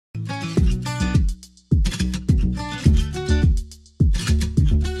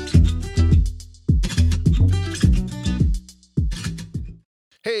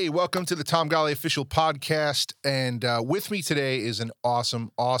Hey, welcome to the Tom Golly Official Podcast. And with me today is an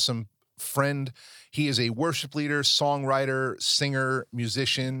awesome friend. He is a worship leader, songwriter, singer,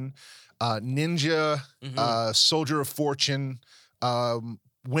 musician, ninja, soldier of fortune,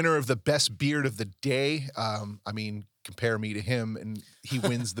 winner of the best beard of the day. Compare me to him, and he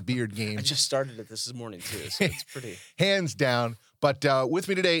wins the beard game. I just started it this morning, too, so it's pretty... Hands down. But with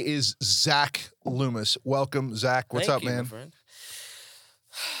me today is Zach Loomis. Welcome, Zach. What's up, Thank you, man? my friend.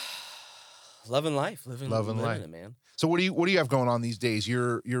 Loving life. Living life. it, man. So what do you have going on these days?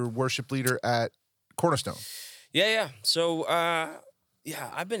 You're worship leader at Cornerstone. Yeah. So,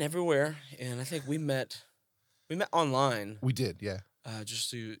 I've been everywhere, and I think we met online. We did, yeah.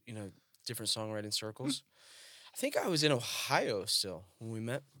 Just through, different songwriting circles. I think I was in Ohio still when we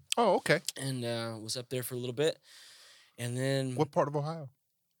met. Oh, okay. And was up there for a little bit. And then... What part of Ohio?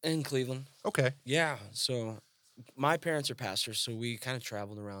 In Cleveland. Okay. Yeah. So my parents are pastors, so we kind of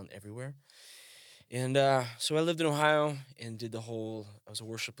traveled around everywhere. And so I lived in Ohio and I was a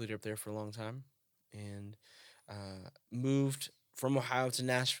worship leader up there for a long time. And moved from Ohio to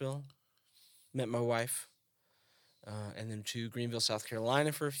Nashville, met my wife, and then to Greenville, South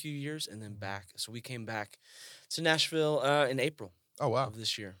Carolina for a few years, and then back. So we came back to Nashville in April of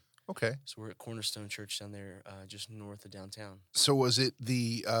this year. Okay. So we're at Cornerstone Church down there just north of downtown. So was it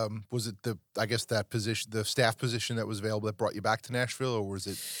the staff position that was available that brought you back to Nashville, or was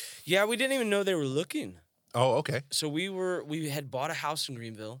it? Yeah, we didn't even know they were looking. Oh, okay. So we had bought a house in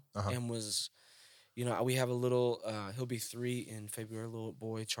Greenville and was, we have a little, he'll be 3 in February, little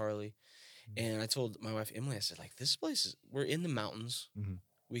boy, Charlie. And I told my wife, Emily, I said, this place we're in the mountains. Mm-hmm.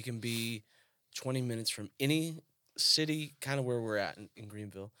 We can be 20 minutes from any city, kind of where we're at in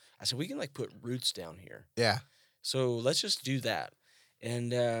Greenville. I said, we can put roots down here. Yeah. So let's just do that.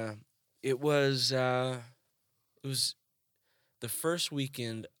 And it was the first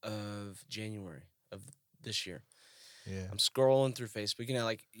weekend of January of this year. Yeah. I'm scrolling through Facebook,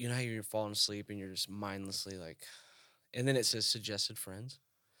 how you're falling asleep and you're just mindlessly and then it says suggested friends.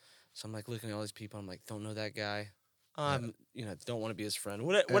 So I'm looking at all these people. I'm don't know that guy. Don't want to be his friend.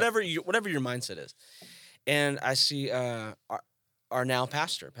 Whatever your mindset is. And I see our now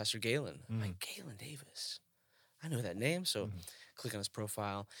pastor, Pastor Galen. I'm Galen Davis. I know that name. So click on his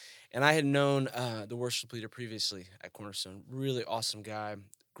profile. And I had known the worship leader previously at Cornerstone. Really awesome guy.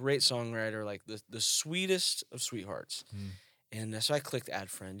 Great songwriter, the sweetest of sweethearts. And so I clicked add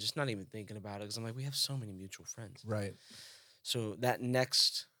friend, just not even thinking about it, because I'm we have so many mutual friends. Right. So that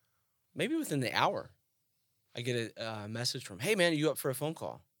maybe within the hour, I get a message from, hey, man, are you up for a phone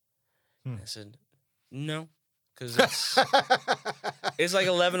call? And I said, no, because it's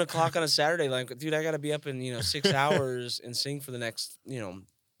 11 o'clock on a Saturday. Dude, I got to be up in, 6 hours and sing for the next,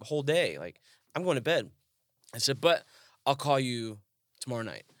 whole day. I'm going to bed. I said, but I'll call you tomorrow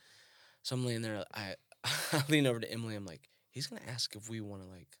night. So I'm laying there. I lean over to Emily. I'm he's going to ask if we want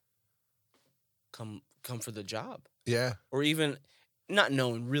to, come for the job. Yeah. Or even not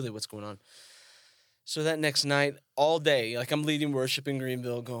knowing really what's going on. So that next night, all day, I'm leading worship in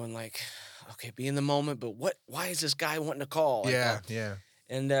Greenville going okay, be in the moment, but why is this guy wanting to call? Yeah.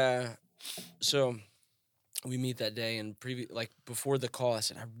 And so we meet that day, and before the call, I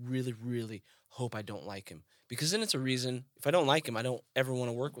said, I really, really hope I don't like him. Because then it's a reason, if I don't like him, I don't ever want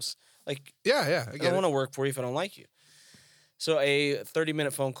to work with, I don't want to work for you if I don't like you. So a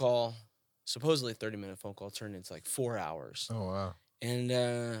 30-minute phone call, supposedly 30-minute phone call, turned into 4 hours. Oh, wow. And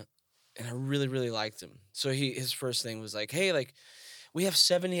I really, really liked him. So his first thing was hey, we have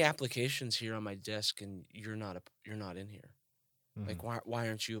 70 applications here on my desk, and you're not in here. Why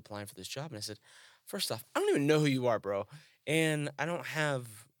aren't you applying for this job? And I said, first off, I don't even know who you are, bro, and I don't have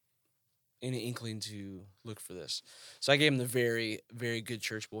any inkling to look for this. So I gave him the very, very good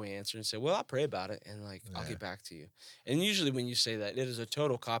church boy answer and said, well, I'll pray about it, and I'll get back to you. And usually when you say that, it is a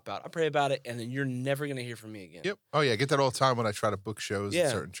total cop-out. I'll pray about it, and then you're never going to hear from me again. Yep. Oh, yeah, I get that all the time when I try to book shows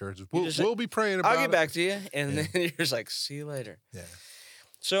at certain churches. We'll be praying about it. I'll get back to you, and then you're just see you later. Yeah.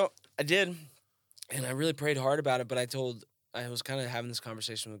 So I did, and I really prayed hard about it, but I was kind of having this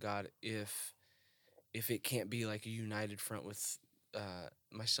conversation with God, if it can't be a united front with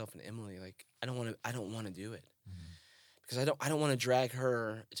myself and Emily, I don't want to do it. Because I don't want to drag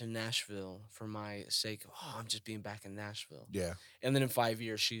her to Nashville for my sake. Oh, I'm just being back in Nashville. Yeah. And then in 5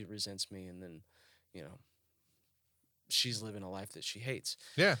 years she resents me, and then, she's living a life that she hates.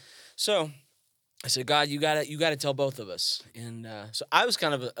 Yeah. So I said, God, you got to tell both of us. And so I was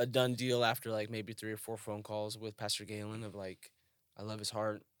kind of a done deal after maybe 3 or 4 phone calls with Pastor Galen of I love his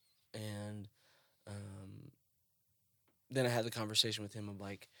heart. And then I had the conversation with him of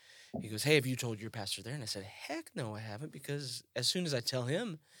He goes, "Hey, have you told your pastor there?" And I said, "Heck no, I haven't, because as soon as I tell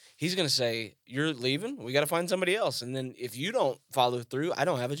him, he's going to say, 'You're leaving? We got to find somebody else. And then if you don't follow through, I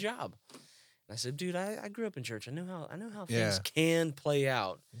don't have a job.'" And I said, "Dude, I grew up in church. I know how things Yeah. can play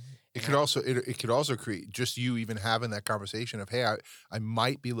out." It And could also it could also create just you even having that conversation of, hey, I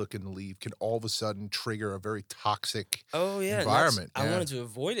might be looking to leave, can all of a sudden trigger a very toxic Oh yeah, and environment. I Yeah. wanted to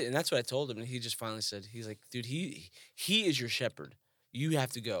avoid it, and that's what I told him. And he just finally said, he's like, "Dude, he is your shepherd. You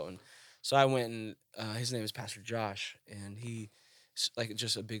have to go." And so I went, and his name is Pastor Josh, and like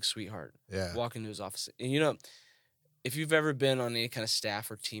just a big sweetheart. Yeah. Walk into his office, and you know, if you've ever been on any kind of staff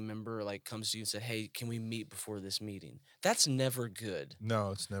or team member, like comes to you and said, "Hey, can we meet before this meeting?" That's never good.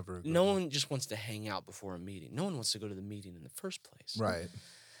 No, it's never a good No one. one just wants to hang out before a meeting. No one wants to go to the meeting in the first place. Right.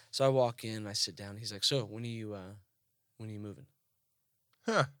 So I walk in, I sit down. He's like, "So when are you moving?"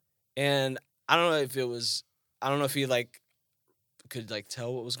 Huh. And I don't know if it was, I don't know if he like could like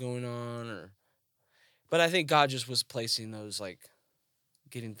tell what was going on, or, but I think God just was placing those, like,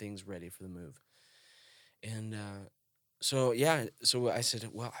 getting things ready for the move. And so yeah, so I said,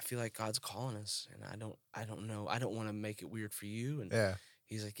 "Well, I feel like God's calling us, and I don't know, I don't want to make it weird for you." And Yeah.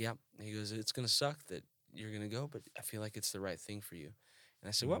 he's like, "Yep." He goes, "It's gonna suck that you're gonna go, but I feel like it's the right thing for you." And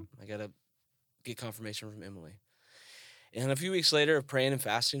I said, "Well, I gotta get confirmation from Emily." And a few weeks later, of praying and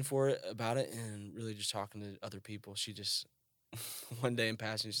fasting for it about it, and really just talking to other people, she just one day in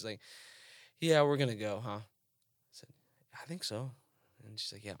passing, she's like, "Yeah, we're gonna go, huh?" I said, "I think so." And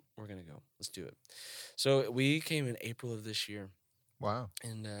she's like, "Yeah, we're gonna go. Let's do it." So we came in April of this year, Wow.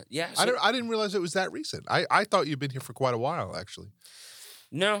 and yeah, I didn't realize it was that recent. I thought you'd been here for quite a while, actually.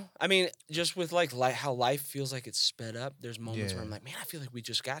 no, I mean, just with like how life feels like it's sped up. There's moments where Yeah. I'm like, "Man, I feel like we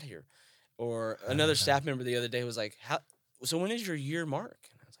just got here." Or another staff member the other day was like, "How? So when is your year mark?"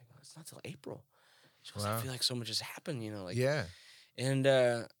 And I was like, "Well, it's not till April." She goes, "I Wow. feel like so much has happened, you know, like." Yeah. And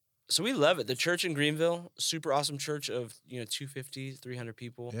so we love it. The church in Greenville, super awesome church of, 250, 300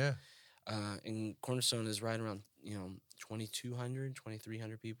 people. Yeah. And Cornerstone is right around, 2,200,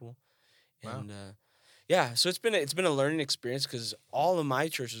 2,300 people. Wow. And yeah, so it's been a learning experience, because all of my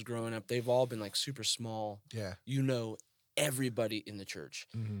churches growing up, they've all been like super small. Yeah. You know everybody in the church.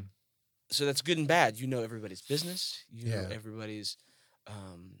 Mm-hmm. So that's good and bad. You know everybody's business. You know Yeah. everybody's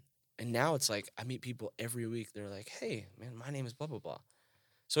and now it's like I meet people every week. They're like, "Hey, man, my name is blah blah blah."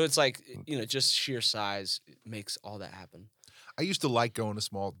 So it's like, just sheer size makes all that happen. I used to like going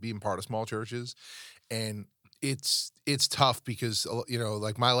to being part of small churches, and it's tough because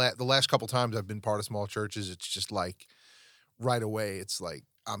like the last couple times I've been part of small churches, it's just like right away it's like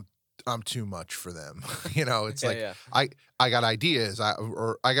I'm too much for them. It's Yeah, like yeah. I got ideas, I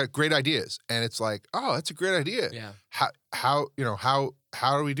got great ideas, and it's like, oh, that's a great idea. Yeah. How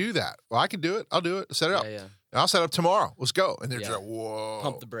do we do that? Well, I can do it. I'll do it. Set it up. Yeah, yeah. And I'll set up tomorrow. Let's go. And they're Yeah. just like, whoa.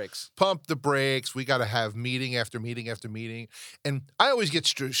 Pump the brakes. Pump the brakes. We got to have meeting after meeting after meeting. And I always get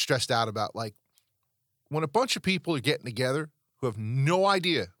stressed out about, like, when a bunch of people are getting together who have no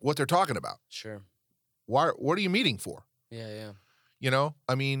idea what they're talking about. Sure. What are you meeting for? Yeah, yeah.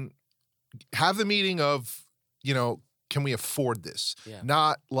 I mean, have the meeting of, can we afford this? Yeah.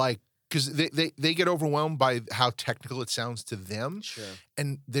 Not like, because they get overwhelmed by how technical it sounds to them. Sure.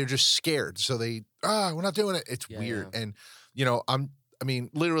 And they're just scared. So we're not doing it. It's weird. Yeah. And,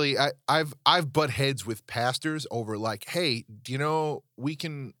 literally, I've butt heads with pastors over, like, hey, we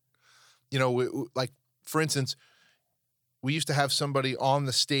can, like, for instance, we used to have somebody on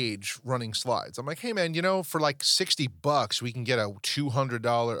the stage running slides. I'm like, hey man, for like $60, we can get a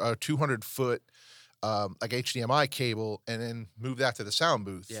 $200 foot, like HDMI cable, and then move that to the sound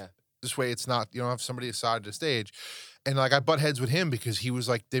booth. Yeah. This way it's not, you don't have somebody aside the stage. And like I butt heads with him because he was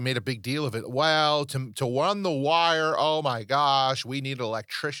like, they made a big deal of it. Well, to run the wire, oh my gosh, we need an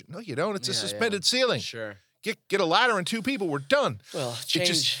electrician. No, you don't. It's a suspended ceiling. Sure. Get a ladder and 2 people, we're done. Well, change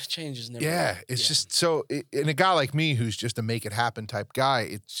is never. Yeah, it's just so. And a guy like me who's just a make it happen type guy,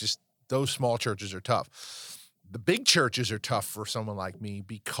 it's just those small churches are tough. The big churches are tough for someone like me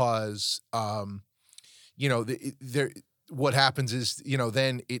because, what happens is,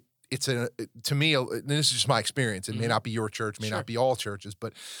 then to me, and this is just my experience. It may not be your church, may not be all churches,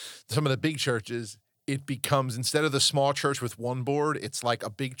 but some of the big churches, it becomes, instead of the small church with one board, it's like a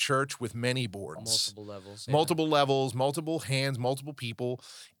big church with many boards. Multiple levels. Multiple levels, multiple hands, multiple people.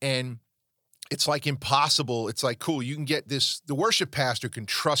 And it's like impossible. It's like, cool, you can get this, the worship pastor can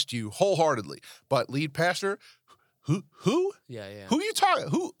trust you wholeheartedly, but lead pastor, who? Yeah, yeah. Who you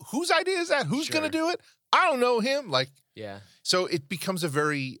talking? Whose idea is that? Who's going to do it? I don't know him. Like, yeah. So it becomes a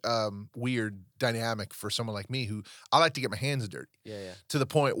very weird dynamic for someone like me who I like to get my hands dirty. Yeah, yeah. To the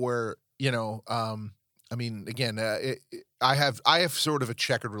point where, again, I have sort of a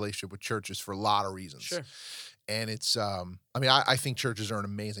checkered relationship with churches for a lot of reasons. Sure. And it's I mean, I think churches are an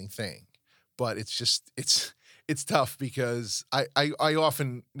amazing thing, but it's just it's tough because I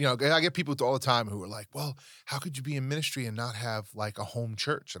often, you know, I get people all the time who are like, well, how could you be in ministry and not have like a home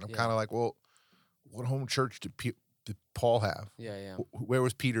church? And I'm Yeah. kind of like, well, what home church did Paul have? Yeah, yeah. Where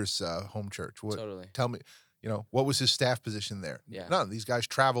was Peter's home church? What, Totally. Tell me, you know, what was his staff position there? Yeah. None. These guys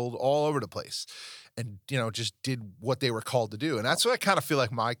traveled all over the place and, you know, just did what they were called to do. And that's what I kind of feel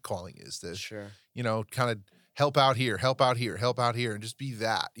like my calling is to, Sure. you know, kind of help out here, help out here, help out here, and just be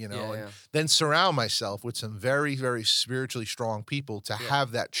that, you know, Yeah, and yeah. then surround myself with some very, very spiritually strong people to Yeah.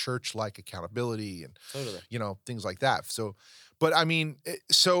 have that church-like accountability and, Totally. you know, things like that. So, but I mean,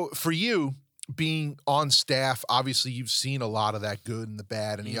 so for you being on staff, obviously you've seen a lot of that good and the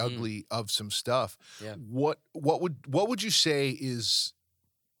bad and the ugly of some stuff. Yeah. What would you say is,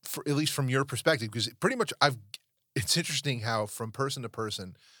 for, at least from your perspective, because pretty much it's interesting how from person to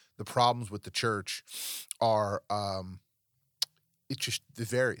person, the problems with the church are, it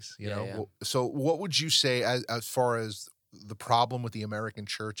varies, you know? Yeah. Well, so what would you say as far as the problem with the American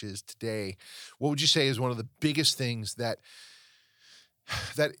church is today? What would you say is one of the biggest things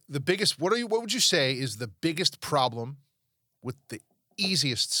what would you say is the biggest problem with the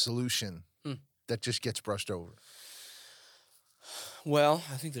easiest solution that just gets brushed over? Well,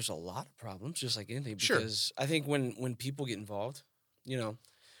 I think there's a lot of problems, just like anything, Sure. because I think when people get involved, you know,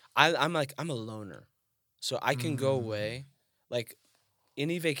 I'm a loner, so I can go away. Like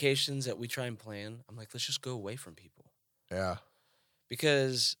any vacations that we try and plan, I'm like, let's just go away from people Yeah.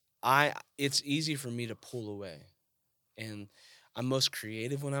 because it's easy for me to pull away, and I'm most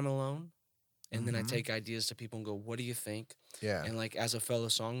creative when I'm alone. And then I take ideas to people and go, what do you think? Yeah. And like as a fellow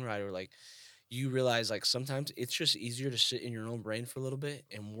songwriter, like you realize like sometimes it's just easier to sit in your own brain for a little bit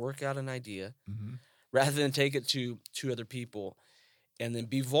and work out an idea rather than take it to other people and then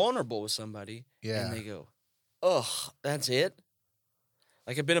be vulnerable with somebody. Yeah. And they go, ugh, that's it.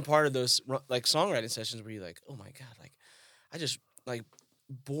 Like I've been a part of those like songwriting sessions where you're like, oh my God, like I just like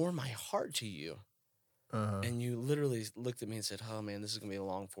bore my heart to you. And you literally looked at me and said, oh man, this is gonna be a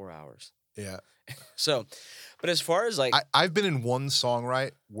long 4 hours. Yeah. So, but as far as like, I've been in one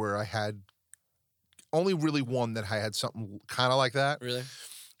songwrite where I had only really one that I had something kind of like that. really,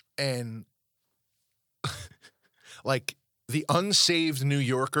 And like the unsaved New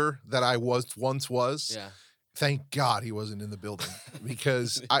Yorker that I once was, yeah, thank God he wasn't in the building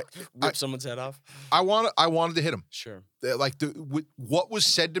because I rip someone's head off. I wanted to hit him. Sure. Like what was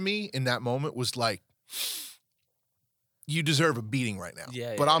said to me in that moment was like, you deserve a beating right now.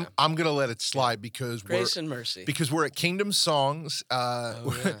 Yeah, but yeah. I'm gonna let it slide because Grace and mercy. because we're at Kingdom Songs.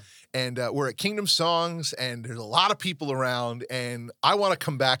 Oh, yeah. And we're at Kingdom Songs, and there's a lot of people around, and I want to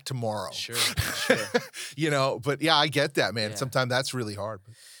come back tomorrow. Sure. You know, but yeah, I get that, man. Yeah. Sometimes that's really hard.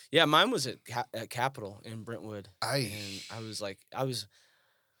 Yeah, mine was at Capitol in Brentwood. Aye. And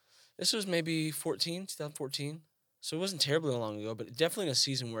this was maybe 2014. So it wasn't terribly long ago, but definitely in a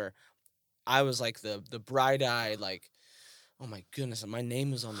season where I was like the bright-eyed, like, oh my goodness, my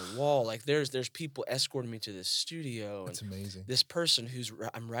name was on the wall. Like there's people escorting me to this studio. That's and amazing. This person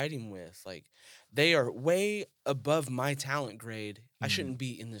I'm writing with, like they are way above my talent grade. I shouldn't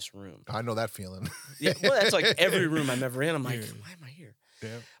be in this room. I know that feeling. Yeah, well, that's like every room I'm ever in. I'm like, why am I here?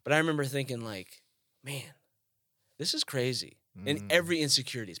 Yeah. But I remember thinking like, man, this is crazy. And every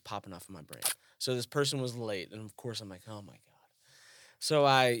insecurity is popping off in my brain. So this person was late. And of course I'm like, oh my God. So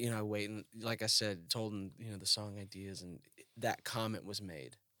I wait and like I said, told him, the song ideas and that comment was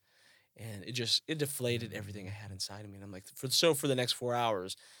made. And it deflated everything I had inside of me. And I'm like, for the next 4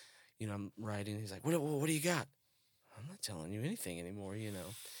 hours, I'm writing. He's like, what do you got? I'm not telling you anything anymore,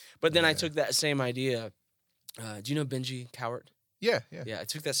 But then I took that same idea. Do you know Benji Cowart? Yeah. Yeah, I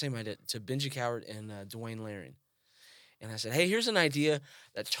took that same idea to Benji Cowart and Dwayne Laring. And I said, hey, here's an idea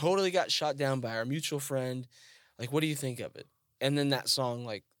that totally got shot down by our mutual friend. Like, what do you think of it? And then that song,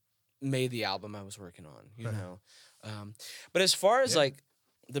 like, made the album I was working on, you know? But as far as, like,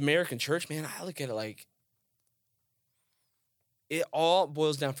 the American church, man, I look at it like it all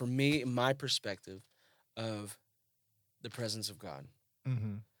boils down for me, in my perspective, of the presence of God.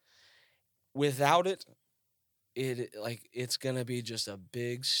 Without it, it's gonna be just a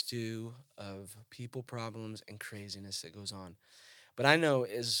big stew of people problems and craziness that goes on. But I know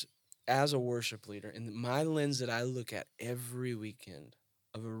as a worship leader, and my lens that I look at every weekend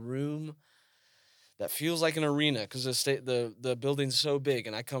of a room that feels like an arena because the building's so big,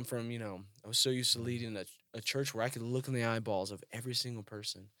 and I come from I was so used to leading a church where I could look in the eyeballs of every single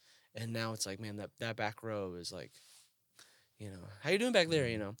person, and now it's like, man, that back row is like, how you doing back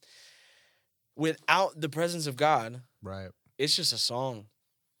there, Without the presence of God, Right. It's just a song,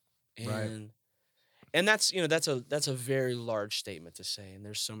 Right. and that's that's a very large statement to say, and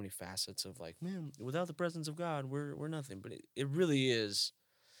there's so many facets of like, man, without the presence of God, we're nothing. But it really is.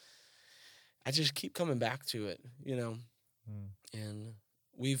 I just keep coming back to it, Mm. and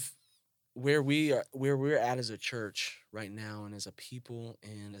we've where we're at as a church right now, and as a people,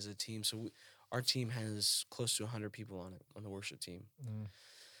 and as a team. So our team has close to 100 people on it, on the worship team. Mm.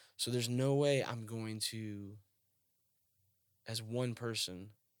 So there's no way I'm going to, as one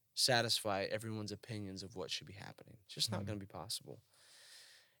person, satisfy everyone's opinions of what should be happening. It's just not Mm. going to be possible.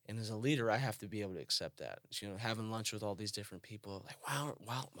 And as a leader, I have to be able to accept that. Having lunch with all these different people, like, wow,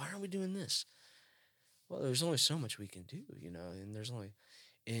 why aren't we doing this? Well, there's only so much we can do, and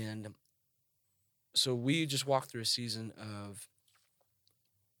and so we just walked through a season of,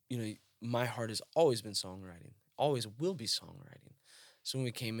 my heart has always been songwriting, always will be songwriting. So when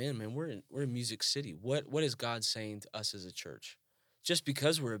we came in, man, we're in Music City. What is God saying to us as a church? Just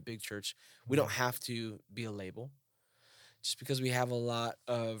because we're a big church, we don't have to be a label. Just because we have a lot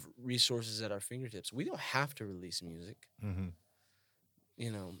of resources at our fingertips, we don't have to release music. Mm-hmm.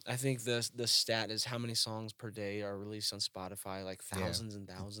 I think the stat is how many songs per day are released on Spotify, like Yeah. thousands and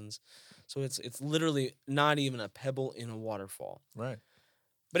thousands. So it's literally not even a pebble in a waterfall. Right.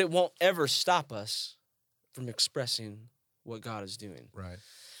 But it won't ever stop us from expressing what God is doing. Right.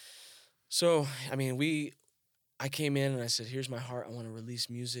 So, I mean, I came in and I said, here's my heart. I want to release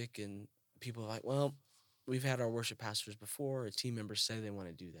music. And people are like, well, we've had our worship pastors before, or team members say they want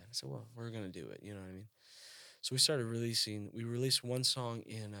to do that. I said, well, we're going to do it. You know what I mean? So we released one song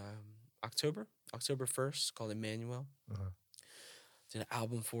in October 1st, called Emmanuel. Uh-huh. Did an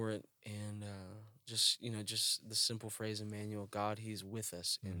album for it. And just the simple phrase, Emmanuel, God, he's with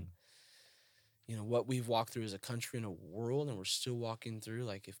us. And what we've walked through as a country and a world, and we're still walking through,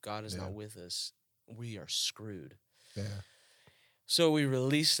 like, if God is not with us, we are screwed. Yeah. So we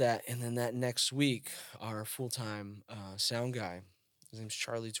released that, and then that next week, our full-time sound guy, his name's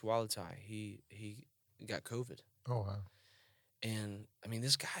Charlie Tualatai, he got COVID. Oh, wow. And, I mean,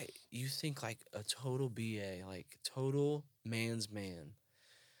 this guy, you think like a total BA, like total man's man.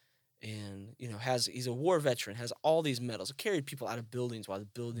 And, he's a war veteran, has all these medals, carried people out of buildings while the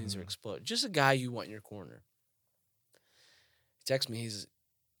buildings are exploding. Just a guy you want in your corner. He texts me,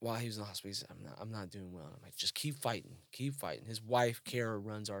 while he was in the hospital, he said, I'm not doing well. I'm like, just keep fighting, keep fighting. His wife, Kara,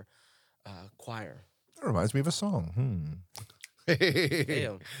 runs our choir. That reminds me of a song. Hey.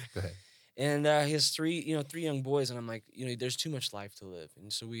 Go ahead. And he has three young boys, and I'm like, there's too much life to live.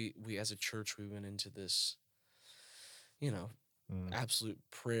 And so we as a church, we went into this, absolute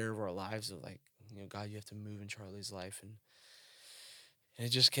prayer of our lives of like, God, you have to move in Charlie's life. And it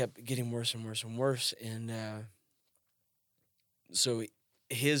just kept getting worse and worse and worse. And so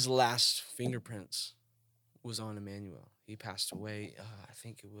his last fingerprints was on Emmanuel. He passed away, I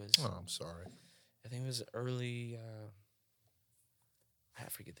think it was... Oh, I'm sorry. I think it was early... I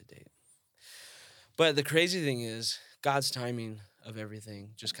forget the date. But the crazy thing is, God's timing of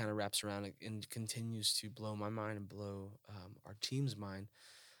everything just kind of wraps around and continues to blow my mind and blow our team's mind.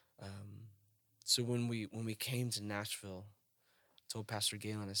 So when we came to Nashville, I told Pastor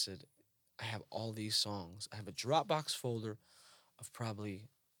Galen, I said, I have all these songs. I have a Dropbox folder of probably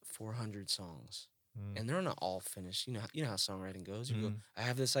 400 songs. And they're not all finished. You know how songwriting goes. You go, I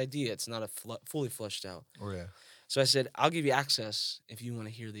have this idea. It's not fully fleshed out. Oh, yeah. So I said, I'll give you access if you want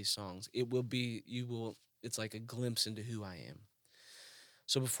to hear these songs. It's like a glimpse into who I am.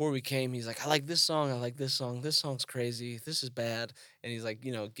 So before we came, he's like, I like this song. I like this song. This song's crazy. This is bad. And he's like,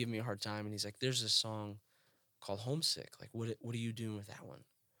 giving me a hard time. And he's like, there's this song called Homesick. Like, what are you doing with that one?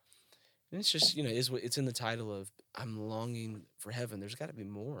 And it's just, it's in the title of I'm longing for heaven. There's got to be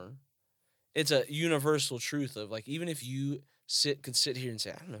more. It's a universal truth of like, even if you could sit here and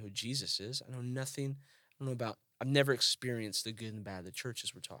say, I don't know who Jesus is. I know nothing. I don't know I've never experienced the good and bad, the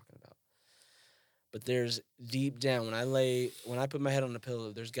churches we're talking about. But there's deep down, when I put my head on the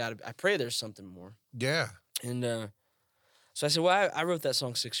pillow, I pray there's something more. Yeah. And so I said, well, I wrote that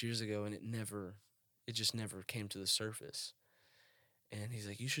song 6 years ago, and it just never came to the surface. And he's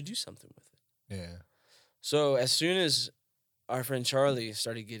like, you should do something with it. Yeah. So as soon as our friend Charlie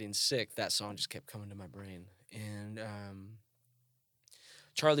started getting sick, that song just kept coming to my brain. And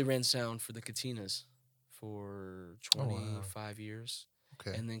Charlie ran sound for the Katinas for 25 years.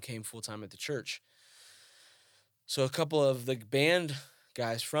 Okay. And then came full-time at the church. So a couple of the band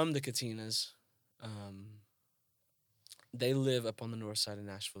guys from the Katinas, they live up on the north side of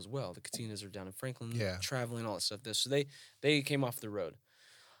Nashville as well. The Katinas are down in Franklin, traveling, all that stuff. So they came off the road.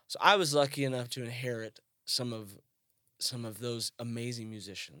 So I was lucky enough to inherit some of those amazing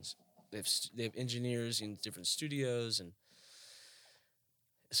musicians. they have engineers in different studios, and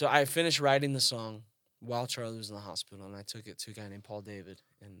so I finished writing the song while Charlie was in the hospital, and I took it to a guy named Paul David,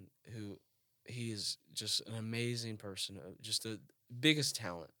 and he is just an amazing person, just the biggest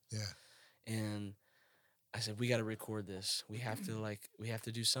talent. Yeah. And I said, we got to record this. We have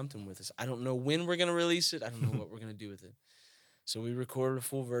to do something with this. I don't know when we're gonna release it. I don't know what we're gonna do with it. So we recorded a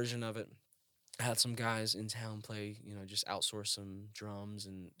full version of it. I had some guys in town play, just outsource some drums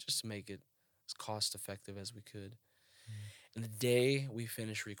and just to make it as cost effective as we could. And the day we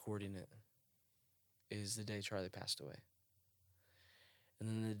finished recording it is the day Charlie passed away. And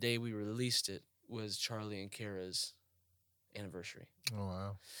then the day we released it was Charlie and Kara's anniversary. Oh,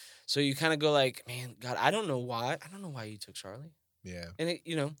 wow. So you kind of go like, man, God, I don't know why. I don't know why you took Charlie. Yeah. And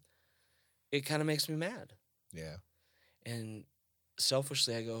it kind of makes me mad. Yeah. And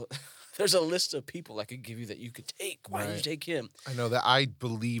selfishly, I go, there's a list of people I could give you that you could take. Why did you take him? I know that.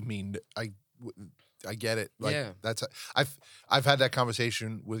 Believe me, I get it. Like, yeah. I've had that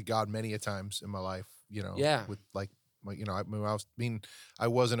conversation with God many a times in my life, Yeah. with like, I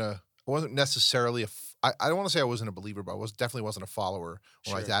wasn't necessarily I don't want to say I wasn't a believer, but I definitely wasn't a follower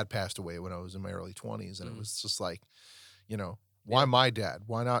when my dad passed away when I was in my early 20s. And it was just like, why my dad?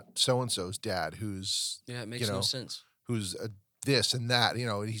 Why not so-and-so's dad who's, it makes no sense. Who's this and that,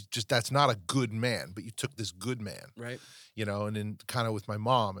 he's just, that's not a good man, but you took this good man. Right. And then kind of with my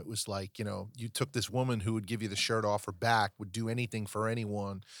mom, it was like, you took this woman who would give you the shirt off her back, would do anything for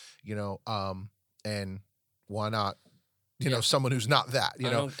anyone, and why not, someone who's not that, I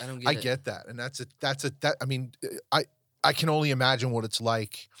don't get I it. get that. And I mean, I can only imagine what it's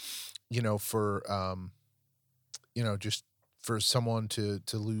like, for, just for someone to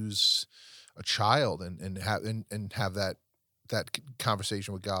lose a child and have that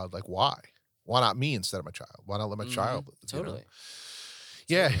conversation with God. Like, why not me instead of my child? Why not let my child? Totally.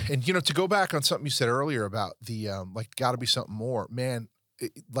 Yeah. Totally. And, to go back on something you said earlier about the, gotta be something more, man,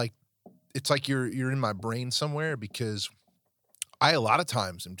 it's like you're in my brain somewhere, because I, a lot of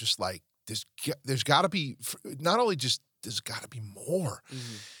times, am just like, there's gotta be, not only just, there's gotta be more.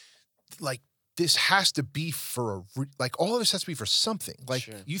 Like, this has to be for all of this has to be for something. Like,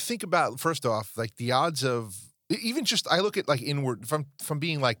 you think about, first off, like the odds of, even just, I look at like inward, from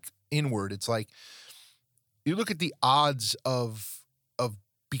being like inward, it's like, you look at the odds of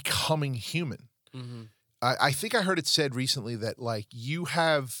becoming human. I think I heard it said recently that like you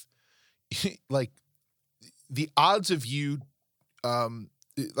have like the odds of you,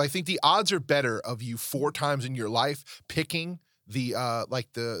 I think the odds are better of you 4 times in your life picking the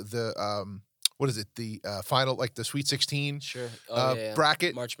what is it? The final, like the Sweet 16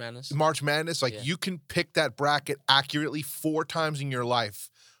 bracket. March Madness. Like you can pick that bracket accurately 4 times in your life.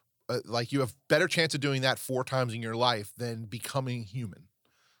 Like you have better chance of doing that 4 times in your life than becoming human.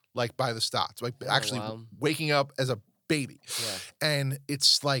 Like by the stats. Like actually waking up as a baby. Yeah. And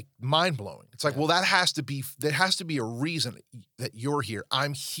it's like mind blowing. It's like, well, there has to be a reason that you're here.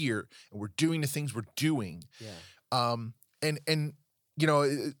 I'm here and we're doing the things we're doing. Yeah. And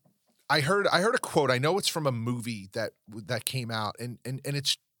I heard a quote. I know it's from a movie that came out, and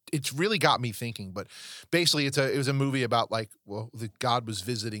it's really got me thinking. But basically, it was a movie about like, well, God was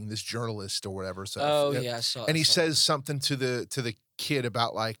visiting this journalist or whatever. So I saw. And he says something to the kid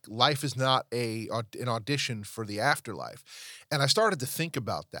about like, life is not an audition for the afterlife. And I started to think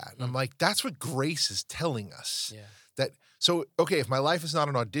about that, and I'm like, that's what grace is telling us. Yeah. That okay, if my life is not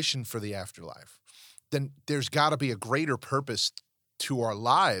an audition for the afterlife, then there's got to be a greater purpose to our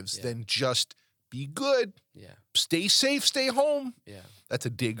lives than just be good, stay safe, stay home. Yeah, that's a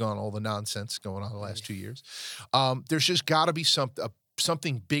dig on all the nonsense going on the last 2 years. There's just got to be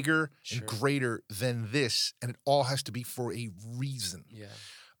something bigger and greater than this, and it all has to be for a reason. Yeah.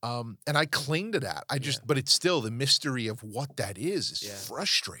 And I cling to that. But it's still the mystery of what that is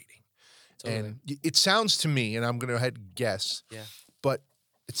frustrating. Totally. And it sounds to me, and I'm going to go ahead and guess. Yeah. But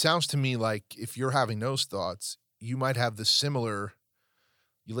it sounds to me like if you're having those thoughts, you might have the similar.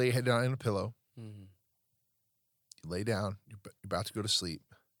 You lay your head down in a pillow. Mm-hmm. You lay down. You're about to go to sleep,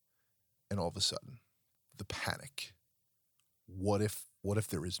 and all of a sudden, the panic. What if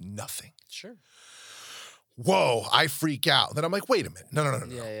there is nothing? Sure. Whoa! I freak out. Then I'm like, wait a minute. No.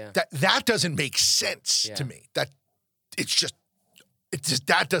 Yeah. That doesn't make sense to me. That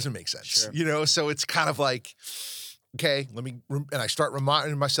that doesn't make sense. Sure. So it's kind of like, okay, and I start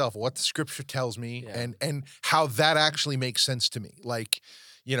reminding myself what the scripture tells me and how that actually makes sense to me. Like,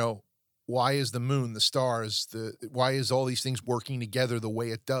 why is the moon, the stars, why is all these things working together the way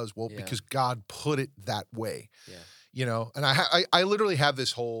it does? Well, because God put it that way. Yeah. And I literally have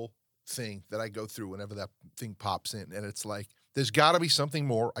this whole thing that I go through whenever that thing pops in, and it's like, There's got to be something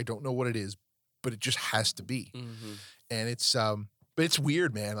more. I don't know what it is, but it just has to be. Mm-hmm. And but it's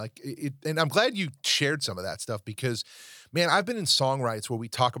weird, man. Like and I'm glad you shared some of that stuff because, man, I've been in songwrites where we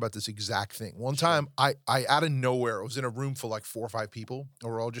talk about this exact thing. One time, I out of nowhere, I was in a room full like 4 or 5 people,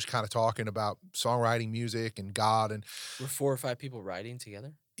 and we're all just kind of talking about songwriting, music, and God. And Were 4 or 5 people writing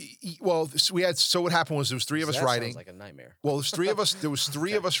together? well, so what happened was there was 3 of us That writing. sounds like a nightmare. Well, there's 3 of us. There was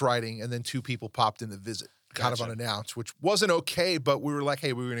 3 Okay. of us writing, and then 2 people popped in to visit, kind of Gotcha. unannounced, which wasn't okay. But we were like,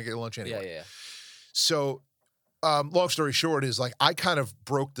 hey, we were gonna get lunch anyway. Yeah. So, long story short is like I kind of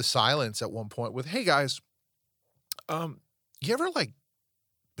broke the silence at one point with, "Hey guys, you ever like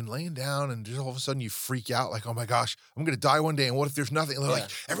been laying down and just all of a sudden you freak out like, oh my gosh, I'm gonna die one day, and what if there's nothing?" And they're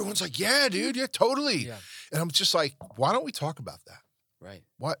like, everyone's like, "Yeah, dude, yeah, totally." Yeah. And I'm just like, why don't we talk about that? Right.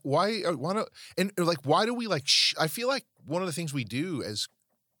 Why don't and like why do we like? I feel like one of the things we do as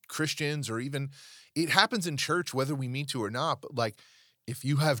Christians, or even it happens in church whether we mean to or not, but like if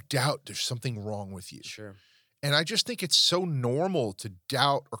you have doubt, there's something wrong with you. Sure. And I just think it's so normal to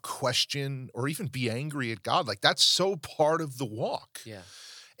doubt or question or even be angry at God. Like that's so part of the walk. Yeah.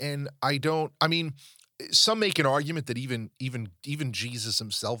 And I mean, some make an argument that even Jesus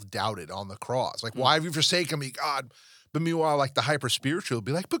himself doubted on the cross. Like, why have you forsaken me, God? But meanwhile, like the hyper spiritual will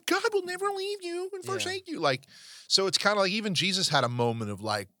be like, but God will never leave you and forsake you. Like, so it's kind of like even Jesus had a moment of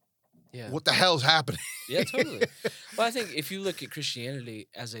like, what the hell's happening? Yeah, totally. Well, I think if you look at Christianity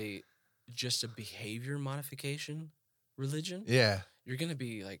as just a behavior modification religion, you're going to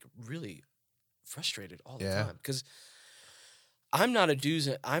be like really frustrated all the time because I'm not a do's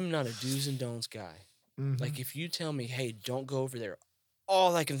and don'ts guy. Mm-hmm. Like if you tell me, "Hey, don't go over there,"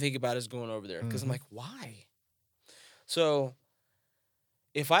 all I can think about is going over there because I'm like, "Why?" So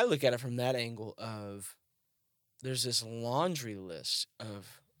if I look at it from that angle of there's this laundry list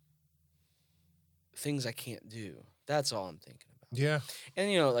of things I can't do. That's all I'm thinking about. Yeah.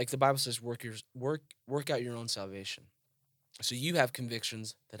 And like the Bible says, work out your own salvation. So you have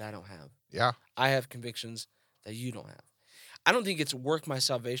convictions that I don't have. Yeah. I have convictions that you don't have. I don't think it's work my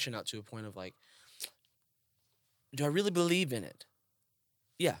salvation out to a point of like, do I really believe in it?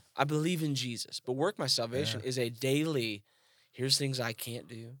 Yeah, I believe in Jesus. But work my salvation is a daily, here's things I can't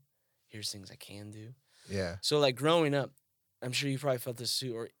do. Here's things I can do. Yeah. So like growing up, I'm sure you probably felt this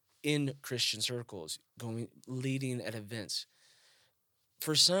too, or in Christian circles, leading at events.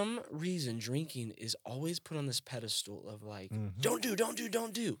 For some reason, drinking is always put on this pedestal of like, don't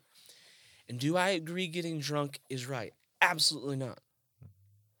do. And do I agree getting drunk is right? Absolutely not.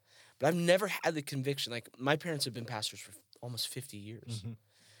 But I've never had the conviction. Like my parents have been pastors for almost 50 years.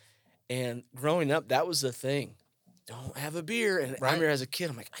 And growing up, that was the thing. Don't have a beer. And I remember as a kid,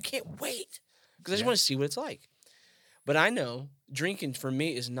 I'm like, I can't wait. Because I just want to see what it's like. But I know drinking for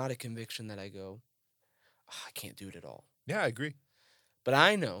me is not a conviction that I go, I can't do it at all. Yeah, I agree. But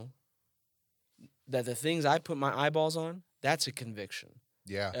I know that the things I put my eyeballs on, that's a conviction.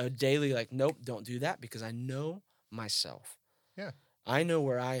 Yeah. A daily, like, nope, don't do that because I know myself. Yeah. I know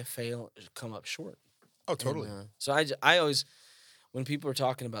where I fail, come up short. Oh, totally. And, so I always, when people are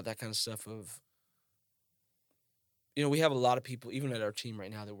talking about that kind of stuff of, we have a lot of people, even at our team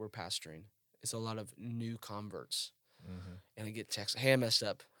right now that we're pastoring, it's a lot of new converts. And I get texts, "Hey, I messed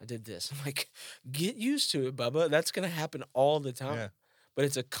up. I did this." I'm like, get used to it, Bubba. That's going to happen all the time. Yeah. But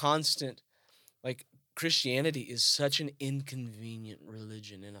it's a constant, like, Christianity is such an inconvenient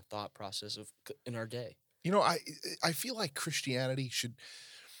religion and a thought process in our day. I feel like Christianity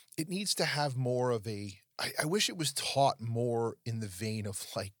it needs to have more of I wish it was taught more in the vein of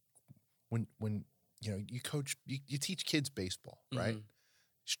like when you coach, you teach kids baseball, right?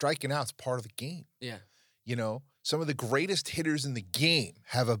 Striking out's part of the game. Yeah. Some of the greatest hitters in the game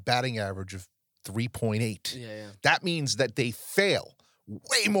have a batting average of 3.8. Yeah. That means that they fail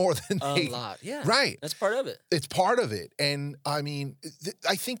way more than a lot. Yeah. Right. That's part of it. It's part of it. And I mean,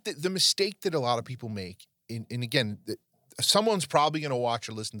 I think that the mistake that a lot of people make, and again, someone's probably going to watch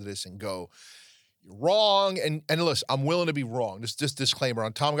or listen to this and go, "You're wrong." And listen, I'm willing to be wrong. Just disclaimer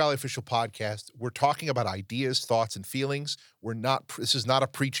on Tom Golly Official Podcast, we're talking about ideas, thoughts, and feelings. This is not a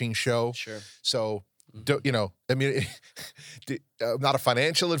preaching show. Sure. So, I'm not a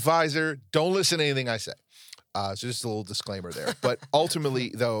financial advisor. Don't listen to anything I say. So just a little disclaimer there. But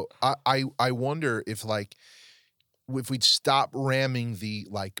ultimately, though, I wonder if we'd stop ramming the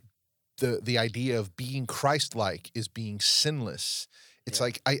idea of being Christ-like is being sinless. It's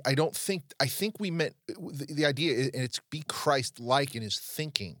like I think we meant the idea, and it's be Christ-like in his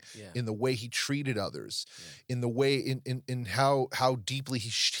thinking, in the way he treated others, in the way in how deeply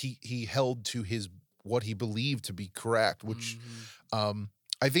he held to what he believed to be correct, which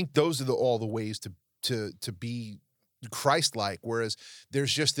I think those are all the ways to be Christ-like, whereas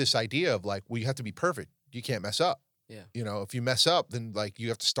there's just this idea of like, well, you have to be perfect. You can't mess up. Yeah. You know, if you mess up, then like you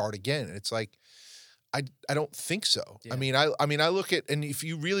have to start again. And it's like, I don't think so. Yeah. I mean, I look at, and if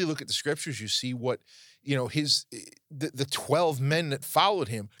you really look at the scriptures, you see what, you know, the 12 men that followed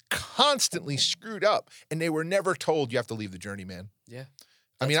him constantly screwed up, and they were never told you have to leave the journey, man. Yeah.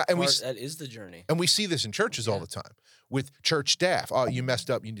 I mean, that is the journey. And we see this in churches all the time with church staff. Oh, you messed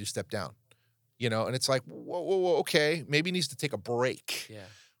up, you need to step down. You know, and it's like, whoa, okay, maybe he needs to take a break. Yeah.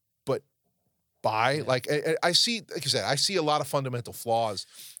 But like I see, like I said, I see a lot of fundamental flaws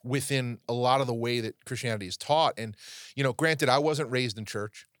within a lot of the way that Christianity is taught. And, you know, granted, I wasn't raised in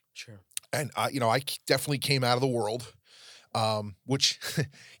church. Sure. And, you know, I definitely came out of the world, which,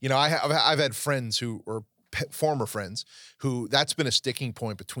 you know, I've had friends who are former friends who that's been a sticking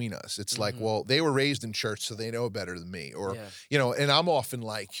point between us. It's like, well, they were raised in church, so they know better than me. Or, you know, and I'm often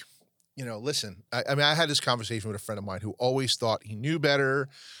like, you know, listen, I mean, I had this conversation with a friend of mine who always thought he knew better,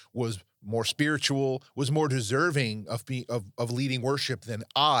 was more spiritual, was more deserving of of leading worship than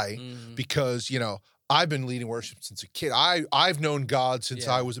I, because, you know, I've been leading worship since a kid. I've known God since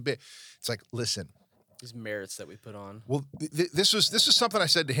I was a bit. It's like, listen, these merits that we put on. Well, this was something I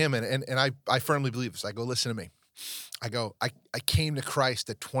said to him, and I firmly believe this. I go, listen to me. I go, I came to Christ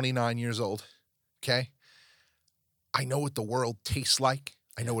at 29 years old. Okay, I know what the world tastes like.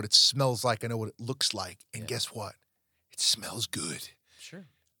 I know what it smells like. I know what it looks like. And guess what? It smells good. Sure.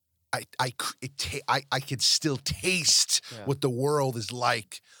 I could still taste what the world is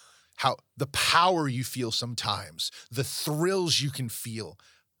like, how the power you feel sometimes, the thrills you can feel.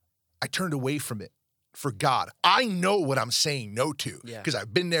 I turned away from it for God. I know what I'm saying no to because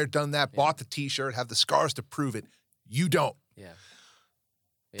I've been there, done that, bought the t-shirt, have the scars to prove it. You don't.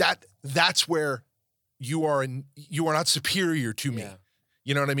 That's where you are not superior to me.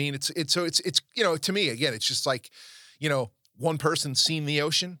 You know what I mean? It's you know, to me, again, it's just like, you know, one person's seen the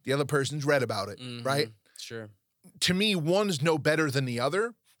ocean, the other person's read about it, right? Sure. To me, one's no better than the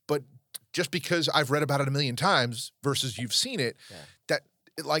other, but just because I've read about it a million times versus you've seen it, that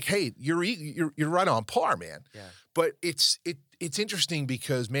like, hey, you're right on par, man. Yeah. But it's interesting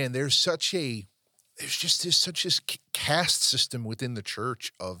because, man, there's such this caste system within the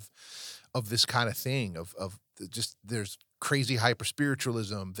church of this kind of thing of just there's crazy hyper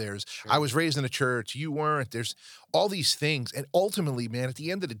spiritualism. There's I was raised in a church, you weren't. There's all these things, and ultimately, man, at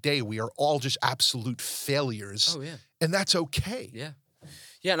the end of the day, we are all just absolute failures. Oh yeah, and that's okay. Yeah,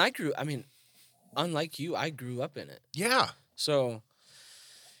 yeah. And I mean, unlike you, I grew up in it. Yeah. So,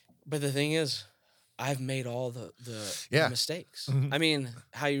 but the thing is, I've made all the mistakes. I mean,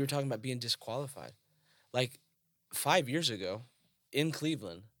 how you were talking about being disqualified. Like 5 years ago in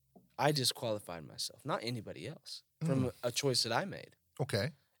Cleveland, I disqualified myself, not anybody else, from a choice that I made.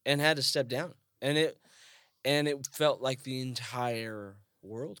 Okay. And had to step down. And it felt like the entire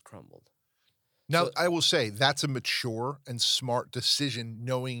world crumbled. Now, I will say that's a mature and smart decision,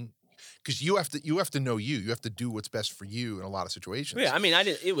 knowing because you have to know you have to do what's best for you in a lot of situations. Yeah, I mean,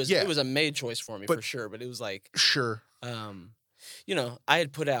 it was a made choice for me, for sure, but it was like you know, I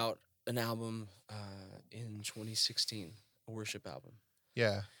had put out an album in 2016, a worship album.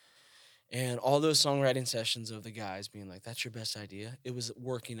 Yeah. And all those songwriting sessions of the guys being like, "That's your best idea." It was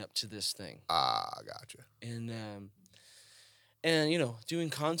working up to this thing. Gotcha. And you know, doing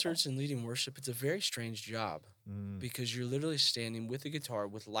concerts and leading worship, it's a very strange job because you're literally standing with a guitar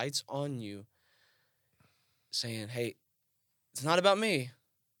with lights on you, saying, "Hey, it's not about me.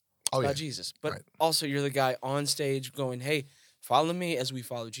 It's about Jesus." But also, you're the guy on stage going, "Hey, follow me as we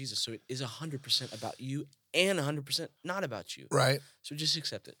follow Jesus." So it is 100% about you and 100% not about you. Right. So just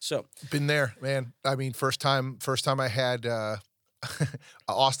accept it. So been there, man. I mean, first time I had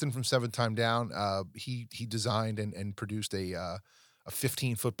Austin from Seventh Time Down. He designed and produced a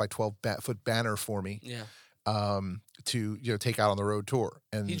 15-foot by 12-foot banner for me. Yeah. To take out on the road tour,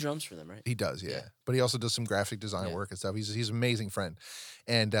 and he drums for them, right? He does, yeah. But he also does some graphic design work and stuff. He's an amazing friend,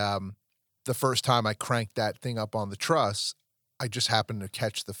 and the first time I cranked that thing up on the truss, I just happened to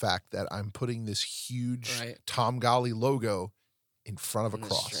catch the fact that I'm putting this huge Tom Golly logo in front of a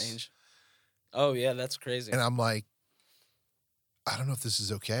cross. Strange. Oh yeah, that's crazy. And I'm like, I don't know if this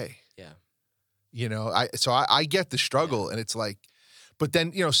is okay. Yeah. I get the struggle, and it's like, but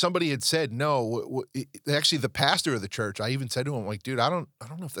then somebody had said no. Actually, the pastor of the church, I even said to him, like, dude, I don't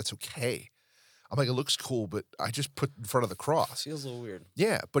know if that's okay. I'm like, it looks cool, but I just put in front of the cross. Feels a little weird.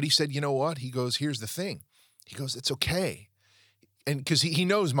 Yeah, but he said, you know what? He goes, here's the thing. He goes, it's okay. And because he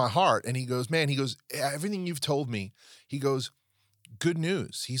knows my heart, and he goes, man, everything you've told me, he goes, good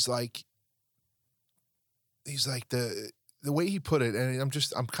news. He's like the way he put it, and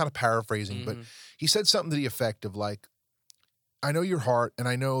I'm kind of paraphrasing, but he said something to the effect of like, I know your heart, and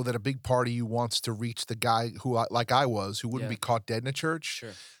I know that a big part of you wants to reach the guy who, like I was, who wouldn't Yeah. be caught dead in a church.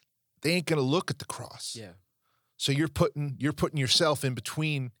 Sure. They ain't gonna look at the cross. Yeah. So you're putting yourself in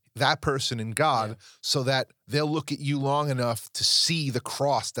between that person and God, Yeah. so that they'll look at you long enough to see the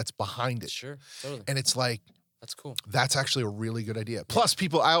cross that's behind it. Sure. Totally. And it's like, That's cool. that's actually a really good idea. Plus,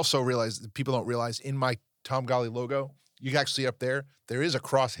 I also realize that people don't realize in my Tom Golly logo, you actually up there is a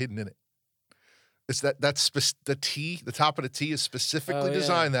cross hidden in it. It's the T, the top of the T is specifically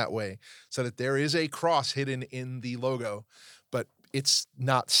designed that way so that there is a cross hidden in the logo, but it's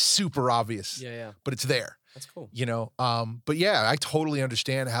not super obvious. Yeah. But it's there. That's cool. You know, but yeah, I totally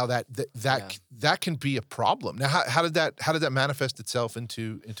understand how that can be a problem. Now, how did that manifest itself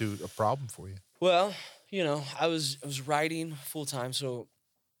into a problem for you? Well, you know, I was writing full time, so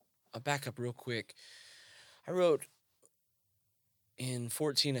I'll back up real quick. I wrote in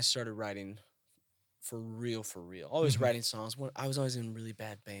 14. I started writing for real. Always writing songs. I was always in really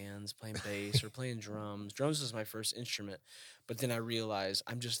bad bands, playing bass or playing drums. Drums was my first instrument, but then I realized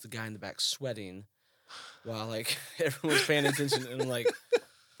I'm just the guy in the back sweating while like everyone's paying attention, and I'm like,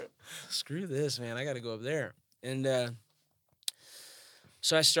 screw this, man. I got to go up there. And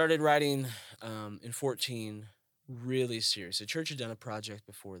so I started writing in 14 really serious. The church had done a project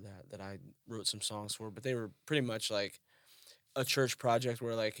before that I wrote some songs for, but they were pretty much like a church project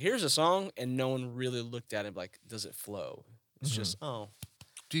where like, here's a song, and no one really looked at it like, does it flow? It's just, oh,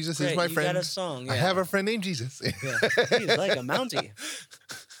 Jesus great, is my you friend. got a song. Yeah. I have a friend named Jesus. Yeah, he's like a Mountie.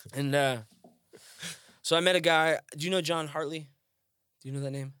 And so I met a guy. Do you know John Hartley? Do you know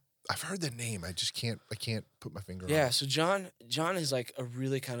that name? I've heard the name. I can't put my finger on it. Yeah, so John is like a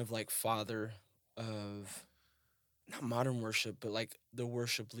really kind of like father of not modern worship, but like the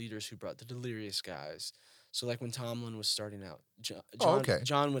worship leaders who brought the Delirious guys. So like when Tomlin was starting out,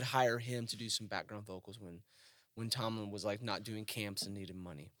 John would hire him to do some background vocals when Tomlin was like not doing camps and needed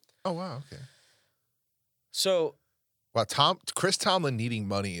money. Oh wow, okay. So wow, Chris Tomlin needing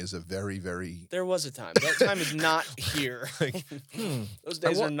money is a very, very. There was a time. That time is not here. Like, Those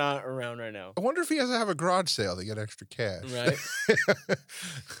days are not around right now. I wonder if he has to have a garage sale to get extra cash. Right.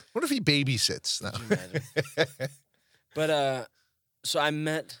 What if he babysits now? Could you imagine? But so I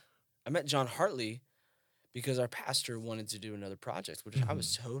met John Hartley because our pastor wanted to do another project, which I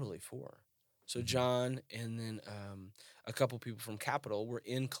was totally for. So John and then a couple people from Capitol were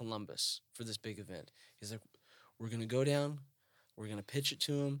in Columbus for this big event. He's like, we're going to go down. We're going to pitch it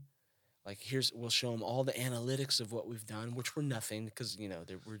to him. Like, we'll show him all the analytics of what we've done, which were nothing because, you know,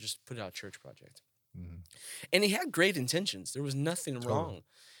 we're just put out a church project. Mm-hmm. And he had great intentions. There was nothing wrong.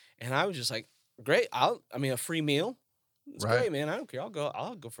 And I was just like, great. A free meal. It's great, man. I don't care.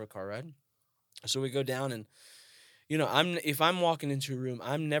 I'll go for a car ride. So we go down and, you know, if I'm walking into a room,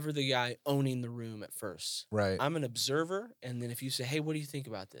 I'm never the guy owning the room at first. Right. I'm an observer. And then if you say, hey, what do you think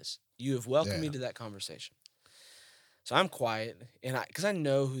about this? You have welcomed me to that conversation. So I'm quiet, and because I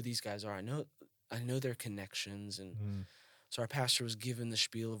know who these guys are. I know their connections, and so our pastor was given the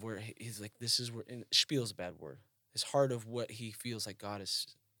spiel of where he's like, this is where, and spiel is a bad word. It's heart of what he feels like God is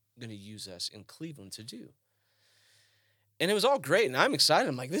going to use us in Cleveland to do. And it was all great, and I'm excited.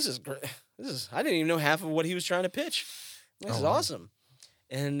 I'm like, this is great. I didn't even know half of what he was trying to pitch. This is awesome.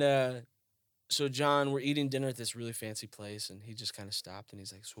 And so John, we're eating dinner at this really fancy place, and he just kind of stopped, and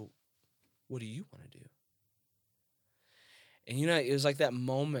he's like, so what do you want to do? And, you know, it was like that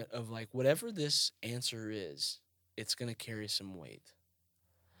moment of like, whatever this answer is, it's going to carry some weight.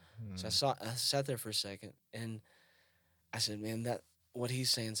 So I sat there for a second, and I said, man, what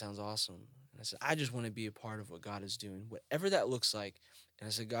he's saying sounds awesome. And I said, I just want to be a part of what God is doing, whatever that looks like. And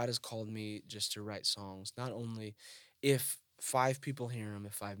I said, God has called me just to write songs. Not only if 5 people hear them,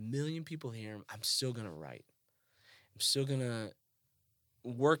 if 5 million people hear them, I'm still going to write. I'm still going to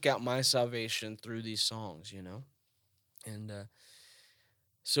work out my salvation through these songs, you know? And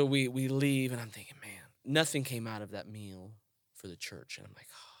so we leave, and I'm thinking, man, nothing came out of that meal for the church. And I'm like,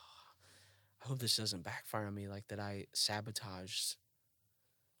 I hope this doesn't backfire on me, like that I sabotaged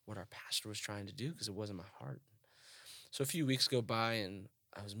what our pastor was trying to do because it wasn't my heart. So a few weeks go by, and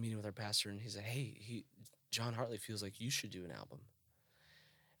I was meeting with our pastor, and he said, hey, John Hartley feels like you should do an album.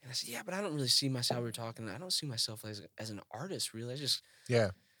 And I said, yeah, but I don't really see myself, we were talking, I don't see myself as an artist, really. I just... Yeah.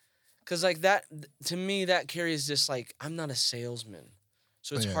 Because, like, that, to me, that carries this, like, I'm not a salesman.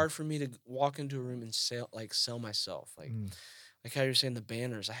 So it's hard for me to walk into a room and sell myself. Like how you're saying the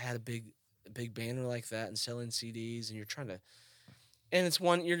banners. I had a big banner like that and selling CDs, and you're trying to... And it's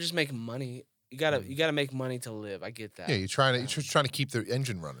you're just making money. You gotta make money to live. I get that. Yeah, you're just trying to keep the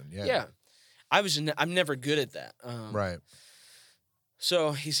engine running. Yeah. Yeah. I'm never good at that. Right.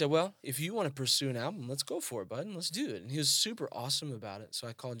 So he said, well, if you want to pursue an album, let's go for it, bud, and let's do it. And he was super awesome about it. So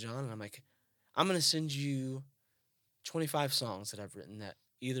I called John, and I'm like, I'm going to send you 25 songs that I've written that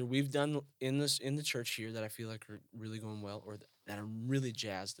either we've done in the church here that I feel like are really going well, or that I'm really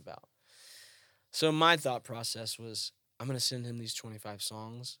jazzed about. So my thought process was, I'm going to send him these 25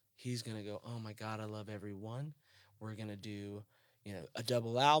 songs. He's going to go, oh my God, I love every one. We're going to do, a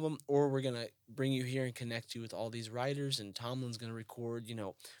double album, or we're going to bring you here and connect you with all these writers, and Tomlin's going to record,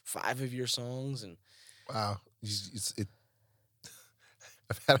 5 of your songs. And Wow.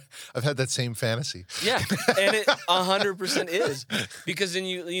 I've had that same fantasy. yeah, and it 100% is, because then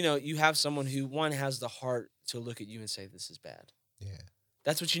you have someone who, one, has the heart to look at you and say, this is bad. Yeah.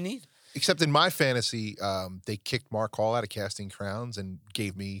 That's what you need. Except in my fantasy, they kicked Mark Hall out of Casting Crowns and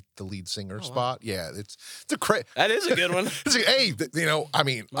gave me the lead singer spot. Wow. Yeah, it's a that is a good one. Hey, I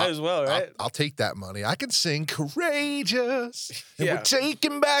mean, might as well, right? I'll take that money. I can sing "Courageous," and we're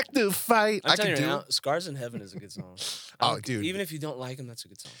taking back the fight. I can do now, "Scars in Heaven" is a good song. Dude, even if you don't like them, that's a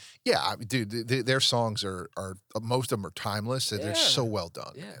good song. Yeah, I mean, dude, their songs are most of them are timeless. And they're so well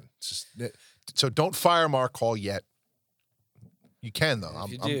done. Yeah. Man. It's just, so don't fire Mark Hall yet. You can, though.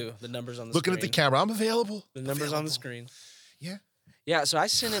 If you do, the numbers on the looking screen. at the camera. I'm available. The numbers on the screen. Yeah. Yeah, so I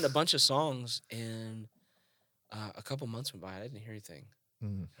sent in a bunch of songs, and a couple months went by. I didn't hear anything.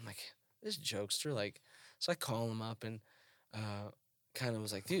 I'm like, this jokester. So I call him up and kind of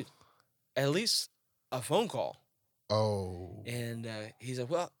was like, dude, at least a phone call. Oh. And he's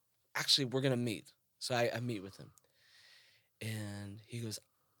like, well, actually, we're going to meet. So I meet with him. And he goes,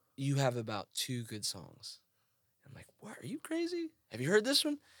 you have about 2 good songs. I'm like, what? Are you crazy? Have you heard this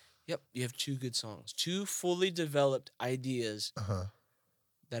one? Yep, you have 2 good songs. 2 fully developed ideas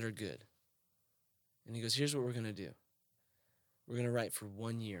that are good. And he goes, here's what we're going to do. We're going to write for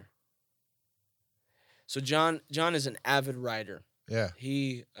 1 year. So John is an avid writer. Yeah.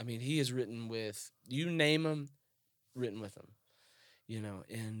 He has written with, you name him, written with him.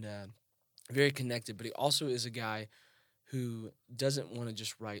 And very connected. But he also is a guy who doesn't want to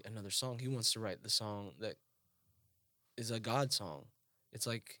just write another song. He wants to write the song that is a God song. It's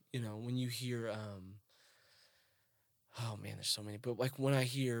like, when you hear, oh man, there's so many. But like when I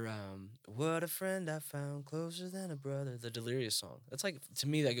hear, what a friend I found closer than a brother, the Delirious song. That's like, to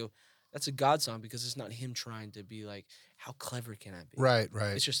me, that's a God song, because it's not him trying to be like, how clever can I be? Right.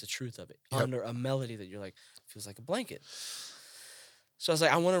 It's just the truth of it. Yep. Under a melody that you're like, feels like a blanket. So I was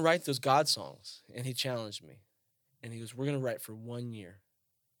like, I want to write those God songs. And he challenged me. And he goes, we're going to write for 1 year.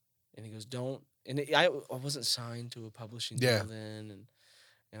 And he goes, don't. And I wasn't signed to a publishing deal then.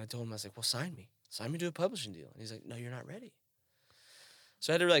 And I told him, I was like, well, sign me. Sign me to a publishing deal. And he's like, no, you're not ready.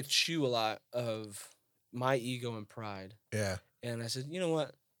 So I had to chew a lot of my ego and pride. Yeah. And I said, you know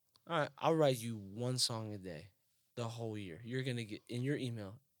what? All right, I'll write you 1 song a day the whole year. You're going to get in your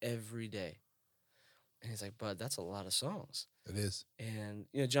email every day. And he's like, bud, that's a lot of songs. It is. And,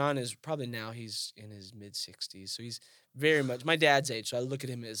 John is probably now he's in his mid-60s. So he's very much my dad's age. So I look at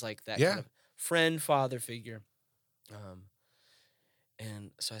him as like that kind of friend, father figure.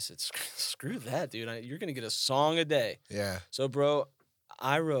 And so I said, screw that, dude. You're going to get a song a day. Yeah. So, bro,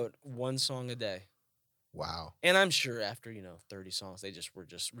 I wrote 1 song a day. Wow. And I'm sure after, 30 songs, they were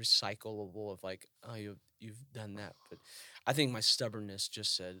recyclable of like, oh, you've done that. But I think my stubbornness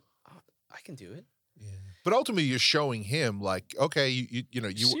just said, oh, I can do it. Yeah. But ultimately, you're showing him like, okay, you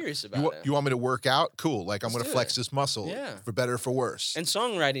serious about it. You want me to work out? Cool. Like, I'm going to flex this muscle for better or for worse. And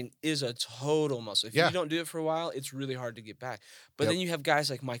songwriting is a total muscle. If you don't do it for a while, it's really hard to get back. But then you have guys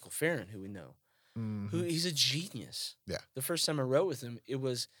like Michael Farron, who we know, who he's a genius. Yeah. The first time I wrote with him, it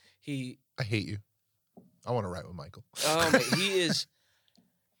was I hate you. I want to write with Michael.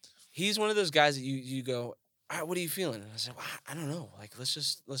 He's one of those guys that you go, all right, what are you feeling? And I said, well, I don't know. Like,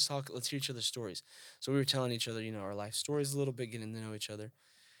 let's talk. Let's hear each other's stories. So we were telling each other, our life stories a little bit, getting to know each other.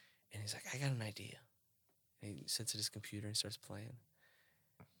 And he's like, I got an idea. And he sits at his computer and starts playing.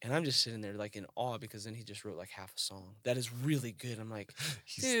 And I'm just sitting there like in awe, because then he just wrote like half a song that is really good. I'm like,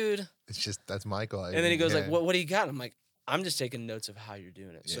 dude. It's just, that's Michael. And then he goes like, what do you got? I'm like, I'm just taking notes of how you're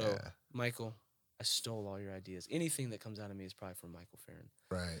doing it. Yeah. So, Michael, I stole all your ideas. Anything that comes out of me is probably from Michael Farron.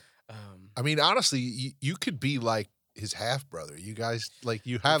 Right. I mean, honestly, you could be like his half brother. You guys, like,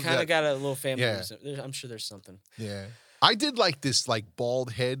 you have kind of got a little family. Yeah. I'm sure there's something. Yeah. I did like this like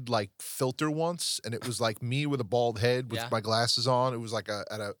bald head like filter once, and it was like me with a bald head with my glasses on. It was like at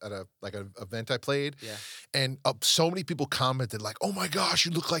an event I played. Yeah. And so many people commented like, "Oh my gosh,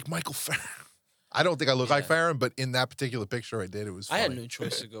 you look like Michael Farron." I don't think I look like Farron, but in that particular picture I did, it was funny. I had no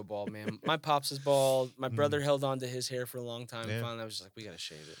choice to go bald, man. My pops is bald. My brother held on to his hair for a long time. Yeah. Finally, I was just like, we got to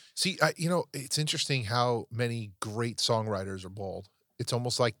shave it. See, it's interesting how many great songwriters are bald. it's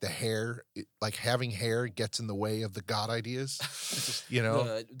almost like the hair, like having hair gets in the way of the God ideas, you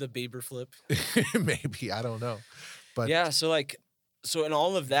know? The Bieber flip. Maybe, I don't know. But Yeah, so in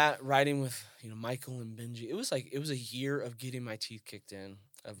all of that, writing with Michael and Benji, it was a year of getting my teeth kicked in,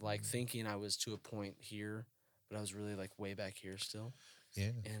 of like thinking I was to a point here, but I was really like way back here still.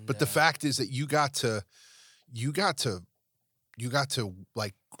 yeah. And But the fact is that you got to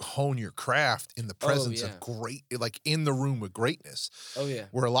like hone your craft in the presence yeah. of like in the room with greatness. Oh yeah.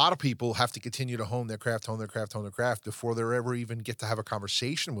 Where a lot of people have to continue to hone their craft before they ever even get to have a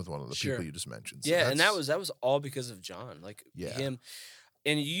conversation with one of the Sure. people you just mentioned. So Yeah, and that was all because of John, like Yeah. him.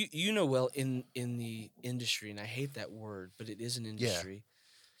 And you know well in the industry, and I hate that word, but it is an industry.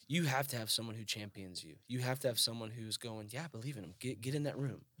 You have to have someone who champions you. You have to have someone who's going, yeah, believe in him. Get in that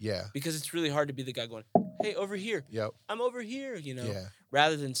room. Yeah. Because it's really hard to be the guy going, hey, over here. Yep. I'm over here, Yeah.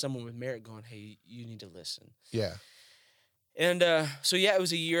 rather than someone with merit going, hey, you need to listen. Yeah. And so, yeah, it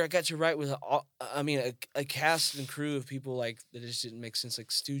was a year. I got to write with, a cast and crew of people like that just didn't make sense.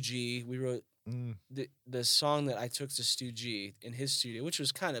 Like Stu G. We wrote the song that I took to Stu G in his studio, which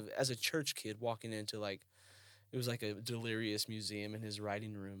was kind of, as a church kid, walking into like, it was like a delirious museum in his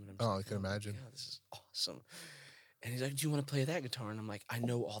writing room. And I'm I can imagine. God, this is awesome. And he's like, do you want to play that guitar? And I'm like, I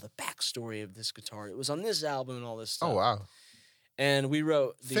know all the backstory of this guitar. It was on this album and all this stuff. Oh, wow. And we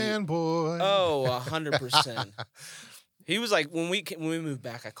wrote the Fanboy. Oh, 100%. He was like, when we moved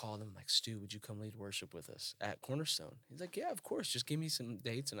back, I called him like, Stu, would you come lead worship with us at Cornerstone? He's like, yeah, of course. Just give me some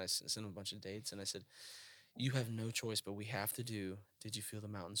dates. And I sent him a bunch of dates. And I said, you have no choice, but we have to do Did You Feel the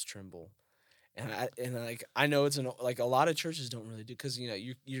Mountains Tremble? And I know it's like a lot of churches don't really do, because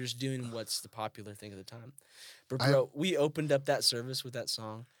you're just doing what's the popular thing at the time. But bro, we opened up that service with that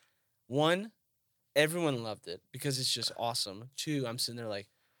song. One, everyone loved it because it's just awesome. Two, I'm sitting there like,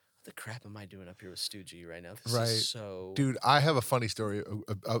 what the crap am I doing up here with Stu G right now? This is so... Dude, I have a funny story.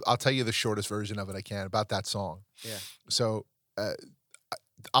 I'll tell you the shortest version of it I can about that song. Yeah. So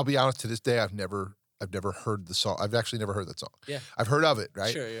I'll be honest, to this day, I've never heard the song. I've actually never heard that song. Yeah. I've heard of it,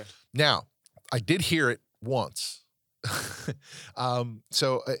 right? Sure, yeah. Now, I did hear it once.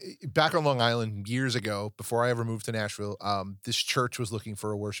 So back on Long Island years ago, before I ever moved to Nashville, this church was looking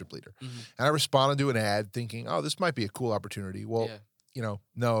for a worship leader. Mm-hmm. And I responded to an ad thinking, oh, this might be a cool opportunity. Well,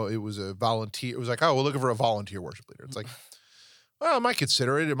 no, it was a volunteer. It was like, oh, we're looking for a volunteer worship leader. It's like, well, I might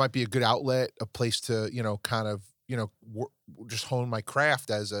consider it. It might be a good outlet, a place to, kind of, just hone my craft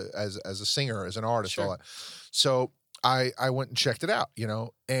as a singer, as an artist, all that. So I went and checked it out,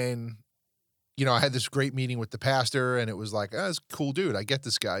 and I had this great meeting with the pastor, and it was like, oh, this cool dude. I get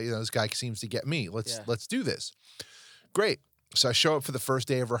this guy. This guy seems to get me. Let's do this. Great. So I show up for the first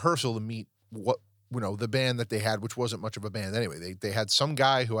day of rehearsal to meet the band that they had, which wasn't much of a band anyway. They had some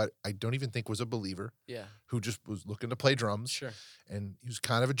guy who I don't even think was a believer. Yeah. Who just was looking to play drums. Sure. And he was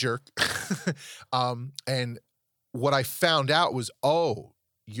kind of a jerk. And what I found out was, oh,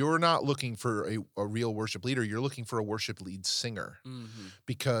 you're not looking for a real worship leader. You're looking for a worship lead singer. Mm-hmm.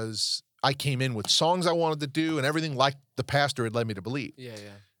 Because I came in with songs I wanted to do and everything like the pastor had led me to believe. Yeah.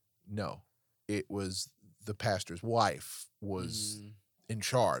 No, it was the pastor's wife was in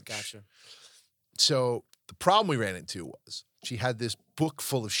charge. Gotcha. So the problem we ran into was she had this book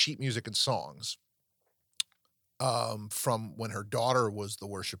full of sheet music and songs from when her daughter was the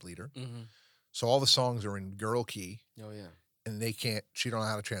worship leader. Mm-hmm. So all the songs are in girl key. Oh, yeah. And she don't know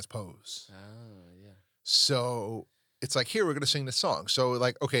how to transpose. Oh, yeah. So it's like, here, we're going to sing this song. So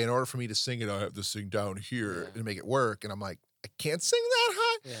like, okay, in order for me to sing it, I have to sing down here to make it work. And I'm like, I can't sing that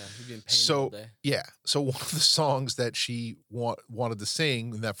high. Yeah, you've been painting all day. Yeah. So one of the songs that she wanted to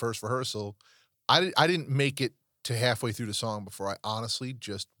sing in that first rehearsal, I didn't make it to halfway through the song before I honestly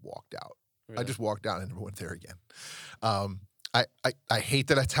just walked out. Really? I just walked out and never went there again. I hate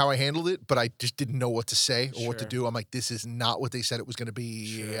that that's how I handled it, but I just didn't know what to say or what to do. I'm like, this is not what they said it was going to be.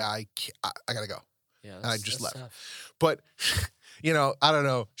 Sure. Yeah, I got to go. Yeah, and I just left. Tough. But, I don't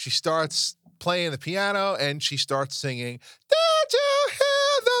know. She starts playing the piano and she starts singing, "Did you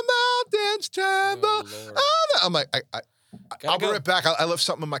hear the mountains tremble?" Oh, I'm like, I'll be right back. I left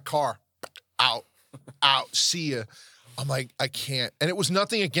something in my car. Out, see ya. I'm like, I can't. And it was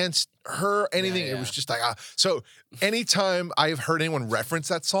nothing against her, anything. Yeah. It was just like, So anytime I've heard anyone reference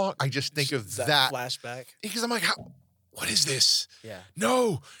that song, I just think of that. Flashback. Because I'm like, what is this? Yeah.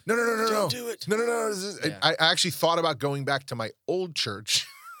 No. Don't do it. No. I actually thought about going back to my old church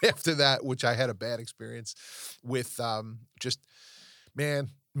after that, which I had a bad experience with.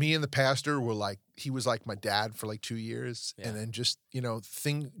 Me and the pastor were like, he was like my dad for like 2 years. Yeah. And then just,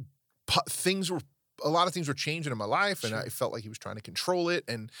 things were a lot of things were changing in my life, and Sure. I felt like he was trying to control it,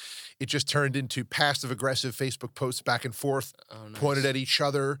 and it just turned into passive-aggressive Facebook posts back and forth, Oh, pointed nice. at each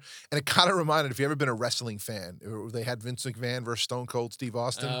other, and it kind of reminded, if you ever been a wrestling fan, they had Vince McMahon versus Stone Cold Steve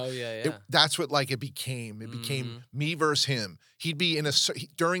Austin. Oh, yeah. That's what like it became. It became me versus him. He'd be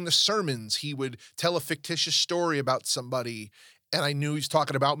during the sermons, he would tell a fictitious story about somebody, and I knew he's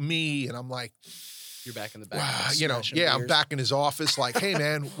talking about me, and I'm like, You're back in the back. wow, like, you know, smashing yeah, I'm beers. back in his office, like, hey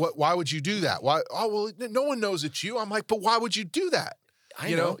man, why would you do that? Why? Oh well, no one knows it's you. I'm like, but why would you do that? I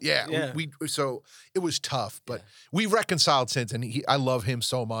You know, yeah, Yeah. we so it was tough, but Yeah. we reconciled since, and I love him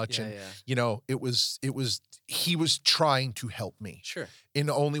so much, Yeah, and yeah. you know, he was trying to help me Sure. in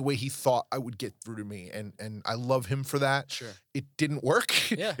the only way he thought I would get through to me, and I love him for that. Sure. It didn't work.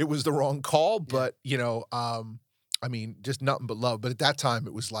 Yeah. It was the wrong call, Yeah. but you know, I mean, just nothing but love. But at that time,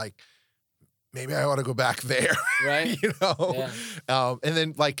 it was like, maybe I ought to go back there, Right. you know? Yeah. And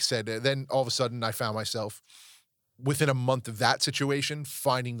then, like I said, then all of a sudden I found myself within a month of that situation,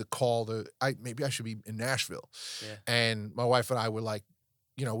 finding the call maybe I should be in Nashville. Yeah. And my wife and I were like,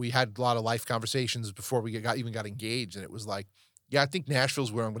 you know, we had a lot of life conversations before we even got engaged. And it was like, yeah, I think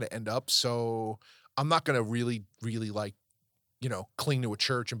Nashville's where I'm going to end up. So I'm not going to really, really like, you know, cling to a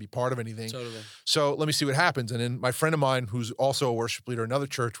church and be part of anything. Totally. So let me see what happens. And then my friend of mine, who's also a worship leader in another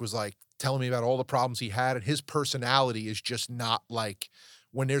church, was like telling me about all the problems he had. And his personality is just not like,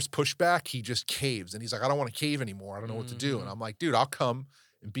 when there's pushback, he just caves. And he's like, I don't want to cave anymore. I don't know what to do. And I'm like, dude, I'll come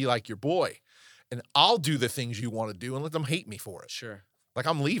and be like your boy. And I'll do the things you want to do and let them hate me for it. Sure. Like,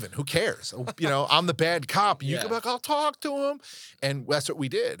 I'm leaving. Who cares? You know, I'm the bad cop. You Yeah. can be like, I'll talk to him. And that's what we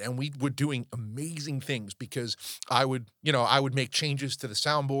did. And we were doing amazing things because I would make changes to the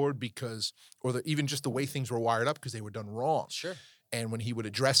soundboard even just the way things were wired up because they were done wrong. Sure. And when he would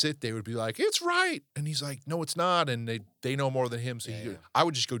address it, they would be like, it's right. And he's like, no, it's not. And they know more than him. So Yeah. I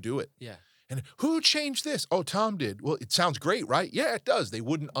would just go do it. Yeah. And who changed this? Oh, Tom did. Well, it sounds great, right? Yeah, it does. They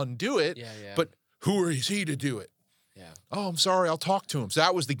wouldn't undo it. Yeah. Yeah. But who is he to do it? yeah. Oh, I'm sorry. I'll talk to him. So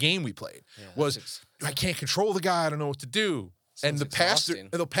that was the game we played. Yeah. Was I can't control the guy. I don't know what to do. And Sounds exhausting.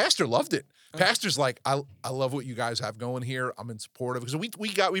 the pastor loved it. Pastor's like, I love what you guys have going here. I'm in support of it. Because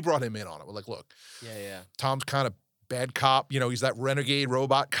we brought him in on it. We're like, look, Yeah. Tom's kind of bad cop. You know, he's that renegade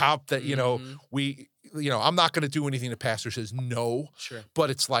robot cop that, you know, I'm not going to do anything the pastor says no. Sure. But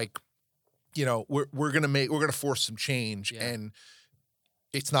it's like, you know, we're going to force some change, Yeah. and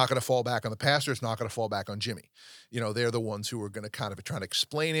it's not going to fall back on the pastor. It's not going to fall back on Jimmy. You know, they're the ones who are going to kind of try to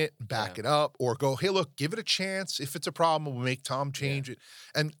explain it, back it up, or go, hey, look, give it a chance. If it's a problem, we'll make Tom change it.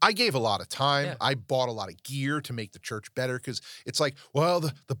 And I gave a lot of time. Yeah. I bought a lot of gear to make the church better because it's like, well,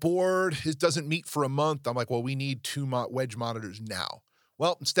 the board doesn't meet for a month. I'm like, well, we need 2 wedge monitors now.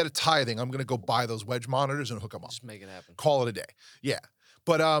 Well, instead of tithing, I'm going to go buy those wedge monitors and hook them up. Just make it happen. Call it a day. Yeah.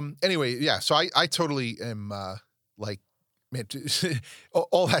 But anyway, yeah. So I totally am like, man,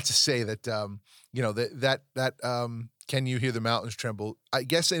 all that to say that you know, that can you hear the mountains tremble? I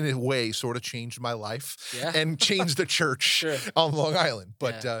guess in a way sort of changed my life and changed the church Sure. on Long Island.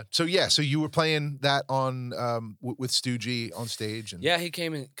 But so you were playing that on with Stu G on stage, and Yeah, he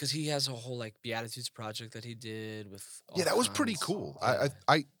came in because he has a whole like Beatitudes project that he did with. All that was pretty kinds. cool. Yeah.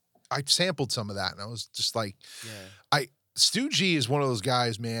 I sampled some of that, and I was just like, Yeah. Stu G is one of those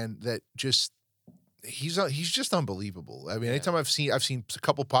guys, man, that just he's just unbelievable. I mean, anytime I've seen a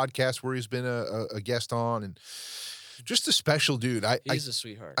couple podcasts where he's been a guest on, and just a special dude. He's a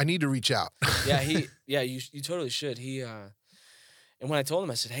sweetheart. I need to reach out. You totally should. He and when I told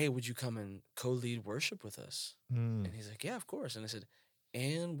him, I said, "Hey, would you come and co-lead worship with us?" And he's like, "Yeah, of course." And I said,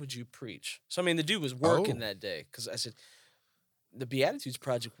 "And would you preach?" So I mean, the dude was working that day because I said, "The Beatitudes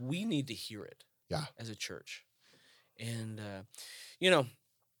Project, we need to hear it, as a church." And you know,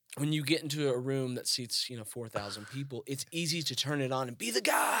 when you get into a room that seats 4,000 people, it's easy to turn it on and be the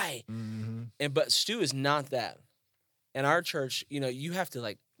guy. But Stu is not that. And our church, you have to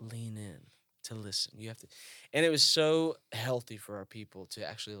like lean in to listen. You have to, and it was so healthy for our people to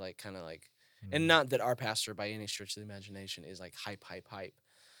actually like kind of like, and not that our pastor by any stretch of the imagination is like hype.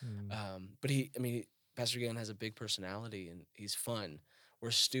 But Pastor Galen has a big personality and he's fun.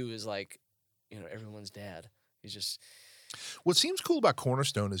 Where Stu is like, everyone's dad. He's just. What seems cool about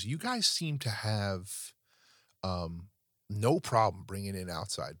Cornerstone is you guys seem to have no problem bringing in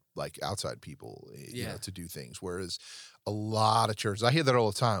outside people, to do things. Whereas a lot of churches, I hear that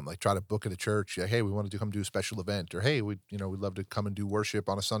all the time, like try to book at a church, like, hey, we want to come do a special event, or hey, we'd love to come and do worship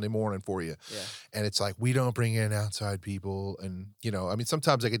on a Sunday morning for you. Yeah. And it's like, we don't bring in outside people. And,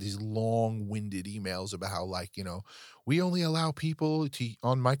 sometimes I get these long-winded emails about how we only allow people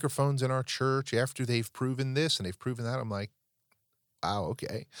on microphones in our church after they've proven this and they've proven that. I'm like, wow,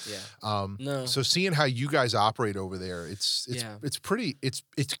 okay. Yeah. No. So seeing how you guys operate over there, it's pretty, it's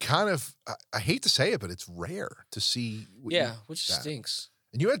kind of, I hate to say it, but it's rare to see. Which that. stinks.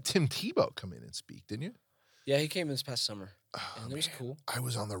 And you had Tim Tebow come in and speak, didn't you? Yeah, he came this past summer, Oh, and it was man. cool. I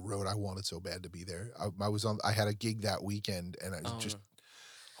was on the road. I wanted so bad to be there. I had a gig that weekend, and I was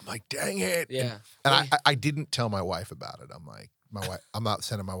I'm like, dang it. Yeah. And I didn't tell my wife about it. I'm like, I'm not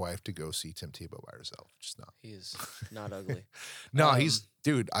sending my wife to go see Tim Tebow by herself. Just not. He is not ugly. No, he's,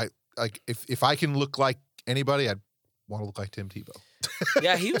 dude, I like, if I can look like anybody, I'd want to look like Tim Tebow.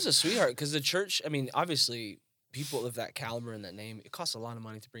 Yeah, he was a sweetheart because the church, I mean, obviously, people of that caliber and that name, it costs a lot of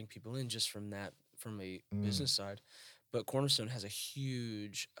money to bring people in just from a business side. But Cornerstone has a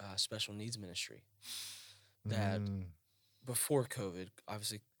huge special needs ministry that before COVID,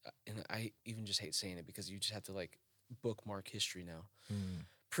 obviously, and I even just hate saying it because you just have to like bookmark history now.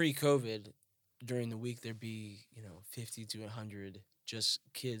 Pre-COVID, during the week, there'd be, 50 to 100 just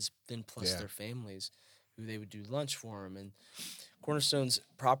kids, then plus their families, who they would do lunch for them. And Cornerstone's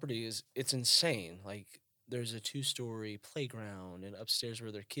property it's insane. Like, there's a 2-story playground, and upstairs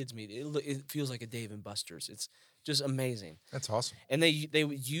where their kids meet, it feels like a Dave and Buster's. It's just amazing. That's awesome. And they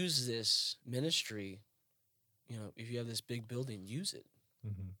would use this ministry, if you have this big building, use it.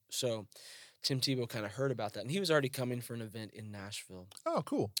 So Tim Tebow kind of heard about that, and he was already coming for an event in Nashville. Oh,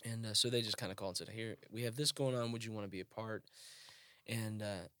 cool. And so they just kind of called and said, here, we have this going on. Would you want to be a part? And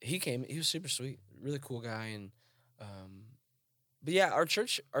he came. He was super sweet, really cool guy. And but yeah, our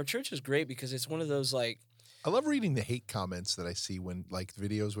church is great because it's one of those, like, I love reading the hate comments that I see when, like,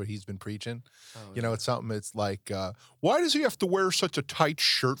 videos where he's been preaching. Oh, it's something. It's like, why does he have to wear such a tight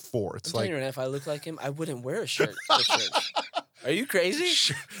shirt for? It's like, if I look like him, I wouldn't wear a shirt to church. Are you crazy?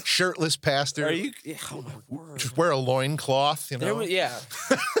 Shirtless pastor. Are you? Oh my word! Just wear a loincloth. Yeah.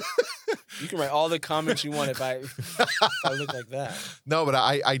 You can write all the comments you want if I look like that. No, but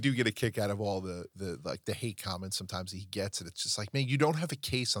I do get a kick out of all the hate comments sometimes that he gets, and it's just like, man, you don't have a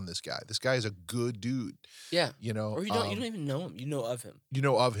case on this guy. This guy is a good dude. Yeah. Or you don't even know him. You know of him. You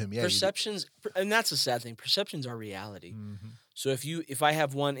know of him. Yeah. Perceptions, and that's a sad thing. Perceptions are reality. So if I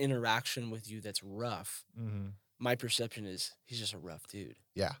have one interaction with you that's rough, my perception is he's just a rough dude.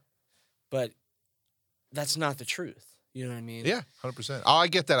 Yeah. But that's not the truth. You know what I mean? Yeah, 100%. Oh, I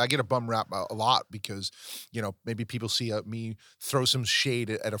get that. I get a bum rap a lot because, maybe people see me throw some shade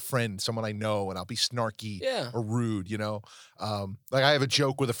at a friend, someone I know, and I'll be snarky or rude, Like, I have a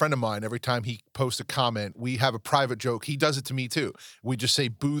joke with a friend of mine. Every time he posts a comment, we have a private joke. He does it to me, too. We just say,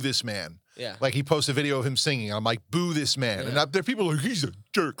 boo this man. Yeah. Like, he posts a video of him singing, and I'm like, boo this man. And there are people like, he's a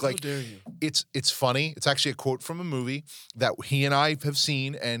jerk. Like, how dare you? It's funny. It's actually a quote from a movie that he and I have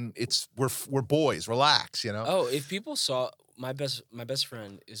seen, and we're boys. Relax, Oh, if people saw my best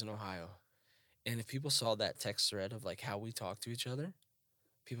friend is in Ohio, and if people saw that text thread of like how we talk to each other,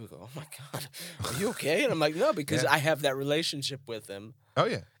 people go, "Oh my God, are you okay?" And I'm like, "No," because I have that relationship with him. Oh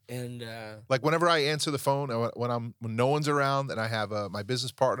yeah. And like whenever I answer the phone, when no one's around, and I have my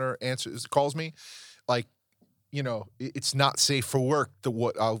business partner calls me, like, it's not safe for work.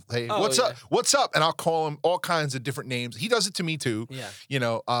 What's up? What's up? And I'll call him all kinds of different names. He does it to me too.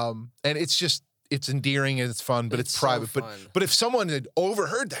 Yeah. And it's endearing and it's fun, but it's private. So but if someone had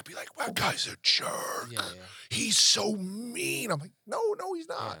overheard that, be like, "Wow, guy's a jerk. Yeah. He's so mean." I'm like, no, he's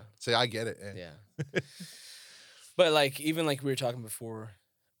not. Yeah. Say, I get it. Yeah. But like, even like we were talking before,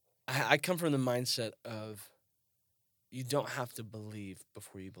 I come from the mindset of you don't have to believe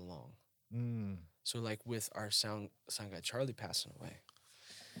before you belong. So like with our sound guy Charlie passing away,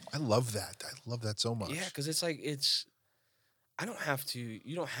 I love that. I love that so much. Yeah, because it's like you don't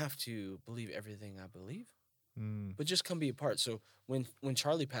have to believe everything I believe, but just come be a part. So when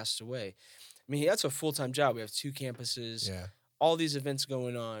Charlie passed away, I mean, that's a full-time job. We have 2 campuses, all these events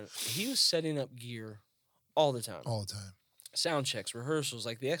going on. He was setting up gear all the time. Sound checks, rehearsals,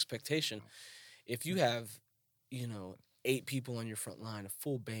 like the expectation. If you have, 8 people on your front line, a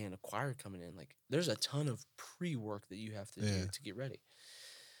full band, a choir coming in, like there's a ton of pre-work that you have to do to get ready.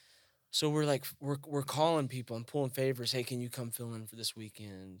 So we're calling people and pulling favors. Hey, can you come fill in for this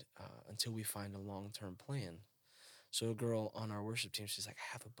weekend until we find a long-term plan? So a girl on our worship team, she's like,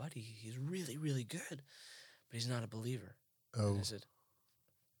 I have a buddy. He's really, really good, but he's not a believer. Oh. And I said,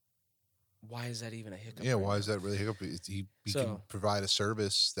 why is that even a hiccup? Yeah, why is that really a hiccup? He can provide a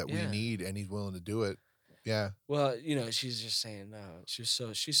service that we need, and he's willing to do it. Yeah. Well, she's just saying, she's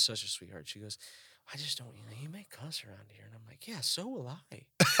such a sweetheart. She goes, I just don't, you may cuss around here. And I'm like, yeah, so will I.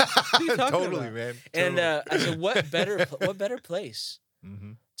 What are you talking totally, about? Man. And I said, what better place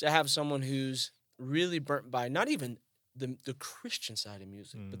to have someone who's really burnt by not even the Christian side of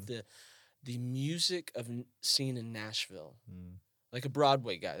music, but the music of scene in Nashville. like a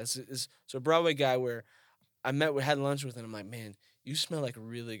Broadway guy. So a Broadway guy where I had lunch with, and I'm like, man, you smell like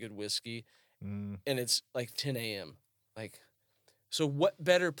really good whiskey, Mm, and it's like 10 a.m. Like, so what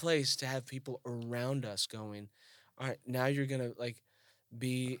better place to have people around us going, all right, now you're gonna like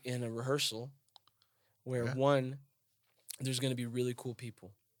be in a rehearsal where yeah. one, there's gonna be really cool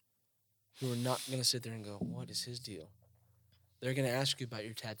people who are not gonna sit there and go, what is his deal? They're gonna ask you about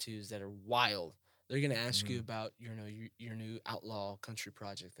your tattoos that are wild. They're gonna ask you Mm, about your new outlaw country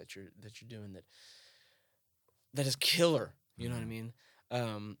project that you're doing that is killer. You know what I mm. mean?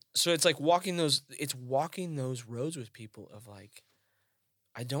 So it's like walking those roads with people of like,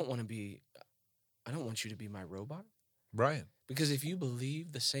 I don't want you to be my robot, Right. because if you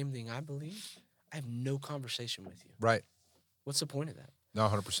believe the same thing I believe, I have no conversation with you. Right. What's the point of that? No,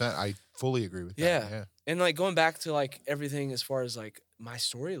 100%. I fully agree with that. Yeah. Yeah. And like going back to like everything as far as like my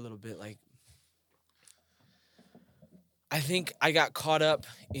story a little bit, like I think I got caught up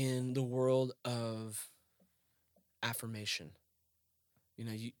in the world of affirmation.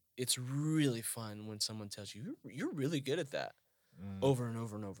 It's really fun when someone tells you you're really good at that Mm, over and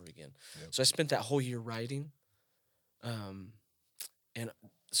over and over again. yep. So I spent that whole year writing, um, and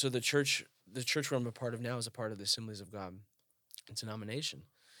so the church where I'm a part of now is a part of the Assemblies of God denomination,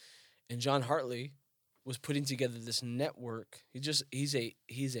 and John Hartley was putting together this network. He's a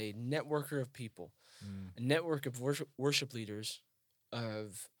networker of people, Mm, a network of worship leaders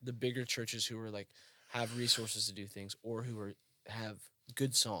of the bigger churches who are like have resources to do things or have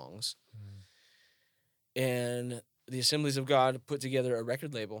good songs. mm. And the Assemblies of God put together a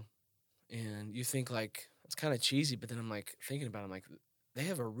record label, and you think like it's kind of cheesy, but then I'm like thinking about it, I'm like, they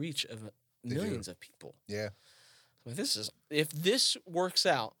have a reach of They do. millions of people. Yeah. Like, if this works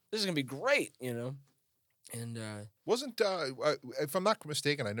out, this is gonna be great, And Wasn't if I'm not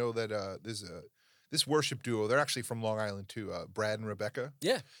mistaken, I know that there's this worship duo. They're actually from Long Island too. Brad and Rebecca.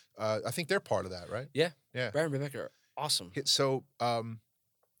 yeah, I think they're part of that, right? yeah, Yeah. Brad and Rebecca are awesome. So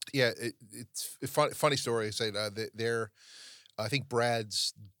yeah, it's a funny story. I say they're I think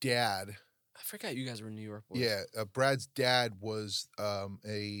Brad's dad. I forgot you guys were New York boys. Yeah, Brad's dad was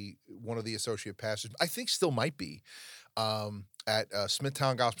a one of the associate pastors. I think still might be at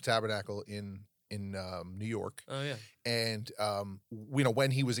Smithtown Gospel Tabernacle in New York. Oh yeah. And when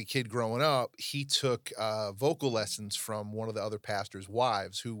he was a kid growing up, he took vocal lessons from one of the other pastors'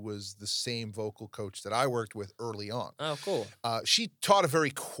 wives, who was the same vocal coach that I worked with early on. Oh, cool. She taught a very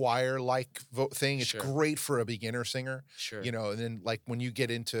choir-like thing. It's Sure. great for a beginner singer, Sure. And then like when you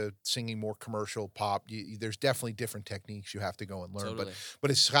get into singing more commercial pop, there's definitely different techniques you have to go and learn. Totally. But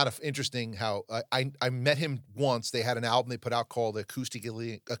it's kind of interesting how I met him once. They had an album they put out called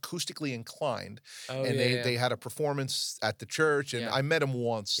Acoustically Inclined, Oh, and yeah, they had a performance at the church, and Yeah. I met him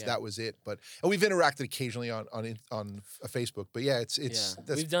once. Yeah. That was it. And we've interacted occasionally on Facebook. But yeah, it's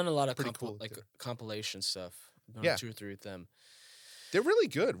that's we've done a lot of pretty cool. compilation stuff. I've done Yeah. 2 or 3 with them. They're really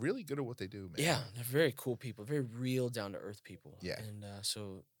good at what they do, man. Yeah, they're very cool people, very real, down to earth people. Yeah. And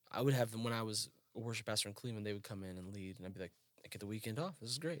so I would have them when I was a worship pastor in Cleveland. They would come in and lead, and I'd be like, I get the weekend off. This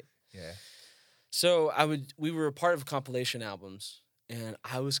is great. Yeah. So we were a part of compilation albums, and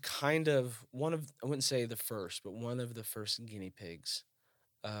I was kind of I wouldn't say the first, but one of the first guinea pigs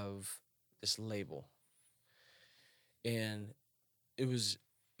of this label. And it was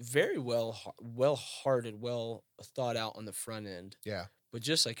very well-hearted, well thought out on the front end. Yeah. But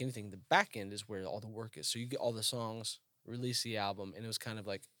just like anything, the back end is where all the work is. So you get all the songs, release the album, and it was kind of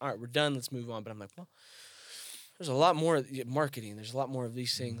like, all right, we're done, let's move on. But I'm like, well, there's a lot more marketing. There's a lot more of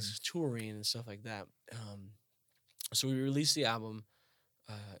these things, touring and stuff like that. So we released the album.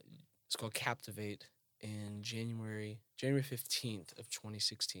 It's called Captivate in January 15th of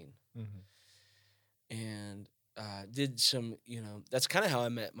 2016. Mm-hmm. And did some, that's kind of how I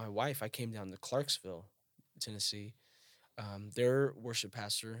met my wife. I came down to Clarksville, Tennessee. Their worship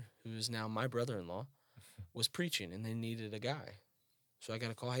pastor, who is now my brother-in-law, was preaching, and they needed a guy. So I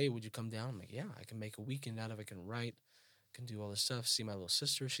got a call, hey, would you come down? I'm like, yeah, I can make a weekend out of it. I can write, can do all this stuff, see my little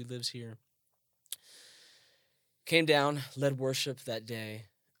sister. She lives here. Came down, led worship that day,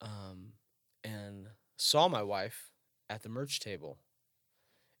 and saw my wife at the merch table.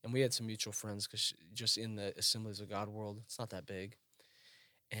 And we had some mutual friends because just in the Assemblies of God world, it's not that big.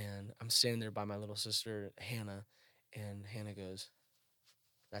 And I'm standing there by my little sister, Hannah, and Hannah goes,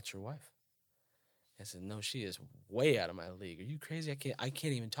 that's your wife? I said, no, she is way out of my league. Are you crazy? I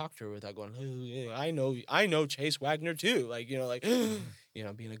can't even talk to her without going, oh, yeah, I know Chase Wagner too. Like, being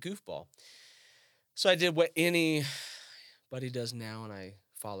a goofball. So I did what anybody does now, and I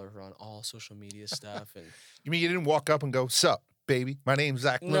follow her on all social media stuff. And You mean you didn't walk up and go, sup? baby. My name's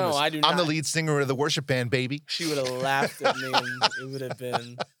Zach No, Loomis. I do I'm the not. lead singer of the worship band, baby. She would have laughed at me, and it would have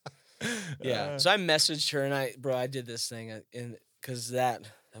been yeah. So I messaged her, and I did this thing, because that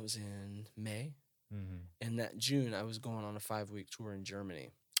was in May, and that June I was going on a 5-week tour in Germany,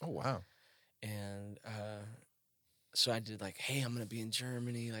 Oh, wow. and so I did like, hey, I'm gonna be in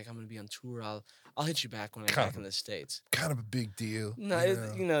Germany, like I'm gonna be on tour. I'll hit you back when I'm back in the States. Kind of a big deal.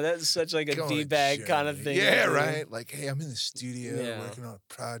 No, that's such like a Going to D-bag kind of Germany. thing. Yeah, to do. right. Like, hey, I'm in the studio Yeah. working on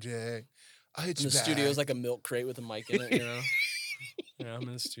a project. I'll hit And you the back. studio's like a milk crate with a mic in it, you know. Yeah, I'm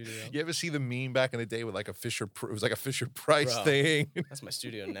in the studio. You ever see the meme back in the day with like it was like a Fisher Price Bro. thing? That's my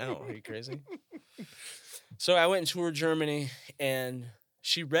studio now. Are you crazy? So I went and toured Germany, and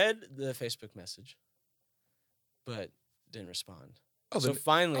she read the Facebook message, but didn't respond. So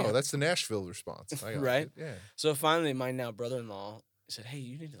finally, that's the Nashville response. I got right? it. Yeah. So finally, my now brother-in-law said, "Hey,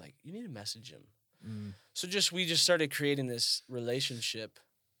 you need to message him." So we just started creating this relationship,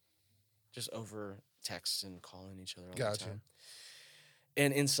 just over text and calling each other all the time.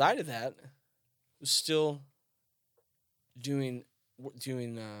 And inside of that, was still doing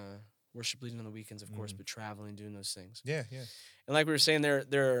worship leading on the weekends, of course, but traveling, doing those things. Yeah, yeah. And like we were saying,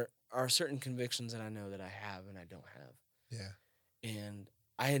 there are certain convictions that I know that I have and I don't have. Yeah. And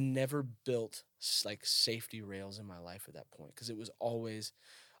I had never built like safety rails in my life at that point, because it was always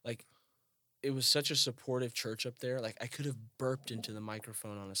like, it was such a supportive church up there. Like I could have burped into the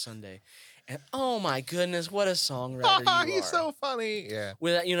microphone on a Sunday, and oh my goodness, what a songwriter you are! He's so funny. Yeah.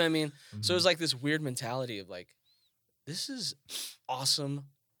 With that, you know what I mean? So it was like this weird mentality of like, this is awesome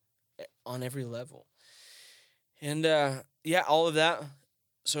on every level. And yeah, all of that.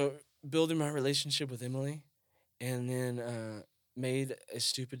 So building my relationship with Emily, and then made a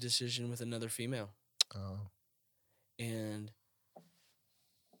stupid decision with another female. Oh. And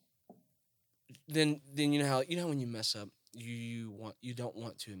then you know how when you mess up, you don't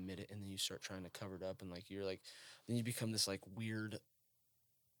want to admit it, and then you start trying to cover it up, and like you're like, then you become this like weird.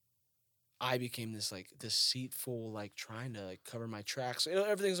 I became this like deceitful, like trying to like cover my tracks. You know,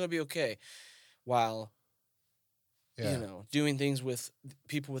 everything's gonna be okay, while you know, doing things with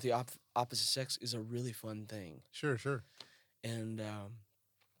people with the opposite sex is a really fun thing. Sure, sure. And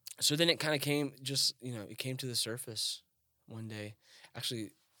so then it kind of came, just, you know, it came to the surface one day. Actually,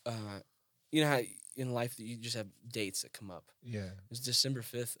 you know how in life that you just have dates that come up. Yeah. It was December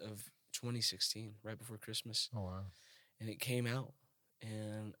 5th of 2016, right before Christmas. Oh, wow. And it came out,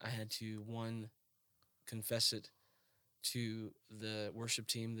 and I had to, confess it to the worship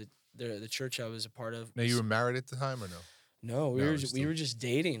team, the church I was a part of. Now, you were married at the time or no? No, we were just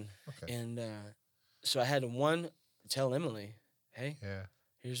dating. Okay. And so I had to tell Emily, hey,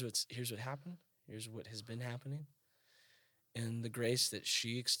 here's what happened. Here's what has been happening. And the grace that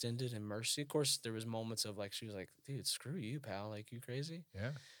she extended and mercy. Of course, there was moments of like, she was like, dude, screw you, pal. Like, you crazy?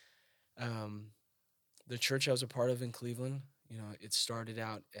 Yeah. The church I was a part of in Cleveland, you know, it started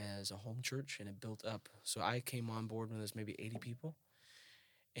out as a home church, and it built up. So I came on board when there was maybe 80 people.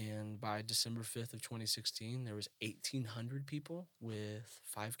 And by December 5th of 2016, there was 1,800 people with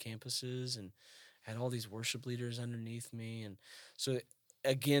 5 campuses, and had all these worship leaders underneath me. And so,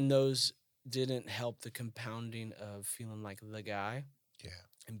 again, those didn't help the compounding of feeling like the guy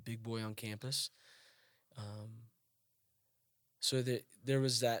and big boy on campus. So there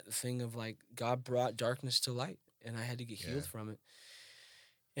was that thing of like, God brought darkness to light, and I had to get healed from it.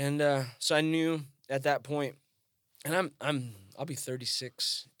 And so I knew at that point, and I'll be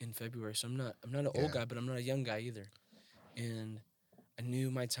 36 in February, so I'm not an old guy, but I'm not a young guy either. And I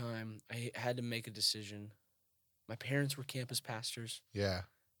knew my time. I had to make a decision. My parents were campus pastors. Yeah.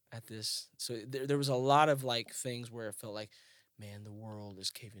 At this, so there was a lot of like things where it felt like, man, the world is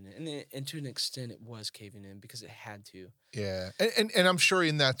caving in, and to an extent, it was caving in because it had to. Yeah, and I'm sure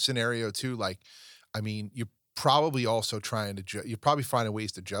in that scenario too, like, I mean, you're probably also trying to you're probably finding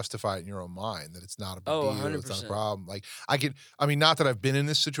ways to justify it in your own mind that it's not a big deal, 100%. it's not a problem. Like I mean, not that I've been in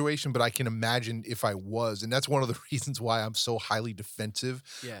this situation, but I can imagine if I was, and that's one of the reasons why I'm so highly defensive.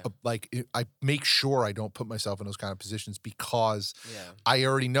 Yeah. I make sure I don't put myself in those kind of positions, because I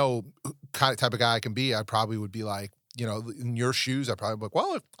already know kind of type of guy I can be. I probably would be like, you know, in your shoes, I probably be like,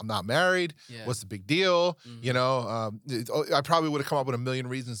 well, if I'm not married, what's the big deal? You know, I probably would have come up with a million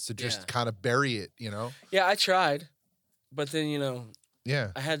reasons to just kind of bury it, you know? Yeah, I tried, but then, you know,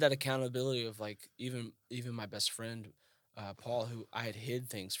 I had that accountability of like, even my best friend, Paul, who I had hid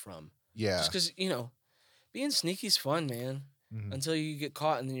things from. Yeah. Just because, you know, being sneaky's fun, man, until you get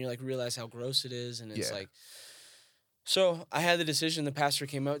caught, and then you like realize how gross it is, and it's like. So I had the decision. The pastor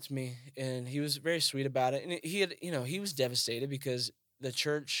came out to me, and he was very sweet about it. And he had, you know, he was devastated because the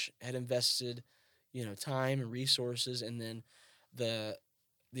church had invested, you know, time and resources, and then the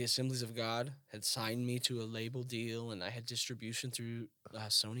Assemblies of God had signed me to a label deal, and I had distribution through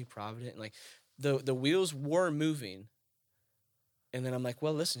Sony Provident. And like the wheels were moving, and then I'm like,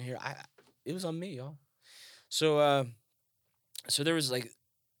 well, listen here, it was on me, y'all. So so there was like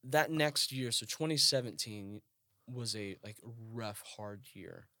that next year. So 2017 was a like rough, hard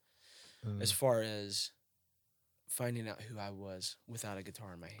year as far as finding out who I was without a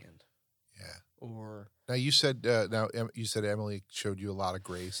guitar in my hand. Yeah. Or now you said you said Emily showed you a lot of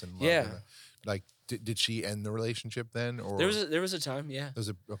grace and love. Yeah. Like did she end the relationship then, or there was a time, yeah.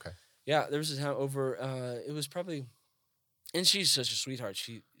 Okay. Yeah, there was a time over. It was probably, and she's such a sweetheart.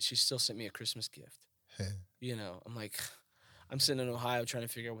 She still sent me a Christmas gift. You know, I'm like, I'm sitting in Ohio trying to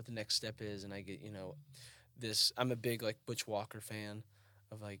figure out what the next step is, and I get this. I'm a big like Butch Walker fan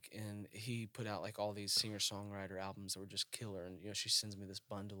of like, and he put out like all these singer songwriter albums that were just killer, and she sends me this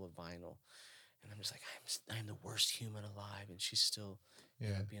bundle of vinyl, and I'm just like, I'm the worst human alive, and she's still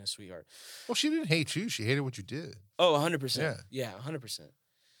being a sweetheart. Well, she didn't hate you; she hated what you did. Oh, 100%. Yeah, 100%.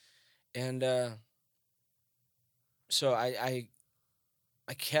 And so I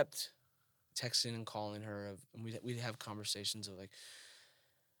kept texting and calling her, and we'd have conversations of like,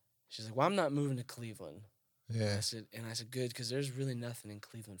 she's like, well, I'm not moving to Cleveland. Yeah. I said, good, because there's really nothing in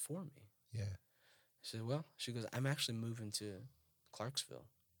Cleveland for me. Yeah. She said, well, she goes, I'm actually moving to Clarksville,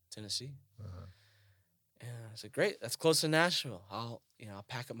 Tennessee. Uh-huh. And I said, great, that's close to Nashville. I'll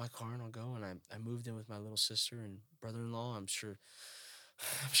pack up my car and I'll go. And I moved in with my little sister and brother-in-law. I'm sure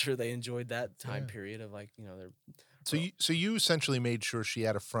they enjoyed that time period of like, their. So you essentially made sure she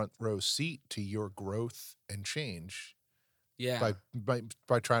had a front row seat to your growth and change. Yeah. By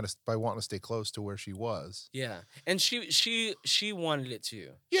wanting to stay close to where she was. Yeah. And she wanted it too.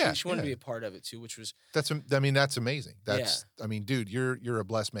 Yeah. She wanted to be a part of it too, which was. That's amazing. I mean, dude, you're a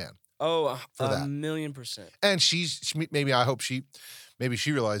blessed man. Oh, for that. 1,000,000%. And I hope she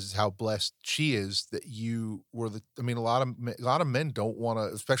realizes how blessed she is that you were a lot of men don't want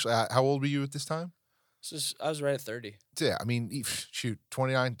to, especially, how old were you at this time? I was right at 30. Yeah. I mean, shoot,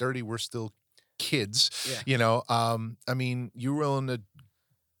 29, 30, we're still kids. Yeah. I mean, you're willing to,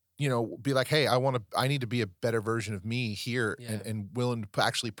 be like, hey, I need to be a better version of me here, and willing to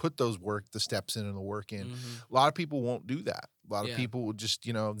actually put the steps in and the work in. Mm-hmm. A lot of people won't do that. A lot of people will just,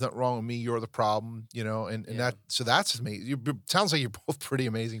 nothing wrong with me. You're the problem, so that's amazing. Sounds like you're both pretty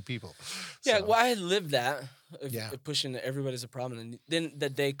amazing people. Yeah. So. Well, I had lived that, pushing that everybody's a problem. And then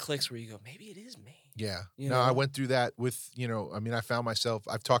the day clicks where you go, maybe it is me. Yeah. I went through that with, I found myself,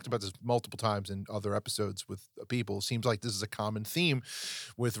 I've talked about this multiple times in other episodes with people. It seems like this is a common theme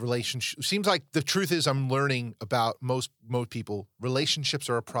with relationships. Seems like the truth is I'm learning about most people. Relationships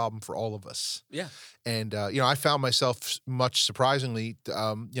are a problem for all of us. Yeah. And, I found myself much surprisingly,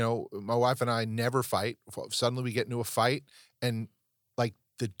 my wife and I never fight. Suddenly we get into a fight and like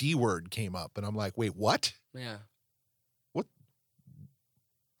the D word came up and I'm like, wait, what? Yeah.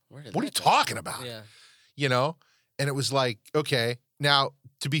 What are you talking about? Yeah. And it was like, okay, now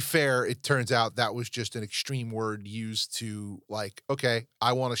to be fair, it turns out that was just an extreme word used to like, okay,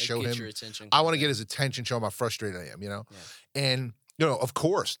 I want to show him, your attention, I want to get his attention, show him how frustrated I am, Yeah. And, of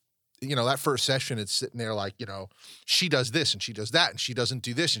course, that first session, it's sitting there like, she does this and she does that and she doesn't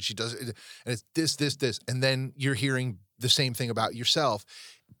do this and she does it. And it's this. And then you're hearing the same thing about yourself.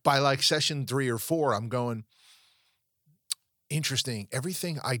 By like session 3 or 4, I'm going, interesting.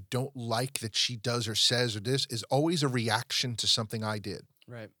 Everything I don't like that she does or says or this is always a reaction to something I did.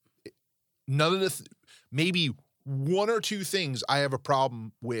 Right. None of the maybe 1 or 2 things I have a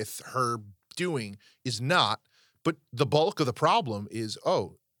problem with her doing is not, but the bulk of the problem is,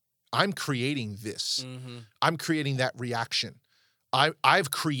 I'm creating this. Mm-hmm. I'm creating that reaction.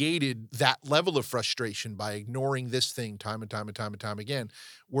 I've created that level of frustration by ignoring this thing time and time and time and time again,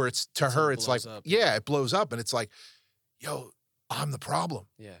 where it's to her, it's like, it blows up and it's like, yo, I'm the problem.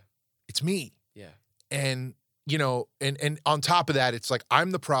 Yeah. It's me. Yeah. And, and on top of that, it's like,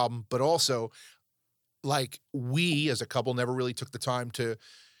 I'm the problem, but also like we as a couple never really took the time to,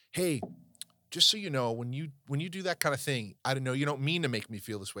 hey, just so you know, when you do that kind of thing, I don't know, you don't mean to make me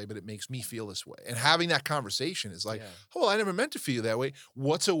feel this way, but it makes me feel this way. And having that conversation is like, I never meant to feel that way.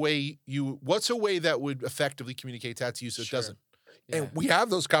 What's a way that would effectively communicate that to you so it doesn't? Yeah. And we have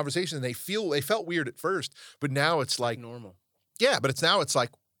those conversations and they felt weird at first, but now it's like normal. Yeah, but it's like,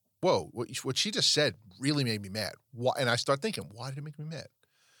 whoa, what she just said really made me mad. Why? And I start thinking, why did it make me mad?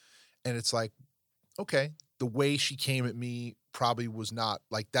 And it's like, okay, the way she came at me probably was not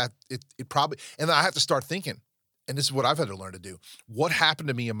like that. It probably, and I have to start thinking, and this is what I've had to learn to do. What happened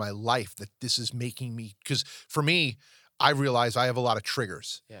to me in my life that this is making me, because for me, I realize I have a lot of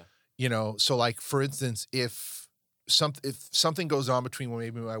triggers. Yeah. So like, for instance, if if something goes on between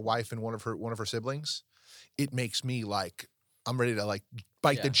maybe my wife and one of her siblings, it makes me like I'm ready to like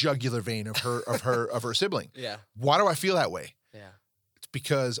bite the Yeah. jugular vein of her sibling. Yeah. Why do I feel that way? Yeah. It's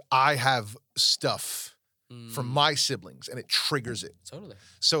because I have stuff from Mm, my siblings and it triggers it. totally.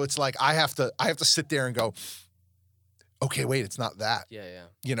 So it's like I have to sit there and go, okay, wait, it's not that. Yeah. Yeah.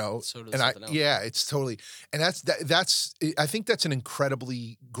 You know, It's totally and something else. it's totally, and that's I think that's an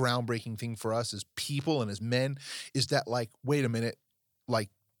incredibly groundbreaking thing for us as people and as men, is that like, wait a minute, like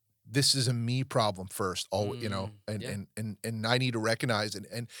this is a me problem first, you know, Yeah. and I need to recognize it,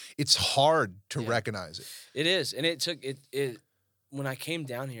 and it's hard to Yeah. recognize it. It is, and it took it when I came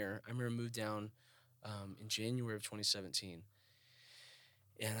down here. I remember moved down in January of 2017,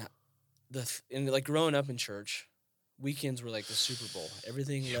 and and like growing up in church, weekends were like the Super Bowl.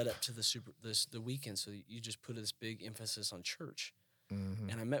 Everything led up to the weekend, so you just put this big emphasis on church.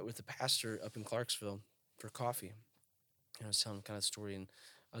 Mhm. And I met with the pastor up in Clarksville for coffee, and I was telling him kind of the story, and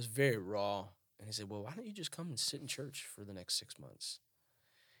I was very raw. And he said, "Well, why don't you just come and sit in church for the next 6 months?"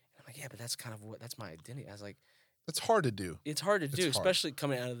 And I'm like, "Yeah, but that's kind of that's my identity." I was like, That's hard to do. it's hard to It's do, hard. especially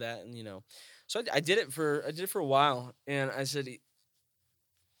coming out of that, and So I did it for a while, and I said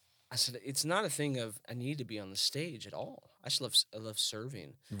it's not a thing of I need to be on the stage at all. I love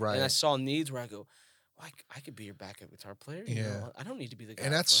serving, and I Right. saw needs where I go, well, I could be your backup guitar player. Yeah. I don't need to be the guy.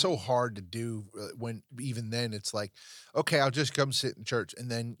 And up that's front. so hard to do when even then it's like, okay, I'll just come sit in church. And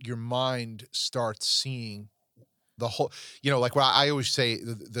then your mind starts seeing the whole, like what I always say,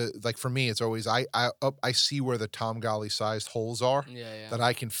 like for me, it's always, I see where the Tom Golly sized holes are Yeah, yeah, that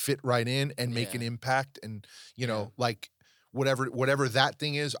I can fit right in and make an Yeah. impact. And, Yeah. like whatever that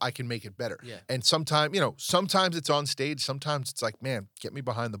thing is, I can make it better. Yeah. And sometimes it's on stage. Sometimes it's like, man, get me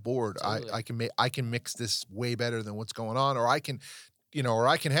behind the board. Totally. I can mix this way better than what's going on, or I can, hey,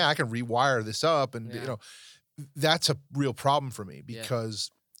 I can rewire this up. And, Yeah. that's a real problem for me Yeah. because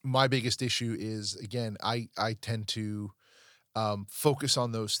my biggest issue is, again, I tend to focus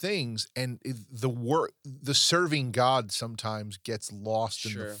on those things, and the serving God sometimes gets lost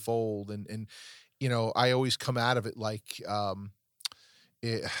in the Sure. fold. And I always come out of it like,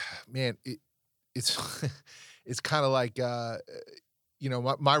 it, man, it's it's kind of like,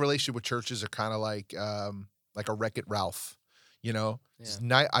 my relationship with churches are kind of like a Wreck-It Ralph. Yeah.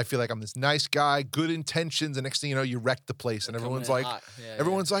 I feel like I'm this nice guy, good intentions, and next thing you know, you wreck the place, and They're coming in hot. Yeah,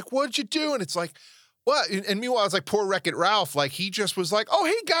 everyone's like, "What'd you do?" And it's like, "What?" And meanwhile, it's like poor Wreck-It Ralph, like he just was like, "Oh,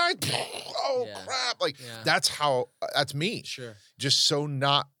 hey guys, oh Yeah. crap!" Like Yeah. that's me, Sure. just so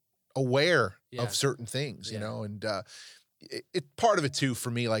not aware Yeah. of certain things, Yeah. and part of it too for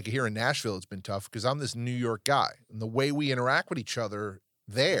me, like here in Nashville, it's been tough because I'm this New York guy, and the way we interact with each other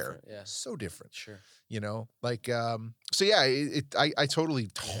there, Different, yeah. so different. Sure. Like so yeah, I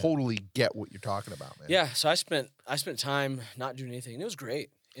totally get what you're talking about, man. Yeah. So I spent time not doing anything. And it was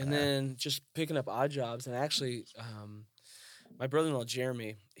great. And then just picking up odd jobs. And actually, my brother-in-law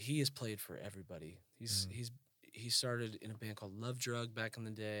Jeremy, he has played for everybody. He started in a band called Love Drug back in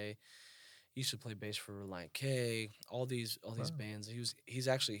the day. He used to play bass for Reliant K. All these Wow. bands.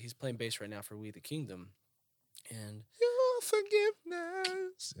 He's playing bass right now for We the Kingdom. And Your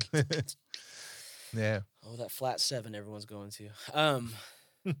forgiveness. Yeah. oh, that flat 7 everyone's going to.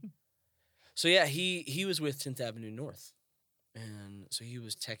 So yeah, he was with 10th Avenue North. And so he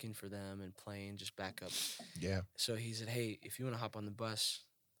was teching for them and playing just backup. Yeah. So he said, "Hey, if you want to hop on the bus,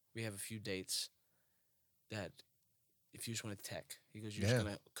 we have a few dates that if you just want to tech." He goes, "You're just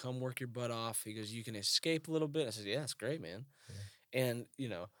going to come work your butt off." He goes, "You can escape a little bit." I said, "Yeah, that's great, man." Yeah. And,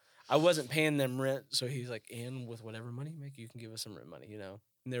 I wasn't paying them rent. So he's like, "And with whatever money you make, you can give us some rent money, And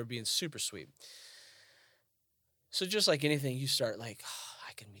they were being super sweet. So just like anything, you start like, oh,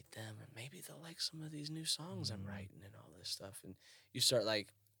 I can meet them and maybe they'll like some of these new songs I'm writing and all this stuff. And you start like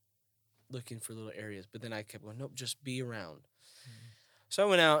looking for little areas. But then I kept going, nope, just be around. So I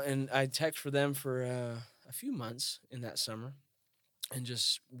went out and I teched for them for a few months in that summer and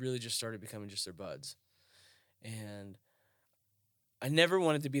just really just started becoming just their buds. And I never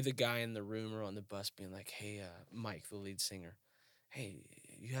wanted to be the guy in the room or on the bus being like, hey, Mike, the lead singer, hey,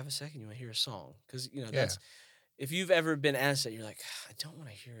 you have a second? You want to hear a song? Because, that's... If you've ever been asked that, you're like, I don't want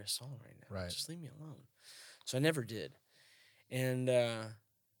to hear a song right now. Right. Just leave me alone. So I never did. And or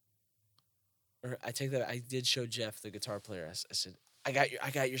I take that. I did show Jeff, the guitar player. I said, I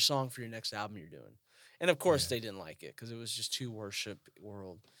got your song for your next album you're doing. And of course they didn't like it because it was just too worship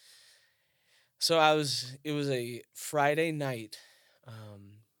world. So it was a Friday night,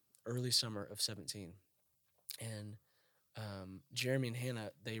 early summer of 17. And Jeremy and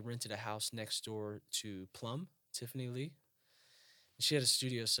Hannah, they rented a house next door to Plum, Tiffany Lee. She had a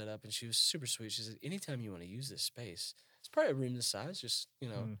studio set up, and she was super sweet. She said, anytime you want to use this space, it's probably a room this size. Just,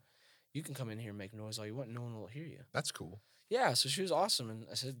 you can come in here and make noise all you want. No one will hear you. That's cool. Yeah, so she was awesome. And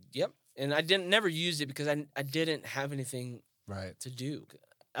I said, yep. And I never used it because I didn't have anything Right. to do.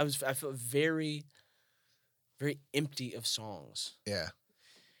 I felt very, very empty of songs. Yeah.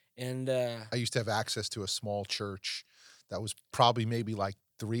 And I used to have access to a small church that was probably maybe like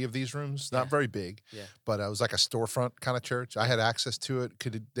 3 of these rooms, not very big, but it was like a storefront kind of church. I had access to it.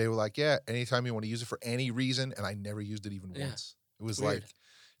 They were like, yeah, anytime you want to use it for any reason, and I never used it even once. It was weird. like,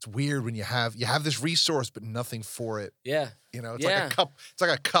 it's weird when you have this resource but nothing for it. Yeah, it's like a cup. It's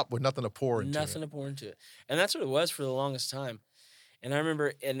like a cup with nothing to pour into. Nothing to pour into it, and that's what it was for the longest time. And I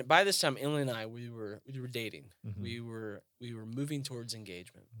remember, and by this time, Emily and I, we were dating. Mm-hmm. We were moving towards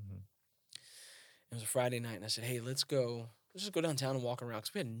engagement. Mm-hmm. It was a Friday night, and I said, hey, let's just go downtown and walk around,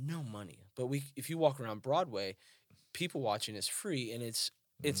 because we had no money. But if you walk around Broadway, people watching is free, and it's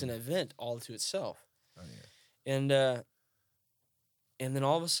an event all to itself. Oh, yeah. And then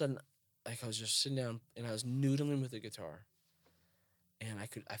all of a sudden, like, I was just sitting down, and I was noodling with the guitar, and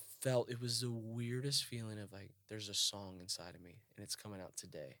I felt it was the weirdest feeling of, like, there's a song inside of me, and it's coming out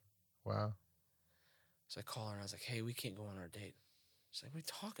today. Wow. So I called her, and I was like, hey, we can't go on our date. She's like, what are you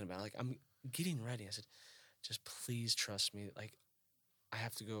talking about? Like, I'm getting ready. I said, just please trust me. Like, I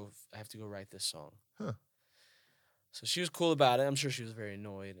have to go write this song. Huh. So she was cool about it. I'm sure she was very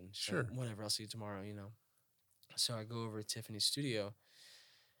annoyed, and she's sure, like, whatever, I'll see you tomorrow, So I go over to Tiffany's studio,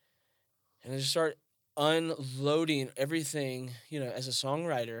 and I just start unloading everything. As a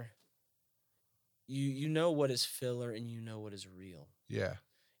songwriter, you know what is filler and you know what is real. Yeah.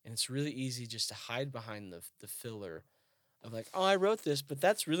 And it's really easy just to hide behind the filler of, like, oh, I wrote this, but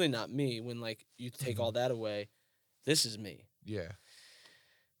that's really not me. When, like, you take all that away, this is me. Yeah.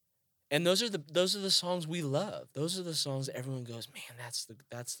 And those are the songs we love. Those are the songs that everyone goes, man,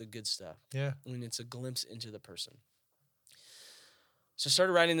 that's the good stuff. Yeah. I mean, it's a glimpse into the person. So I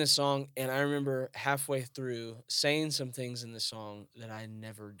started writing this song, and I remember halfway through saying some things in the song that I had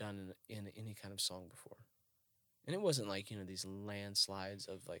never done in any kind of song before. And it wasn't like, these landslides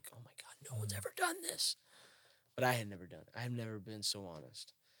of, like, oh my God, no one's ever done this. But I had never done it. I had never been so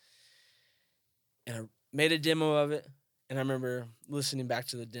honest. And I made a demo of it, and I remember listening back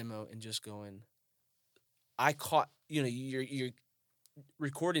to the demo and just going, I caught, you're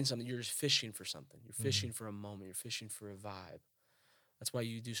recording something, you're just fishing for something. You're fishing for a moment. You're fishing for a vibe. That's why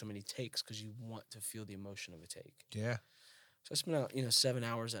you do so many takes, because you want to feel the emotion of a take. Yeah. So I spent out, 7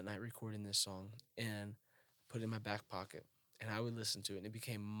 hours that night recording this song and put it in my back pocket. And I would listen to it, and it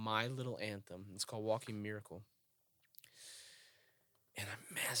became my little anthem. It's called Walking Miracle. And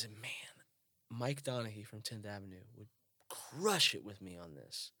I said, man, Mike Donaghy from 10th Avenue would crush it with me on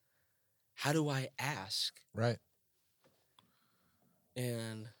this. How do I ask? Right.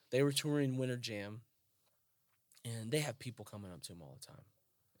 And they were touring Winter Jam, and they have people coming up to them all the time.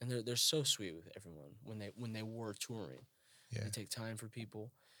 And they're so sweet with everyone when they were touring. Yeah. They take time for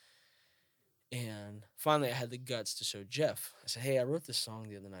people. And finally, I had the guts to show Jeff. I said, hey, I wrote this song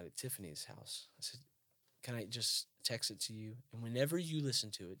the other night at Tiffany's house. I said, can I just text it to you? And whenever you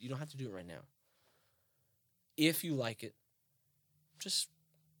listen to it, you don't have to do it right now. If you like it, just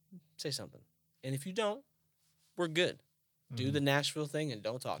say something. And if you don't, we're good. Do the Nashville thing and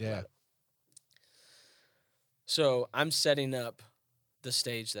don't talk about it. So I'm setting up the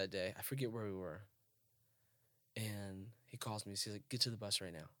stage that day. I forget where we were. And he calls me. He's like, get to the bus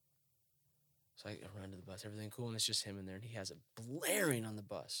right now. So I run to the bus. Everything cool. And it's just him in there. And he has it blaring on the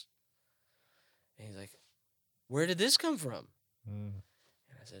bus. And he's like, where did this come from? And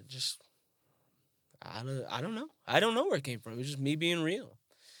I said, I don't know. I don't know where it came from. It was just me being real.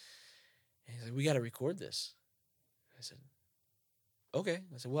 And he's like, we got to record this. I said, okay.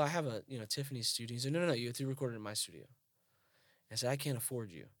 I said, well, I have a Tiffany's studio. He said, no, you have to record it in my studio. I said, I can't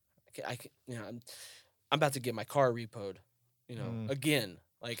afford you. I'm about to get my car repoed, again.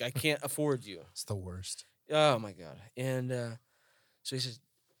 Like, I can't afford you. It's the worst. Oh my God. And so he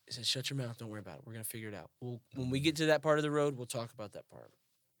said, shut your mouth. Don't worry about it. We're gonna figure it out. When we get to that part of the road, we'll talk about that part.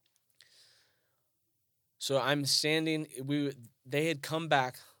 So I'm standing. They had come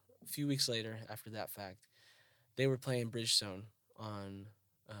back a few weeks later after that fact. They were playing Bridgestone on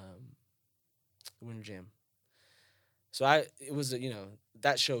the Winter Jam. So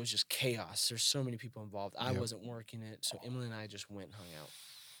that show was just chaos. There's so many people involved. I wasn't working it, so Emily and I just went and hung out.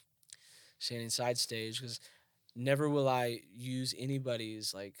 Standing side stage, because never will I use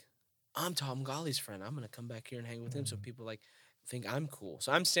anybody's, like, I'm Tom Golly's friend. I'm going to come back here and hang with him so people, like, think I'm cool.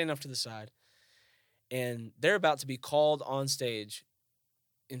 So I'm standing off to the side, and they're about to be called on stage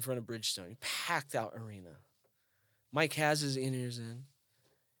in front of Bridgestone. Packed out arena. Mike has his in-ears in,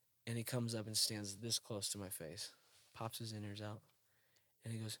 and he comes up and stands this close to my face, pops his in-ears out,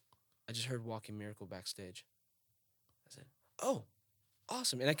 and he goes, "I just heard Walking Miracle backstage." I said, "Oh,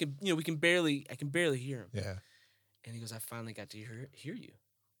 awesome!" And I can barely hear him. Yeah. And he goes, "I finally got to hear you."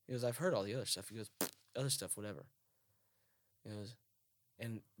 He goes, "I've heard all the other stuff." He goes, "Other stuff, whatever." He goes,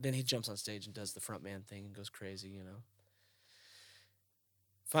 and then he jumps on stage and does the front man thing and goes crazy, you know.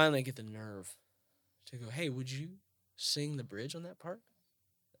 Finally, I get the nerve to go, "Hey, would you sing the bridge on that part?"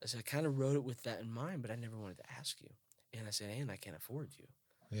 I said, "I kind of wrote it with that in mind, but I never wanted to ask you." And I said, "And I can't afford you."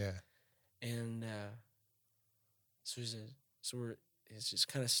 Yeah. And so he said, it's just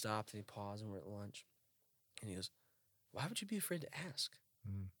kind of stopped and he paused and we're at lunch. And he goes, "Why would you be afraid to ask?"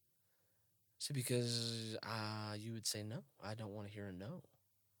 Mm. I said, "Because you would say no. I don't want to hear a no."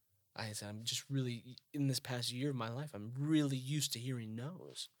 I said, "I'm just really, in this past year of my life, I'm really used to hearing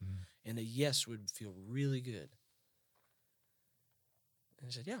no's. Mm. And a yes would feel really good." And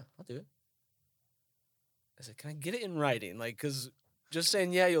he said, "Yeah, I'll do it." I said, "Can I get it in writing? Like, because just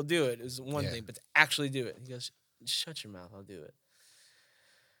saying, yeah, you'll do it is one thing, but to actually do it." He goes, "Shut your mouth, I'll do it."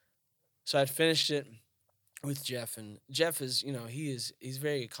 So I'd finished it with Jeff, and Jeff is, he's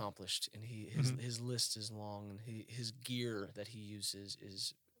very accomplished, and his list is long, and his gear that he uses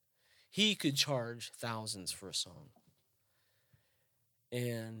is, he could charge thousands for a song.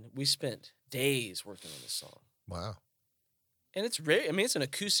 And we spent days working on this song. Wow. And it's very, it's an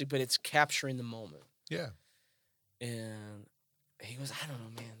acoustic, but it's capturing the moment. Yeah. And he goes, "I don't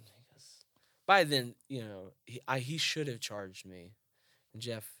know, man." He goes, by then, he should have charged me. And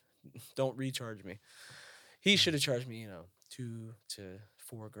Jeff, don't recharge me. He should have charged me, $2 to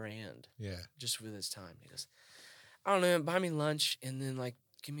 $4,000. Yeah. Just for this time. He goes, "I don't know, buy me lunch and then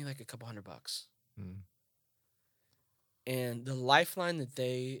give me a couple $100. Mm. And the lifeline that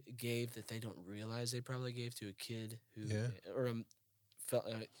they gave that they don't realize they probably gave to a kid who,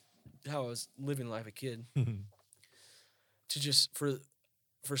 how I was living life a kid, to just for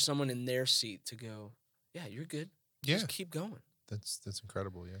someone in their seat to go, "Yeah, you're good. Yeah. Just keep going." That's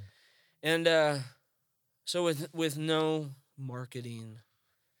incredible. Yeah. And so with no marketing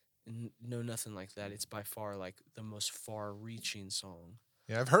and no nothing like that, it's by far the most far-reaching song.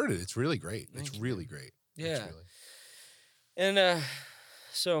 Yeah, I've heard it. It's really great. Thank you. Really great. Yeah. And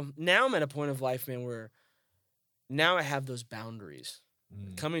so now I'm at a point of life, man, where now I have those boundaries.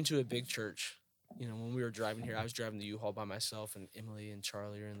 Coming to a big church, when we were driving here, I was driving the U-Haul by myself, and Emily and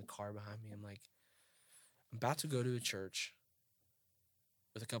Charlie are in the car behind me. I'm like, I'm about to go to a church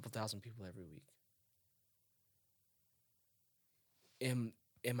with a couple thousand people every week. Am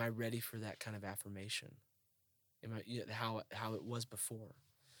I ready for that kind of affirmation? Am I how it was before?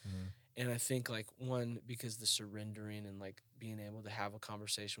 And I think one, because the surrendering and being able to have a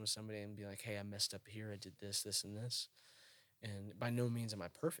conversation with somebody and be like, "Hey, I messed up here. I did this, this, and this." And by no means am I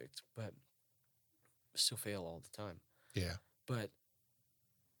perfect, but I still fail all the time. Yeah. But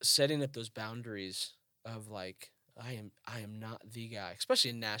setting up those boundaries of I am not the guy, especially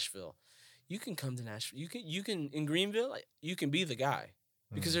in Nashville. You can come to Nashville. You can in Greenville, you can be the guy.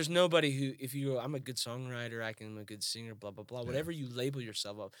 Because there's nobody who, if you go, "I'm a good songwriter, I'm a good singer, blah, blah, blah," whatever you label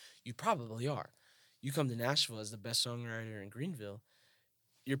yourself up, you probably are. You come to Nashville as the best songwriter in Greenville,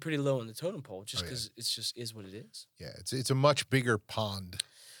 you're pretty low on the totem pole just because it's just is what it is. Yeah, it's a much bigger pond.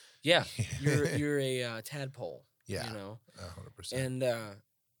 Yeah, you're a tadpole. Yeah, 100%. And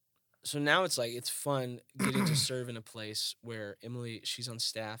so now it's it's fun getting to serve in a place where Emily, she's on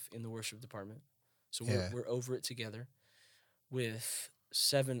staff in the worship department. So we're over it together with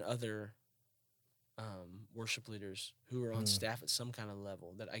 7 other worship leaders who are on staff at some kind of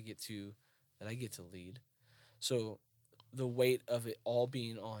level that I get to lead. So the weight of it all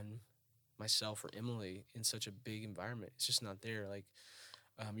being on myself or Emily in such a big environment, it's just not there.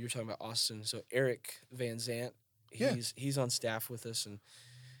 You were talking about Austin. So Eric Van Zant, he's on staff with us, and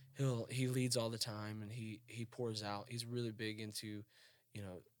he leads all the time, and he pours out. He's really big into,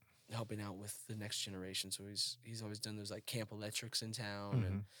 helping out with the next generation. So he's always done those Camp Electrics in town.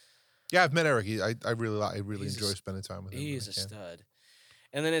 And yeah, I've met Eric. I really enjoy spending time with him. He is a stud.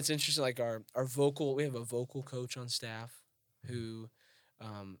 And then it's interesting, our vocal, we have a vocal coach on staff who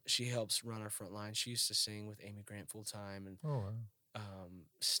she helps run our front line. She used to sing with Amy Grant full time, and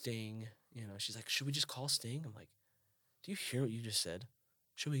Sting, she's like, "Should we just call Sting?" I'm like, "Do you hear what you just said?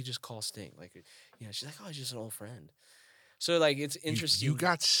 Should we just call Sting?" She's like, "Oh, he's just an old friend." So it's interesting. You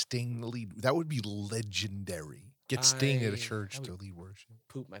got Sting to lead. That would be legendary. Get Sting at a church to lead worship.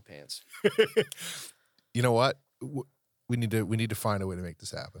 Poop my pants. You know what? We need to find a way to make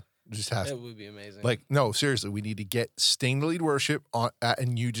this happen. It just has It to. would be amazing. Like, no, seriously, we need to get Sting to lead worship on,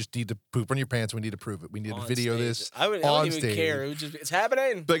 and you just need to poop on your pants. We need to prove it. We need to On video stage. this I on wouldn't even stage. care. It would just be, it's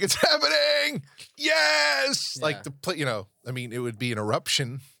happening. Like, it's happening. Yes. Yeah. Like the play, I mean, it would be an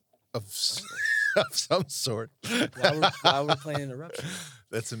eruption of some sort. While we're playing an eruption.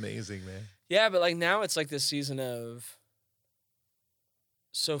 That's amazing, man. Yeah, but like now it's like this season of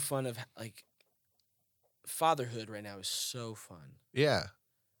so fun of like fatherhood right now is so fun. Yeah.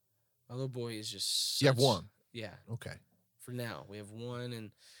 My little boy is just You have one. Yeah. Okay. For now, we have one,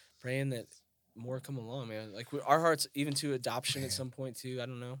 and praying that more come along, man. Like our hearts even to adoption at some point too. I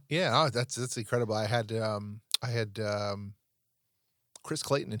don't know. Yeah, that's incredible. I had Chris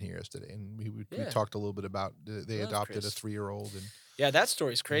Clayton in here yesterday, and we talked a little bit about they adopted Chris. a 3-year-old, and Yeah, that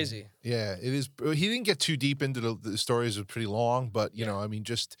story's crazy. yeah, it is. He didn't get too deep into the stories; are pretty long, but you know, I mean,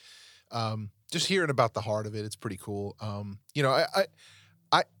 just hearing about the heart of it, it's pretty cool. You know,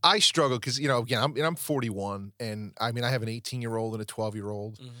 I struggle because again I'm 41, and I mean I have an 18-year-old and a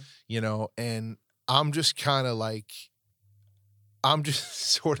 12-year-old, and I'm just kind of like I'm just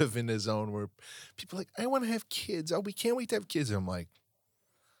sort of in the zone where people are like, I want to have kids. Oh, we can't wait to have kids. And I'm like,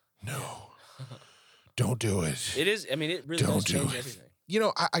 no, don't do it. It is. I mean, it really does change everything.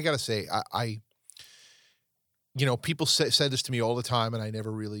 I gotta say, I people said this to me all the time, and I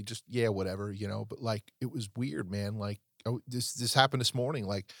never really just whatever, But like, it was weird, man. Like, this happened this morning.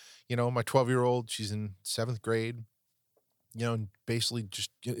 Like, my 12-year-old, she's in 7th grade. And basically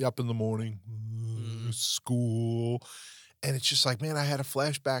just get up in the morning, school, and it's just like, man, I had a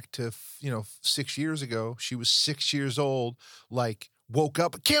flashback to 6 years ago. She was 6 years old, like. Woke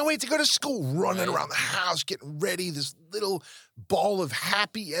up, can't wait to go to school, running around the house, getting ready, this little ball of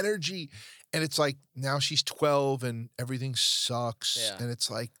happy energy. And it's like, now she's 12 and everything sucks. Yeah. And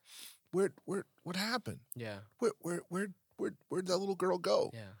it's like, what happened? Yeah. Where'd that little girl go?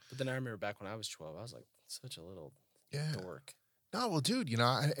 Yeah. But then I remember back when I was 12, I was like such a little dork. No, well, dude, and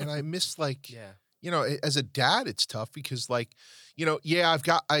I miss like, Yeah. As a dad, it's tough because like,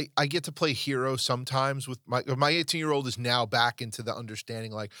 I get to play hero sometimes with my 18-year-old is now back into the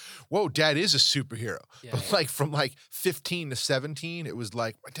understanding like, whoa, dad is a superhero. Yeah, But like from like 15 to 17, it was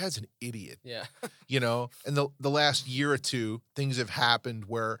like, my dad's an idiot. Yeah. And the last year or two, things have happened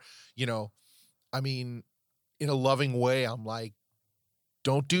where, I mean, in a loving way, I'm like,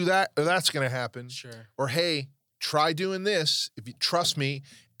 don't do that or that's going to happen. Sure. Or, hey, try doing this if you trust me.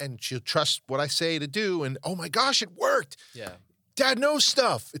 And she'll trust what I say to do. And, oh, my gosh, it worked. Yeah. Dad knows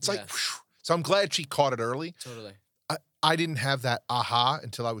stuff. It's like, whew. So I'm glad she caught it early. Totally. I didn't have that aha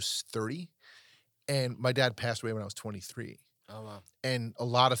until I was 30. And my dad passed away when I was 23. Oh, wow. And a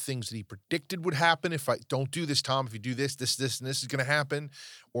lot of things that he predicted would happen. If I don't do this, Tom, if you do this, and this is going to happen.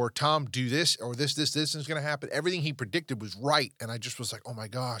 Or Tom, do this, or this is going to happen. Everything he predicted was right. And I just was like, oh, my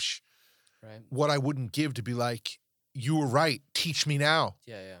gosh. Right. What I wouldn't give to be like, you were right. Teach me now.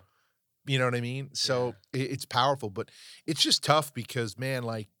 Yeah, yeah. You know what I mean? So it's powerful, but it's just tough because, man,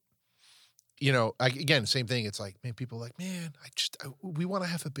 like, again, same thing. It's like, man, people are like, man, we want to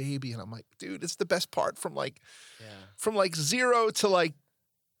have a baby. And I'm like, dude, it's the best part from like 0 to like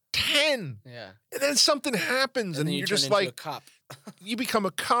 10. Yeah. And then something happens and you're just like, a cop. you become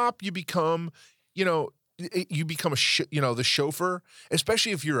a cop, you become, you become the chauffeur,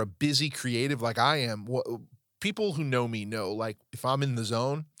 especially if you're a busy creative like I am. People who know me know, like, if I'm in the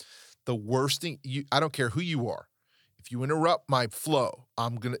zone, the worst thing, I don't care who you are. If you interrupt my flow,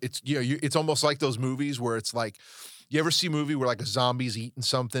 it's almost like those movies where it's like, you ever see a movie where like a zombie's eating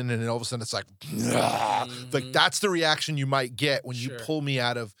something and then all of a sudden it's like, like that's the reaction you might get when you pull me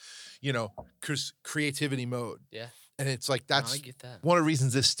out of, creativity mode. Yeah. And it's like, that's I get that. one of the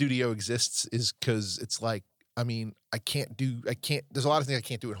reasons this studio exists is because it's like, I mean, there's a lot of things I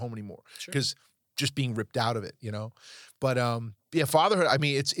can't do at home anymore because just being ripped out of it, but, fatherhood, I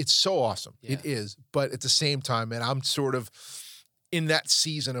mean, it's so awesome. Yeah. It is. But at the same time, man, I'm sort of in that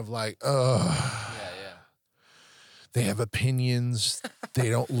season of like, they have opinions. They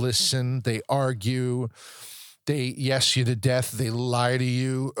don't listen. They argue. They yes you to death. They lie to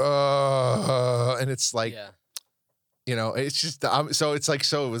you. And it's like, it's just, so it's like,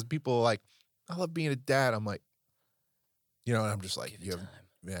 so it was people like, I love being a dad. I'm like, and I'm just like, you have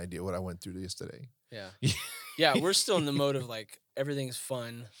no idea what I went through yesterday. Yeah. Yeah, we're still in the mode of like, everything's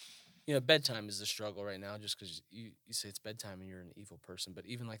fun. Bedtime is the struggle right now just because you say it's bedtime and you're an evil person. But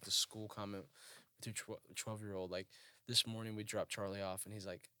even like the school comment with your 12-year-old, like this morning we dropped Charlie off and he's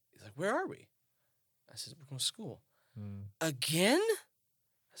like, where are we? I said, we're going to school. Again?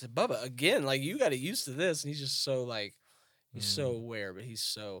 I said, Bubba, again? Like, you got to get used to this. And he's just so like, he's so aware, but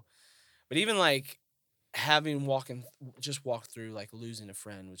even like, having just walked through like losing a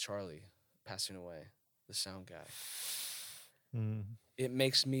friend with Charlie passing away, the sound guy, Mm. it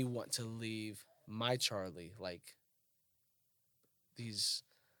makes me want to leave my Charlie like these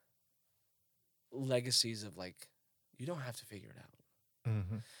legacies of like, you don't have to figure it out.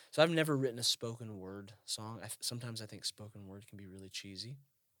 Mm-hmm. So I've never written a spoken word song. Sometimes I think spoken word can be really cheesy,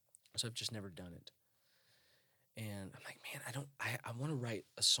 so I've just never done it. And I'm like, man, I want to write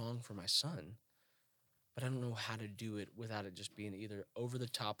a song for my son, but I don't know how to do it without it just being either over the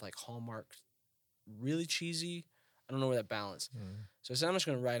top, like Hallmark, really cheesy. I don't know where that balance. Mm. So I said I'm just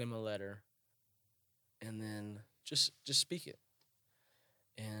gonna write him a letter, and then just speak it.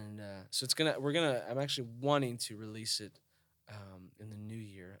 And so I'm actually wanting to release it in the new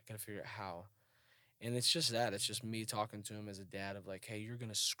year. I gotta figure out how. And it's just that. It's just me talking to him as a dad of like, hey, you're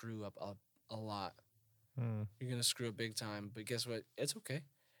gonna screw up a lot. Mm. You're gonna screw up big time, but guess what? It's okay,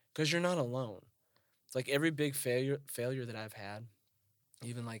 because you're not alone. It's like every big failure that I've had,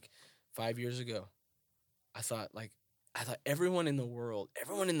 even like 5 years ago, I thought everyone in the world,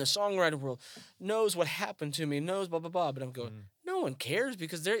 everyone in the songwriter world knows what happened to me, knows blah blah blah. But I'm going, no one cares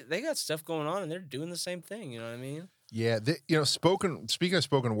because they got stuff going on and they're doing the same thing. You know what I mean? Yeah, speaking of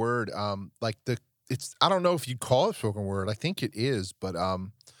spoken word, like it's I don't know if you'd call it spoken word. I think it is, but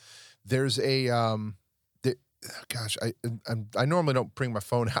there's a gosh, I normally don't bring my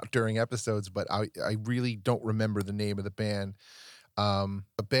phone out during episodes, but I really don't remember the name of the band.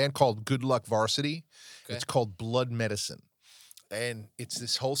 A band called Good Luck Varsity. Okay. It's called Blood Medicine, and it's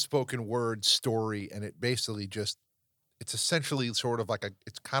this whole spoken word story, and it basically it's essentially sort of like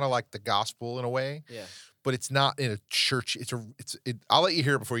it's kind of like the gospel in a way. Yeah. But it's not in a church. I'll let you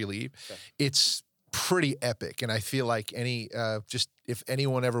hear it before you leave. Okay. It's pretty epic. And I feel like just if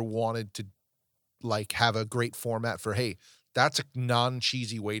anyone ever wanted to like have a great format for, hey, that's a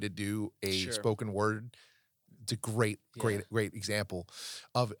non-cheesy way to do a spoken word. It's a great example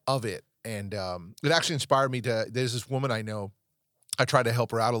of it. And it actually inspired me there's this woman I know, I tried to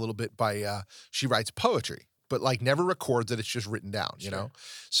help her out a little bit by, she writes poetry, but like never records it. It's just written down, you know?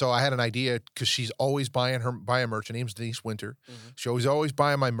 So I had an idea because she's always buying merch. Her name's Denise Winter. Mm-hmm. She always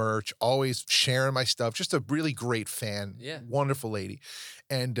buying my merch, always sharing my stuff. Just a really great fan. Yeah. Wonderful lady.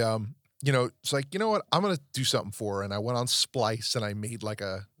 And, it's like, you know what? I'm going to do something for her. And I went on Splice and I made like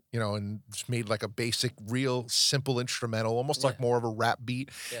and just made like a basic, real simple instrumental, almost like more of a rap beat,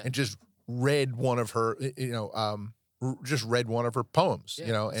 and just read one of her, just read one of her poems,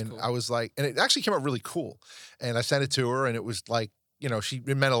 and cool. I was like, and it actually came out really cool. And I sent it to her and it was like,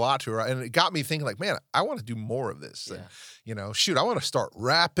 it meant a lot to her. And it got me thinking like, man, I want to do more of this. Yeah. And, shoot, I want to start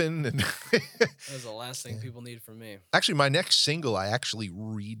rapping. And that was the last thing people need from me. Actually, my next single, I actually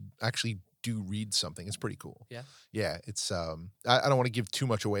do read something. It's pretty cool. Yeah. Yeah. It's, I don't want to give too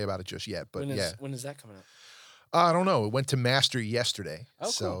much away about it just yet, but when is that coming out? I don't know. It went to master yesterday. Oh,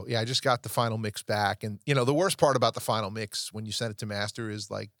 cool. So, yeah, I just got the final mix back. And, the worst part about the final mix when you send it to master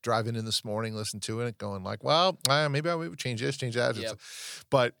is like driving in this morning, listening to it, going like, well, maybe I would change this, change that. Yep.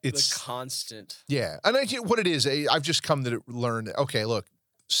 But it's the constant. Yeah. And what it is, I've just come to learn, okay, look,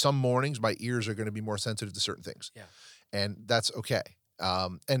 some mornings my ears are going to be more sensitive to certain things. Yeah. And that's okay.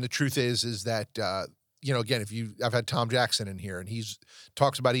 And the truth is that, again, I've had Tom Jackson in here and he's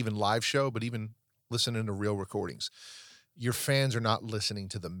talks about even live show, but even listening to real recordings, your fans are not listening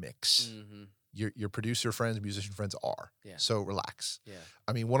to the mix. Mm-hmm. Your producer friends, musician friends are. Yeah. So relax. Yeah.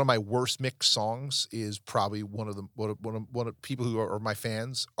 I mean, one of my worst mix songs is probably one of people who are my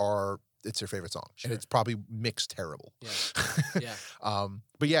fans it's their favorite song. Sure. And it's probably mixed terrible. Yeah. Yeah.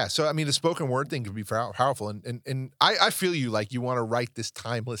 But yeah, so I mean the spoken word thing can be powerful. And I feel you, like you want to write this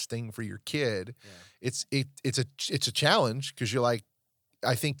timeless thing for your kid. Yeah. It's a challenge because you're like,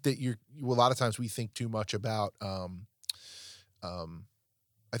 I think that a lot of times we think too much about, I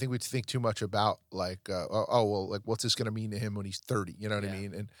think we think too much about like, like what's this going to mean to him when he's 30? You know what I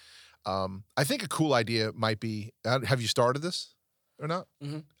mean? And I think a cool idea might be, have you started this or not?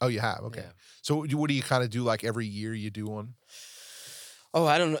 Mm-hmm. Oh, you have? Okay. Yeah. So what do you kind of do like every year you do one? Oh,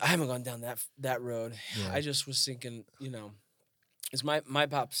 I don't know. I haven't gone down that road. Yeah. I just was thinking, it's my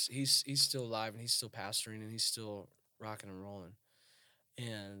pops, he's still alive and he's still pastoring and he's still rocking and rolling.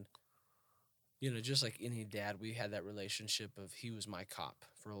 And, just like any dad, we had that relationship of he was my cop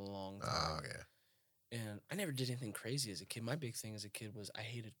for a long time. Oh, yeah. And I never did anything crazy as a kid. My big thing as a kid was I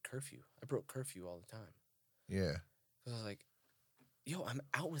hated curfew. I broke curfew all the time. Yeah. Because I was like, I'm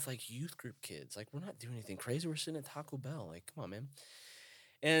out with, like, youth group kids. Like, we're not doing anything crazy. We're sitting at Taco Bell. Like, come on, man.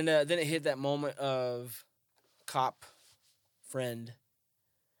 And then it hit that moment of cop, friend.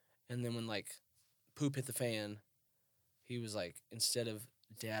 And then when, like, poop hit the fan, he was like, instead of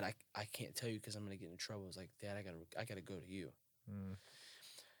Dad, I can't tell you because I'm gonna get in trouble. I was like, Dad, I gotta go to you. Mm.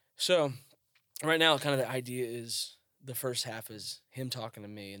 So right now, kind of the idea is the first half is him talking to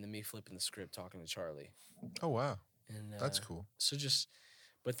me, and then me flipping the script talking to Charlie, Oh wow, and that's cool. so just,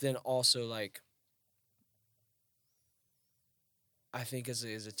 but then also like I think as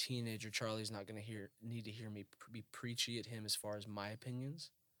a teenager, Charlie's not gonna need to hear me be preachy at him as far as my opinions.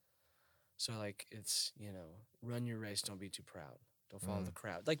 So like it's run your race, don't be too proud, don't follow the Mm.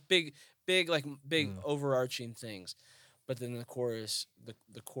 crowd, like big Mm. overarching things. But then the chorus,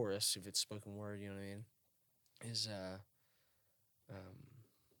 the chorus, if it's spoken word, you know what I mean, is um,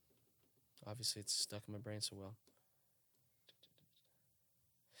 obviously it's stuck in my brain so well.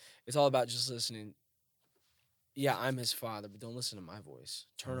 It's all about just listening. Yeah, I'm his father, but don't listen to my voice.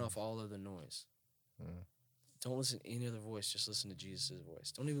 Turn Mm. off all other noise. Mm. Don't listen to any other voice. Just listen to Jesus'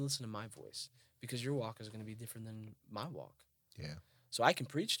 voice. Don't even listen to my voice because your walk is going to be different than my walk. Yeah. So I can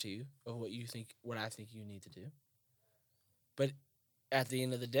preach to you of what I think you need to do. But at the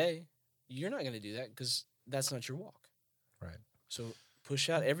end of the day, you're not going to do that because that's not your walk. Right. So push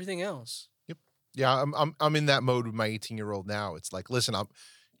out everything else. Yep. Yeah, I'm in that mode with my 18-year-old now. It's like, listen,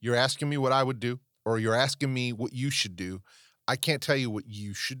 you're asking me what I would do, or you're asking me what you should do. I can't tell you what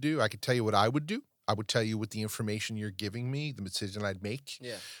you should do. I can tell you what I would do. I would tell you with the information you're giving me, the decision I'd make.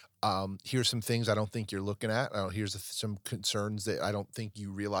 Yeah. Here's some things I don't think you're looking at. Here's some concerns that I don't think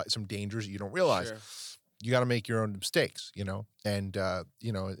you realize, some dangers that you don't realize. Sure. You got to make your own mistakes, and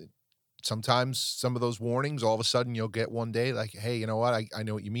sometimes some of those warnings, all of a sudden you'll get one day like, hey, you know what? I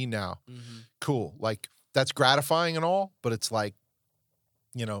know what you mean now. Mm-hmm. Cool. Like that's gratifying and all, but it's like,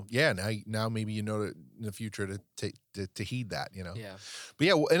 yeah, now maybe in the future to heed that, Yeah. But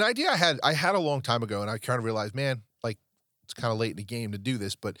yeah, an idea I had a long time ago, and I kind of realized, man, like it's kind of late in the game to do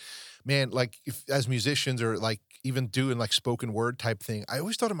this, but man, like if as musicians or like even doing like spoken word type thing, I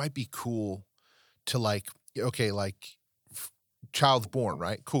always thought it might be cool to like, okay, like child's born,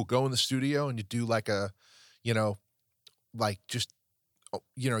 right? Cool. Go in the studio and you do like you know, like just,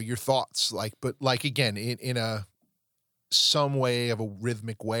 your thoughts, like, but like again, in a, some way of a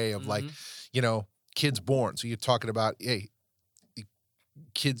rhythmic way of like, Mm-hmm. kids born. So you're talking about, hey,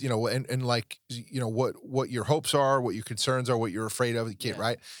 kids, and like, what your hopes are, what your concerns are, what you're afraid of the kid, Yeah.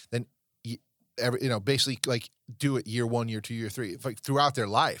 right? Then, basically like do it year 1, year 2, year 3, like throughout their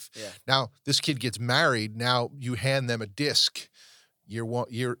life. Yeah. Now this kid gets married. Now you hand them a disc, year 1,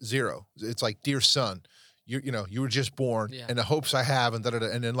 year 0. It's like, dear son, you were just born, Yeah. and the hopes I have, and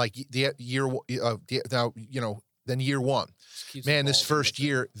and then like the year, now then year 1. Man, this first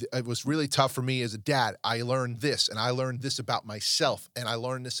year, it was really tough for me as a dad. I learned this, and I learned this about myself, and I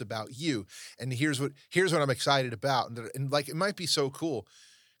learned this about you. And here's what I'm excited about. And like, it might be so cool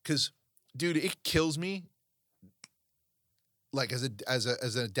because, dude, it kills me. Like as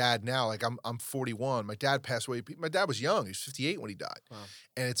a dad now, like I'm 41. My dad passed away. My dad was young. He was 58 when he died. Wow.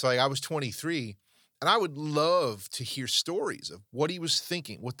 And it's like I was 23, and I would love to hear stories of what he was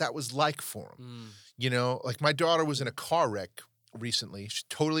thinking, what that was like for him. Like my daughter was in a car wreck recently. She's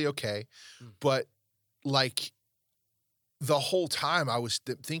totally okay. But like the whole time I was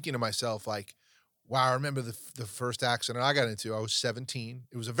thinking to myself, like, wow, I remember the first accident I got into. I was 17.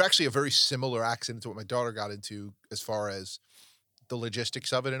 It was actually a very similar accident to what my daughter got into as far as the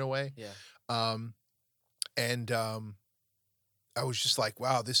logistics of it in a way. Yeah. And I was just like,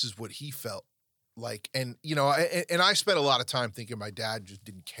 wow, this is what he felt like. And, and I spent a lot of time thinking my dad just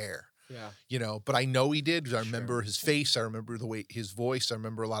didn't care. Yeah. But I know he did because I Sure. remember his face. I remember the way his voice. I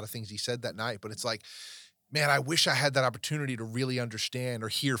remember a lot of things he said that night. But it's like, man, I wish I had that opportunity to really understand or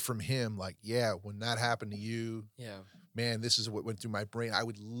hear from him. Like, yeah, when that happened to you, Yeah. man, this is what went through my brain. I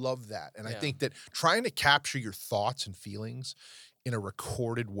would love that. And I Yeah. think that trying to capture your thoughts and feelings in a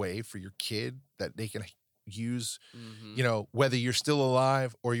recorded way for your kid that they can use, Mm-hmm. whether you're still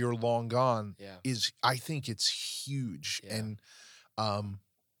alive or you're long gone, Yeah. I think it's huge. Yeah. And,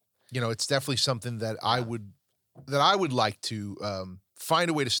 it's definitely something that I Yeah. would like to find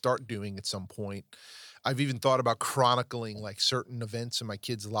a way to start doing at some point. I've even thought about chronicling like certain events in my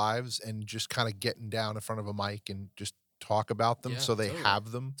kids' lives and just kind of getting down in front of a mic and just talk about them Yeah, so they totally.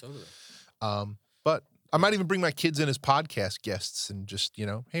 have them. Totally. But I might even bring my kids in as podcast guests and just,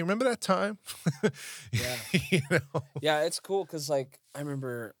 hey, remember that time? Yeah. Yeah, it's cool because like I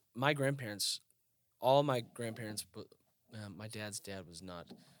remember my grandparents, all my grandparents, but my dad's dad was not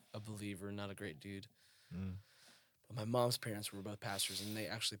a believer, not a great dude. Mm. But my mom's parents were both pastors, and they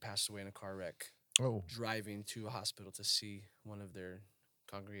actually passed away in a car wreck Oh, driving to a hospital to see one of their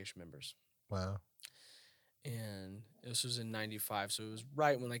congregation members. wow. And this was in '95, so it was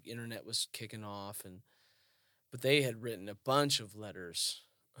right when like internet was kicking off, and but they had written a bunch of letters,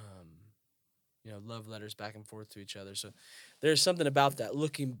 love letters back and forth to each other. So there's something about that,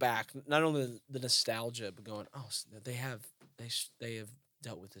 looking back, not only the nostalgia, but going, oh, they have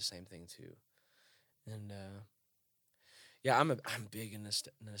dealt with the same thing too. And yeah, I'm big in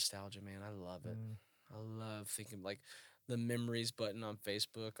nostalgia, man. I love it. I love thinking like the memories button on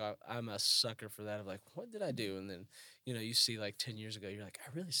Facebook. I'm a sucker for that. Of like, what did I do? And then you see like 10 years ago, you're like, I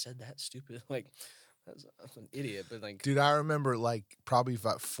really said that stupid. Like, I'm an idiot. But like, Dude, I remember like probably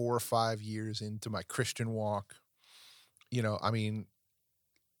about 4 or 5 years into my Christian walk. Here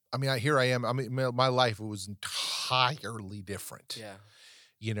I am. I mean, my life was entirely different. yeah,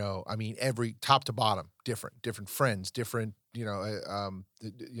 Every top to bottom, different friends, different,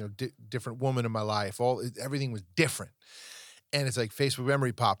 different woman in my life. Everything was different. And it's like Facebook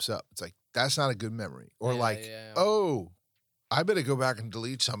memory pops up. It's like, that's not a good memory. Or yeah. oh, I better go back and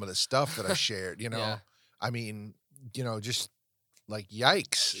delete some of the stuff that I shared, Yeah. Just like,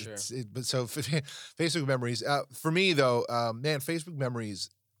 yikes. Sure. But so Facebook memories, for me though, man, Facebook memories,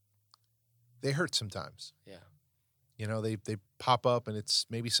 they hurt sometimes. Yeah. They pop up and it's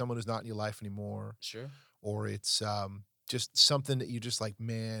maybe someone who's not in your life anymore. Sure. Or it's just something that you just like,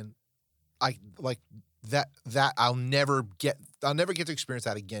 man, I like that I'll never get to experience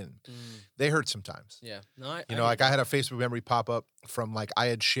that again. They hurt sometimes. Yeah. No, I had a Facebook memory pop up from like, I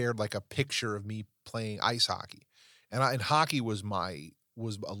had shared like a picture of me playing ice hockey. And hockey was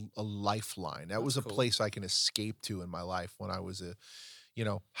a lifeline. That was a cool. place I can escape to in my life when I was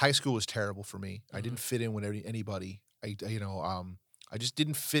high school was terrible for me. I didn't fit in with anybody. I just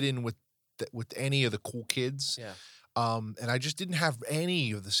didn't fit in with any of the cool kids. Yeah. And I just didn't have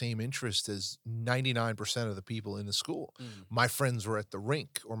any of the same interest as 99% of the people in the school. My friends were at the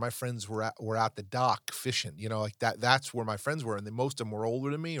rink, or my friends were at the dock fishing, like that. That's where my friends were. And most of them were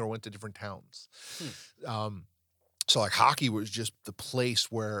older than me or went to different towns. So like hockey was just the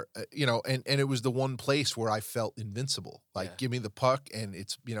place where, and it was the one place where I felt invincible. Like, give me the puck and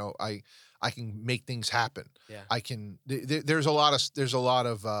it's, I can make things happen. Yeah. I can, there's a lot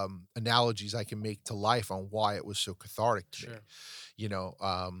of analogies I can make to life on why it was so cathartic to me.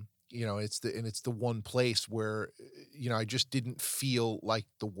 It's the one place where, I just didn't feel like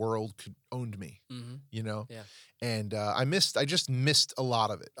the world could own me, Yeah. And I just missed a lot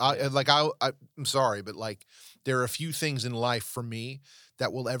of it. I'm sorry, but like, there are a few things in life for me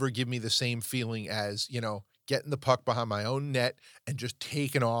that will ever give me the same feeling as, getting the puck behind my own net and just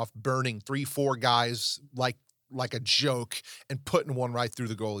taking off, burning 3-4 guys like a joke and putting one right through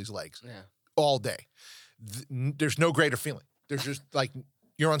the goalie's legs all day. There's no greater feeling. There's just like,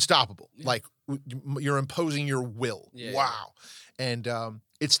 you're unstoppable. Like, you're imposing your will. Yeah. Wow. And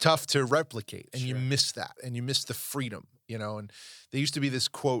it's tough to replicate, and you miss that, and you miss the freedom, and there used to be this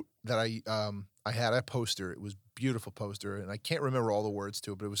quote that I had a poster. It was a beautiful poster, and I can't remember all the words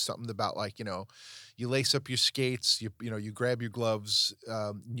to it, but it was something about like, you lace up your skates, you grab your gloves,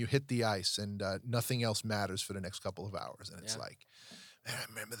 you hit the ice, and nothing else matters for the next couple of hours. And it's like, man, I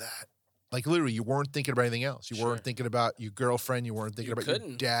remember that. Like, literally, you weren't thinking about anything else. You weren't thinking about your girlfriend. You weren't thinking about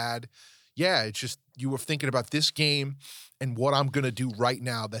your dad. Yeah, it's just, you were thinking about this game and what I'm going to do right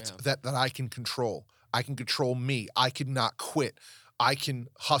now that I can control. I can control me. I can not quit. I can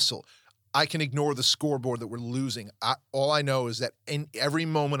hustle. I can ignore the scoreboard that we're losing. All I know is that in every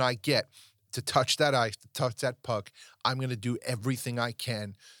moment I get to touch that ice, to touch that puck, I'm going to do everything I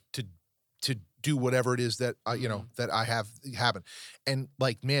can to do whatever it is that that I have happen. And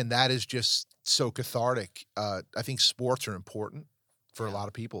like, man, that is just so cathartic. I think sports are important for a lot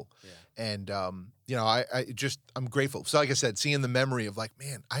of people. Yeah. And I'm grateful. So like I said, seeing the memory of like,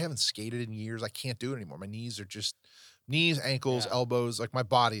 man, I haven't skated in years. I can't do it anymore. My knees are just ankles, elbows, like my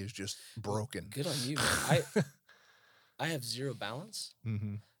body is just broken. Good on you, man. I have zero balance.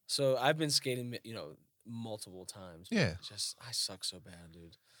 So I've been skating, multiple times. Yeah. I suck so bad,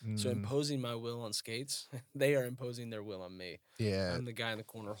 dude. So imposing my will on skates, they are imposing their will on me. Yeah. I'm the guy in the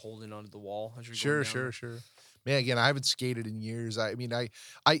corner holding onto the wall. Sure. Man, again, I haven't skated in years. I mean,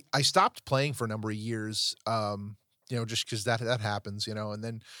 I stopped playing for a number of years, just because that happens, and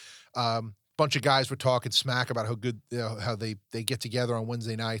then bunch of guys were talking smack about how good, how they get together on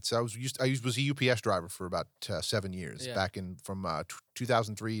Wednesday nights. I was a UPS driver for about 7 years, back in from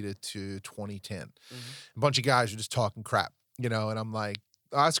 2003 to 2010. A bunch of guys were just talking crap, and I'm like,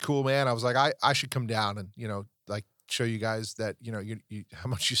 oh, that's cool, man. I was like, I should come down and like show you guys that you how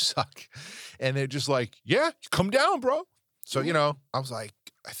much you suck, and they're just like, yeah, come down, bro. So I was like,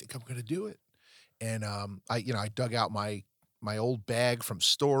 I think I'm gonna do it, and I dug out my old bag from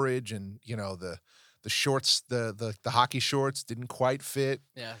storage, and the The shorts, the hockey shorts didn't quite fit.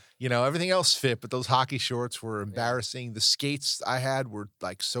 Yeah. You know, everything else fit, but those hockey shorts were embarrassing. The skates I had were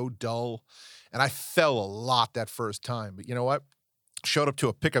like so dull, and I fell a lot that first time. But you know what? Showed up to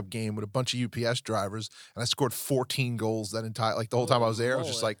a pickup game with a bunch of UPS drivers, and I scored 14 goals that entire, like the whole time I was there. I was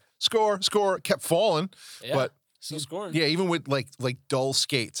just like, score, score, kept falling. Yeah. But Still scoring. yeah, even with like dull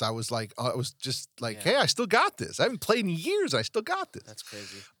skates, I was just like, hey, I still got this. I haven't played in years, and I still got this. That's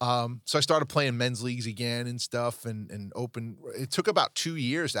crazy. So I started playing men's leagues again and stuff, and open. It took about 2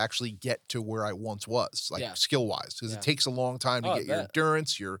 years to actually get to where I once was, like skill wise, because it takes a long time to get your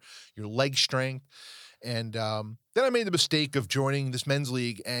endurance, your leg strength. And then I made the mistake of joining this men's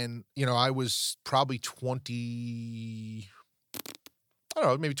league, and you know, I was probably 20, I don't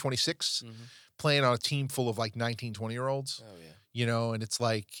know, maybe 26, playing on a team full of like 19, 20-year-olds. Oh yeah. You know, and it's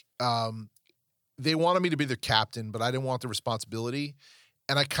like they wanted me to be their captain, but I didn't want the responsibility.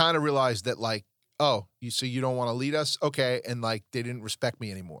 And I kind of realized that, like, oh, so you don't want to lead us? Okay. And like, they didn't respect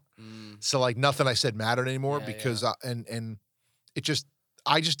me anymore. So like nothing I said mattered anymore because I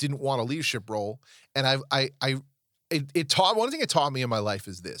just didn't want a leadership role. And it taught, one thing it taught me in my life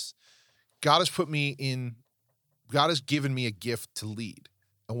is this: God has given me a gift to lead.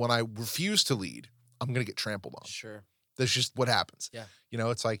 And when I refuse to lead, I'm going to get trampled on. Sure. That's just what happens. Yeah. You know,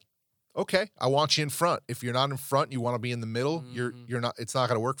 it's like, okay, I want you in front. If you're not in front, you want to be in the middle, you're not, it's not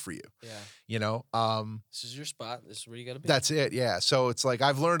going to work for you. Yeah. You know, this is your spot. This is where you got to be. That's it. Yeah. So it's like,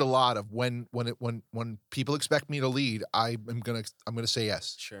 I've learned a lot of when people expect me to lead, I'm going to say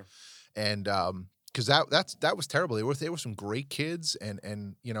yes. Sure. And, cause that was terrible. There were some great kids,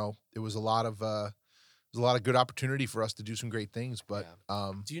 and, you know, there was a lot of good opportunity for us to do some great things, but,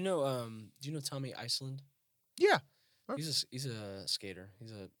 do you know Tommy Iceland? Yeah. He's a skater.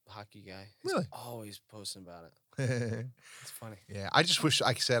 He's a hockey guy. He's really always posting about it. It's funny. Yeah, I just wish,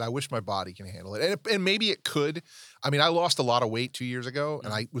 like I said, I wish my body can handle it, and maybe it could. I mean, I lost a lot of weight 2 years ago,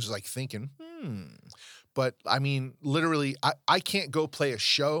 and I was like thinking, but I mean, literally, I can't go play a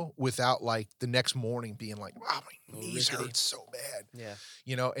show without like the next morning being like, wow, my knees hurt so bad. Yeah,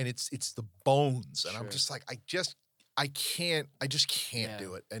 you know, and it's the bones, and I'm just like, I just can't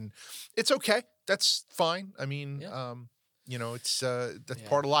do it, and it's okay. That's fine. I mean, you know, it's that's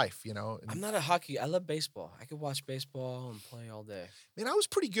part of life, you know. And I'm not a hockey. I love baseball. I could watch baseball and play all day. I mean, I was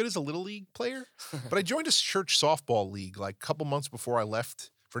pretty good as a little league player, but I joined a church softball league like a couple months before I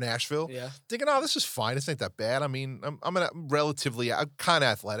left for Nashville. Yeah, thinking, oh, this is fine. This ain't that bad. I mean, I'm kind of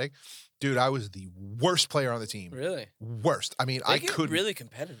athletic. Dude, I was the worst player on the team. Really? Worst. I mean, I could really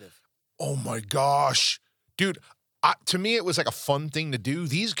competitive. Oh my gosh, dude. To me, it was like a fun thing to do.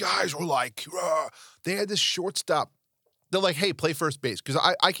 These guys were like, they had this shortstop. They're like, hey, play first base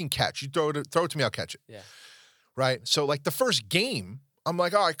because I can catch. You throw it to me, I'll catch it. Yeah. Right? So, like, the first game, I'm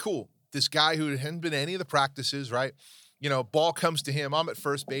like, all right, cool. This guy who hadn't been to any of the practices, right? You know, ball comes to him. I'm at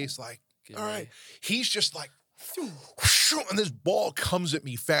first base, like, all right. He's just like, and this ball comes at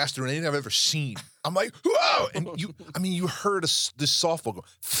me faster than anything I've ever seen. I'm like, whoa! And you heard this softball go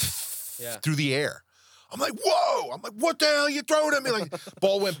through the air. I'm like, whoa! I'm like, what the hell are you throwing at me? Like,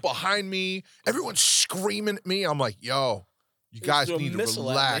 ball went behind me. Everyone's screaming at me. I'm like, yo, you guys need to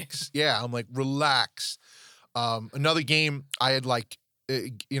relax. Yeah, I'm like, relax. Another game, I had like,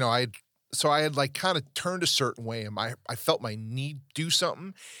 you know, I had like kind of turned a certain way, and I felt my knee do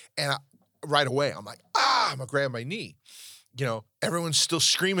something, and right away, I'm like, I'm gonna grab my knee. You know, everyone's still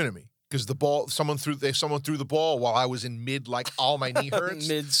screaming at me. Because the ball, someone threw the ball while I was in mid, like, all my knee hurts.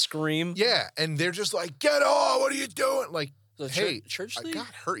 Mid scream. Yeah, and they're just like, get off! What are you doing? Like, hey, church league? I got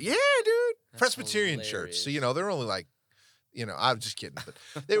hurt. Yeah, dude, that's Presbyterian church. So you know they're only like, you know, I'm just kidding,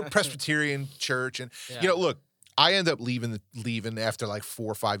 but they were Presbyterian church, and you know, look, I end up leaving after like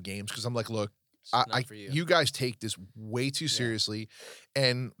 4 or 5 games because I'm like, look, you guys take this way too seriously,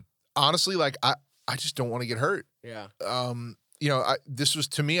 and honestly, like, I just don't want to get hurt. Yeah. You know, this was,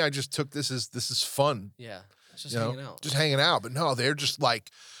 to me, I just took this is fun. Yeah. Just hanging out. Just hanging out. But no, they're just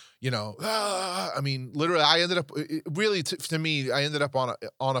like, you know, I mean, literally, I ended up, to me, I ended up on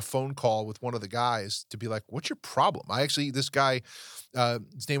a phone call with one of the guys to be like, what's your problem? This guy,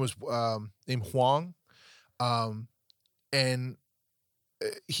 his name was named Huang. And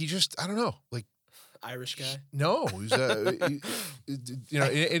he just, I don't know, like, Irish guy? No, he's you know,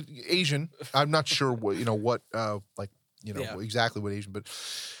 Asian. I'm not sure what, you know, what, like, you know, exactly what Asian, but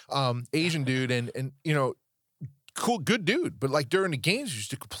Asian dude, and you know, cool, good dude, but like during the games, he's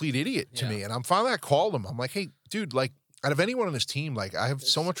just a complete idiot to me. And I'm finally, I called him. I'm like, hey, dude, like, out of anyone on this team, like, I have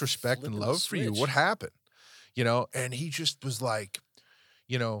so much respect and love for you. What happened? You know, and he just was like,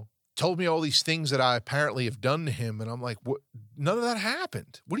 you know, told me all these things that I apparently have done to him. And I'm like, what? None of that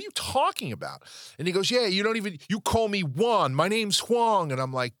happened. What are you talking about? And he goes, yeah, you call me Juan. My name's Huang. And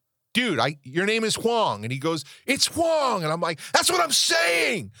I'm like, dude, your name is Huang. And he goes, it's Huang. And I'm like, that's what I'm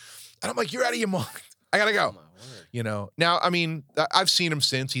saying. And I'm like, you're out of your mind. I gotta go. Now, I mean, I've seen him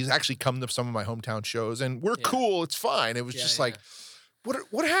since. He's actually come to some of my hometown shows, and we're cool. It's fine. It was just like,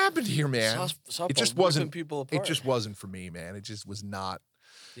 what happened here, man? It just wasn't. People apart. It just wasn't for me, man. It just was not.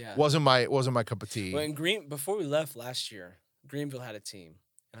 Yeah. Wasn't my cup of tea. Well, before we left last year, Greenville had a team,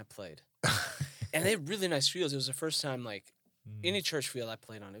 and I played, and they had really nice fields. It was the first time any church field I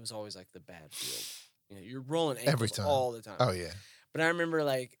played on, it was always like the bad field. You're rolling ankles every time, all the time. Oh yeah. But I remember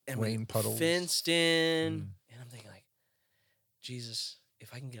rain puddles, fenced in, and I'm thinking Jesus,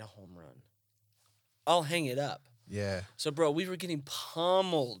 if I can get a home run, I'll hang it up. Yeah. So, bro, we were getting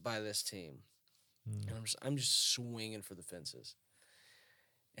pummeled by this team, and I'm just swinging for the fences.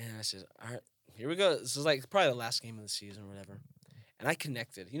 And I said, all right, here we go. This is probably the last game of the season or whatever. And I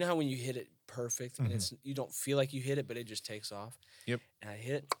connected. You know how when you hit it perfect and you don't feel like you hit it, but it just takes off? Yep. And I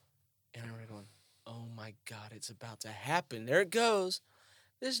hit it, and I remember going, oh my God, it's about to happen. There it goes.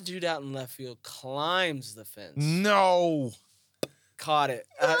 This dude out in left field climbs the fence. No. Caught it.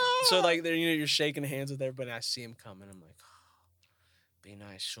 So you're shaking hands with everybody. And I see him coming. I'm like, be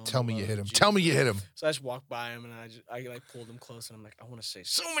nice. Tell me you hit him. Tell me you hit him. So I just walked by him and I pulled him close and I'm like, I want to say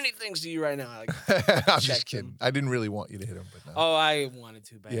so many things to you right now. I'm just kidding. Him. I didn't really want you to hit him, but no. Oh, I wanted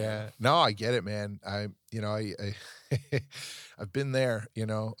to bad. Yeah. No, I get it, man. I've been there.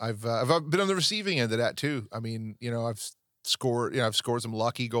 I've been on the receiving end of that too. I mean, I've scored some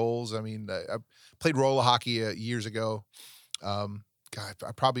lucky goals. I mean, I played roller hockey years ago. God,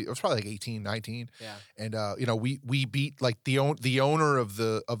 it was probably like 18, 19. Yeah. And we beat the owner of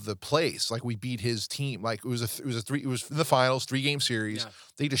the place. Like we beat his team. Like it was in the finals, 3-game series. Yeah.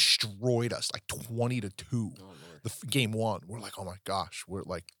 They destroyed us 20-2. Oh, the game one. We're like, oh my gosh. We're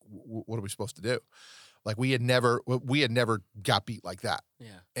like, what are we supposed to do? Like we had never got beat like that.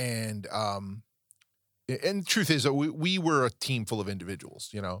 Yeah. And the truth is that we were a team full of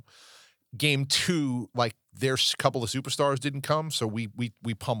individuals, Game 2, their couple of superstars didn't come, so we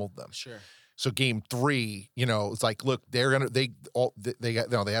pummeled them. Sure. So game 3, it's like, look, they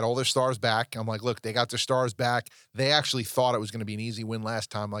had all their stars back. I'm like, look, they got their stars back. They actually thought it was going to be an easy win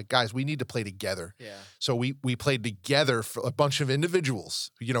last time. Like, guys, we need to play together. Yeah. So we played together for a bunch of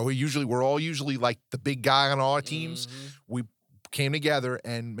individuals. We're all usually like the big guy on all our teams. Mm-hmm. We came together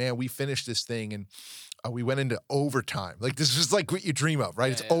and man, we finished this thing and. We went into overtime. This is what you dream of,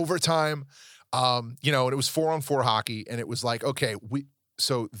 right? It's overtime. And it was 4-on-4 hockey. And it was like, okay,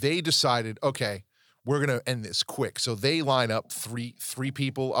 so they decided, okay, we're going to end this quick. So they line up three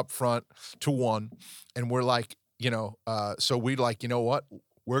people up front to one. And we're like, so we'd like, you know what?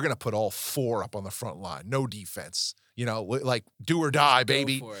 We're going to put all 4 up on the front line. No defense, do or die,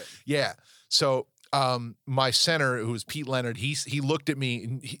 baby. Go for it. Yeah. So, my center, who was Pete Leonard, he looked at me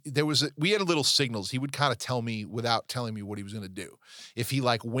and we had a little signals. He would kind of tell me without telling me what he was going to do. If he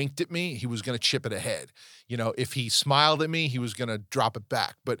winked at me, he was going to chip it ahead. If he smiled at me, he was going to drop it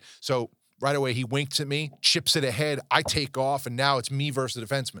back. But so right away, he winks at me, chips it ahead. I take off and now it's me versus the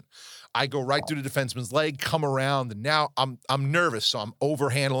defenseman. I go right through the defenseman's leg, come around. And now I'm nervous. So I'm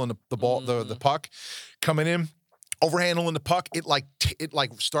overhandling the ball, the puck coming in. Overhandling the puck, it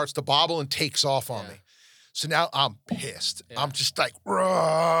starts to bobble and takes off on me. So now I'm pissed. Yeah. I'm just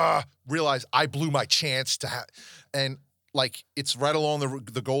realize I blew my chance to have, and it's right along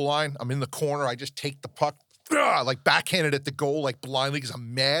the goal line. I'm in the corner. I just take the puck, backhand it at the goal, blindly because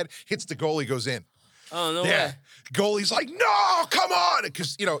I'm mad. Hits the goalie, goes in. Oh, no way. Goalie's like, no, come on.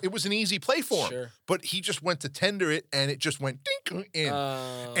 Because, it was an easy play for him. Sure. But he just went to tender it, and it just went dink in.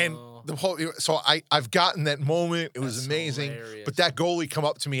 Oh. And the whole, so I've gotten that moment. It was amazing. Hilarious. But that goalie come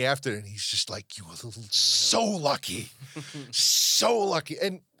up to me after, and he's just like, you were so lucky. So lucky.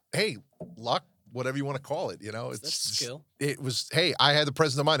 And, hey, luck, whatever you want to call it, That's skill. It was, hey, I had the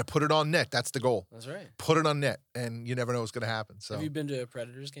presence of mind to put it on net. That's the goal. That's right. Put it on net, and you never know what's going to happen. So have you been to a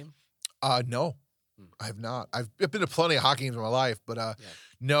Predators game? No. I have not. I've been to plenty of hockey games in my life, but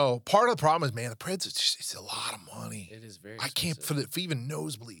no. Part of the problem is, man, the Preds, it's a lot of money. It is very expensive. I can't for even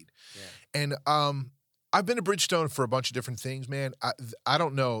nosebleed. Yeah. And I've been to Bridgestone for a bunch of different things, man. I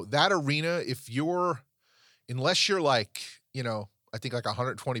don't know. That arena, unless you're I think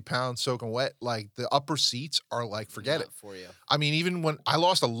 120 pounds soaking wet, the upper seats are forget Not it. For you. I mean, even when I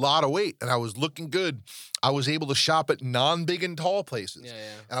lost a lot of weight and I was looking good, I was able to shop at non-big and tall places. Yeah.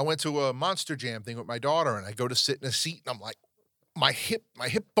 And I went to a Monster Jam thing with my daughter, and I go to sit in a seat, and I'm like, my hip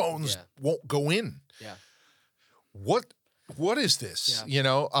bones won't go in. Yeah. What what is this?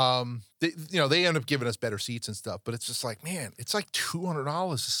 Yeah. They end up giving us better seats and stuff, but it's just like, man, it's like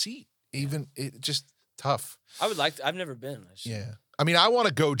 $200 a seat. Even it just tough. I've never been. Yeah. I mean, I want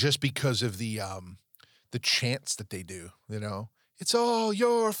to go just because of the chants that they do, It's all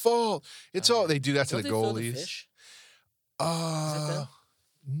your fault. It's all they do that to Don't the they throw goalies. the fish? Is that them?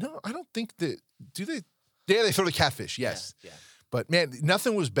 No, I don't think that do they yeah, they throw the catfish, yes. Yeah. But man,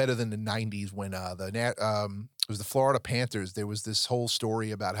 nothing was better than the '90s when it was the Florida Panthers. There was this whole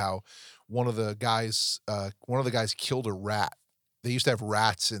story about how one of the guys killed a rat. They used to have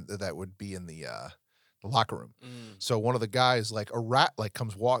rats that would be in the locker room. So one of the guys, like a rat,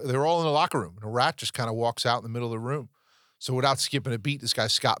 comes walk. They're all in the locker room, and a rat just kind of walks out in the middle of the room. So without skipping a beat, this guy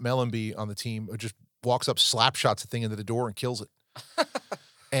Scott Mellenby on the team just walks up, slap shots the thing into the door, and kills it.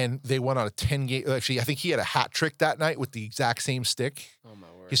 And they went on a 10-game. Actually, I think he had a hat trick that night with the exact same stick. Oh my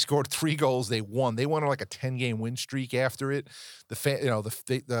word! He scored 3 goals. They won. They went on like a 10-game win streak after it.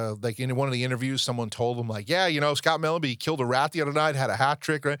 Like in one of the interviews, someone told them like, yeah, Scott Mellenby killed a rat the other night, had a hat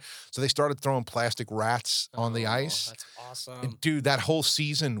trick, right? So they started throwing plastic rats on the ice. That's awesome. And dude, that whole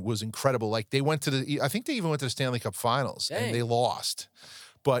season was incredible. Like I think they even went to the Stanley Cup Finals. Dang. And they lost.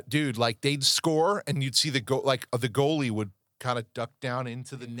 But dude, like they'd score and you'd see the goalie would kind of duck down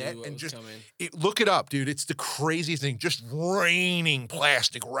into the net and just look it up, dude. It's the craziest thing. Just raining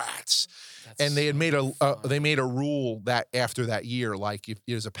plastic rats. And they had made a rule that after that year, like if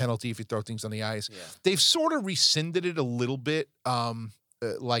there's a penalty if you throw things on the ice. Yeah. They've sort of rescinded it a little bit,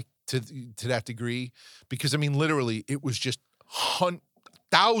 like to that degree, because I mean, literally, it was just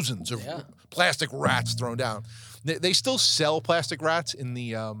thousands of plastic rats thrown down. They still sell plastic rats in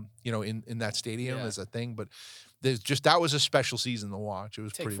the in that stadium as a thing, but that was a special season to watch. It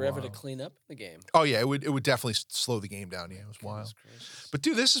was pretty forever wild. to clean up the game. Oh yeah, it would definitely slow the game down. Yeah, it was wild. Gracious. But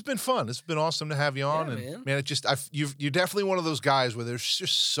dude, this has been fun. This has been awesome to have you on. Yeah, and man, you're definitely one of those guys where there's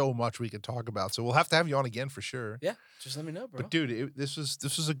just so much we could talk about. So we'll have to have you on again for sure. Yeah, just let me know, bro. But dude, this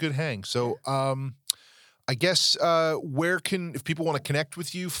was a good hang. So I guess if people want to connect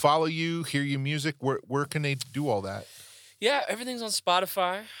with you, follow you, hear your music, where can they do all that? Yeah, everything's on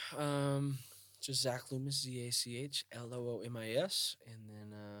Spotify. Just Zach Loomis, ZACHLOOMIS, and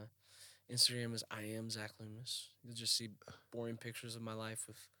then Instagram is I am Zach Loomis. You'll just see boring pictures of my life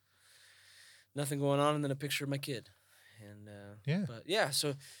with nothing going on, and then a picture of my kid. And but yeah,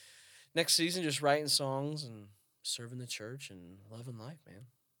 so next season, just writing songs and serving the church and loving life, man.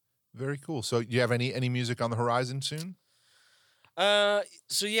 Very cool. So you have any music on the horizon soon? So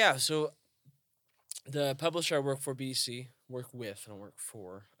the publisher I work for, BC, I don't work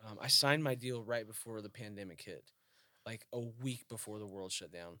for. I signed my deal right before the pandemic hit, like a week before the world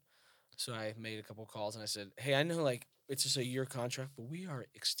shut down. So I made a couple calls and I said, hey, I know like it's just a year contract, but we are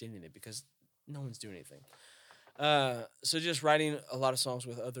extending it because no one's doing anything. So just writing a lot of songs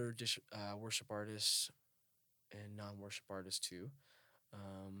with other worship artists and non-worship artists too.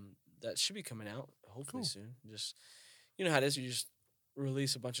 That should be coming out hopefully soon. Just, you know how it is. You just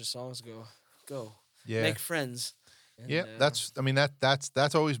release a bunch of songs, go. Yeah. Make friends. And, that's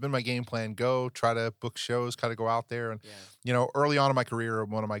always been my game plan. Go try to book shows, kind of go out there. And, early on in my career,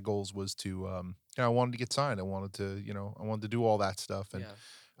 one of my goals was to, I wanted to get signed. I wanted to do all that stuff. And,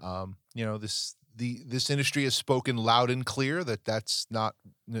 this industry has spoken loud and clear that's not,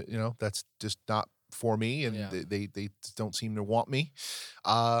 that's just not for me. And they don't seem to want me.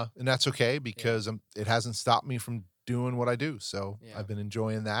 And that's okay because it hasn't stopped me from doing what I do. So I've been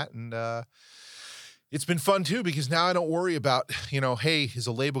enjoying that. And, it's been fun too because now I don't worry about, hey, is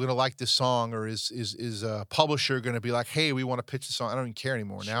a label going to like this song or is a publisher going to be like, hey, we want to pitch the song. I don't even care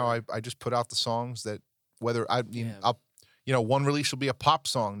anymore. Sure. Now I just put out the songs that one release will be a pop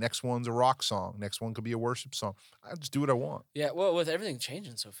song, next one's a rock song, next one could be a worship song. I just do what I want. Yeah, well, with everything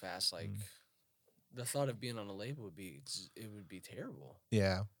changing so fast, like the thought of being on a label would be terrible.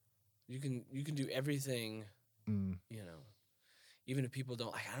 Yeah, you can do everything, Even if people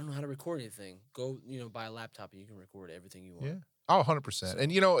don't, I don't know how to record anything. Go, buy a laptop and you can record everything you want. Yeah. Oh, 100%. So.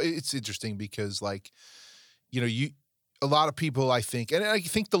 And, it's interesting because, a lot of people, I think, and I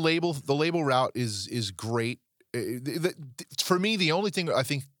think the label route is great. For me, the only thing I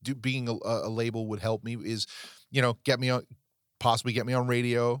think being a label would help me is, possibly get me on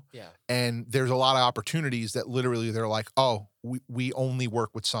radio. Yeah. And there's a lot of opportunities that literally they're like, oh, we only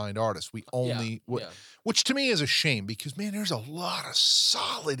work with signed artists. We only, which to me is a shame because, man, there's a lot of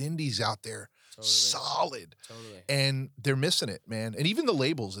solid indies out there. Totally. Solid. Totally. And they're missing it, man. And even the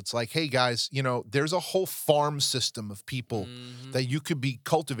labels, it's like, hey, guys, there's a whole farm system of people that you could be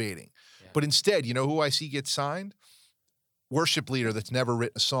cultivating. Yeah. But instead, who I see get signed? worship leader that's never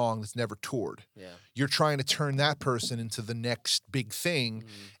written a song, that's never toured. Yeah. You're trying to turn that person into the next big thing, Mhm.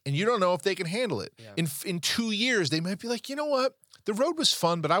 and you don't know if they can handle it. Yeah. In 2 years, they might be like, you know what? The road was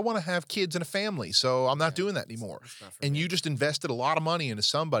fun, but I want to have kids and a family, so I'm not Yeah, doing that anymore. It's not for And me. you just invested a lot of money into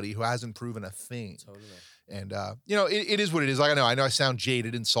somebody who hasn't proven a thing. Totally. And it is what it is. Like I know I sound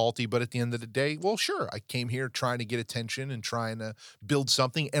jaded and salty, but at the end of the day, well, sure, I came here trying to get attention and trying to build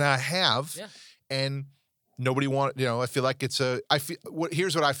something, and I have. Yeah. And nobody wanted. I feel like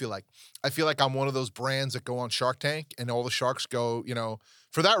here's what I feel like. I feel like I'm one of those brands that go on Shark Tank, and all the sharks go,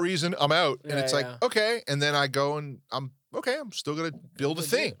 for that reason, I'm out. And it's like, okay, and then I go and I'm okay. I'm still gonna build a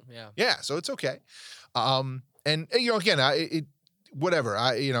thing. Yeah. So it's okay. And again, whatever.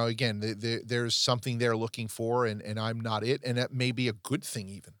 Again, there's something they're looking for, and I'm not it, and that may be a good thing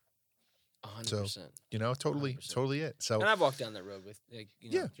even. 100%. So, totally it. So, and I've walked down that road with,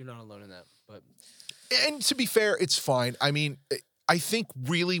 Yeah. you're not alone in that. But and to be fair, it's fine. I mean, I think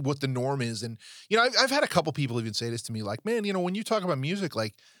really what the norm is, and I've had a couple people even say this to me, like, man, when you talk about music,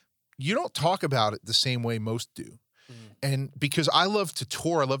 like, you don't talk about it the same way most do. And because I love to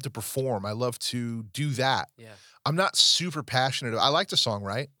tour, I love to perform, I love to do that. Yeah. I'm not super passionate. I like to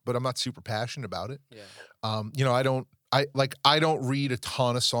songwrite, but I'm not super passionate about it. Yeah. I don't read a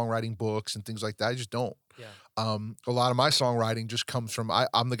ton of songwriting books and things like that. I just don't. Yeah. A lot of my songwriting just comes from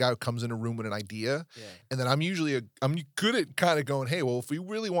I'm the guy who comes in a room with an idea, Yeah. and then I'm good at kind of going, hey, well, if we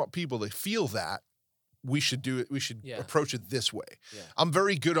really want people to feel that, we should do it. We should approach it this way. Yeah. I'm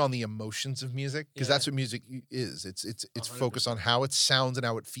very good on the emotions of music because Yeah. that's what music is. It's 100%. focused on how it sounds and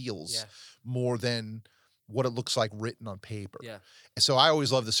how it feels more than what it looks like written on paper. Yeah. And so I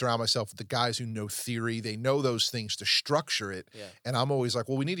always love to surround myself with the guys who know theory. They know those things to structure it. Yeah. And I'm always like,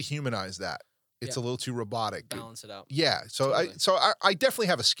 well, we need to humanize that. It's a little too robotic. Balance it out. Yeah. So Totally. I definitely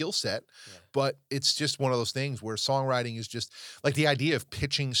have a skill set, but it's just one of those things where songwriting is just like the idea of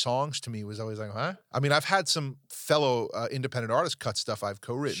pitching songs to me was always like, huh? I mean, I've had some fellow independent artists cut stuff I've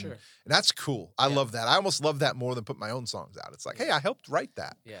co-written, and that's cool. I love that. I almost love that more than put my own songs out. It's like, hey, I helped write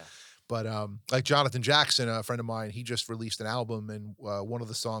that. Yeah. But like Jonathan Jackson, a friend of mine, he just released an album, and one of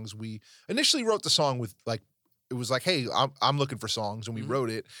the songs we initially wrote the song with, like, it was like, hey, I'm looking for songs, and we wrote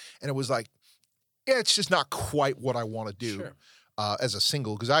it, and it was like, yeah, it's just not quite what I want to do as a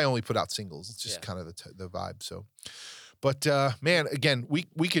single, because I only put out singles. It's just kind of the vibe. So, but man, again, we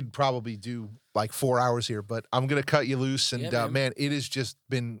could probably do like 4 hours here, but I'm gonna cut you loose, and man, this has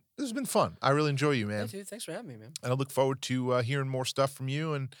been fun. I really enjoy you, man. Yeah, dude, thanks for having me, man. And I look forward to hearing more stuff from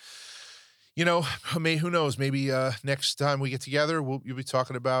you, and who knows, maybe next time we get together, you'll be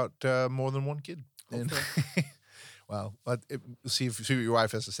talking about more than one kid. And well, we'll see what your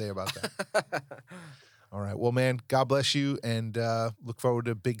wife has to say about that. All right. Well, man, God bless you, and look forward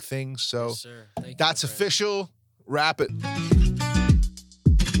to big things. So Yes, sir. Thank you, that's my friend. official. Wrap it.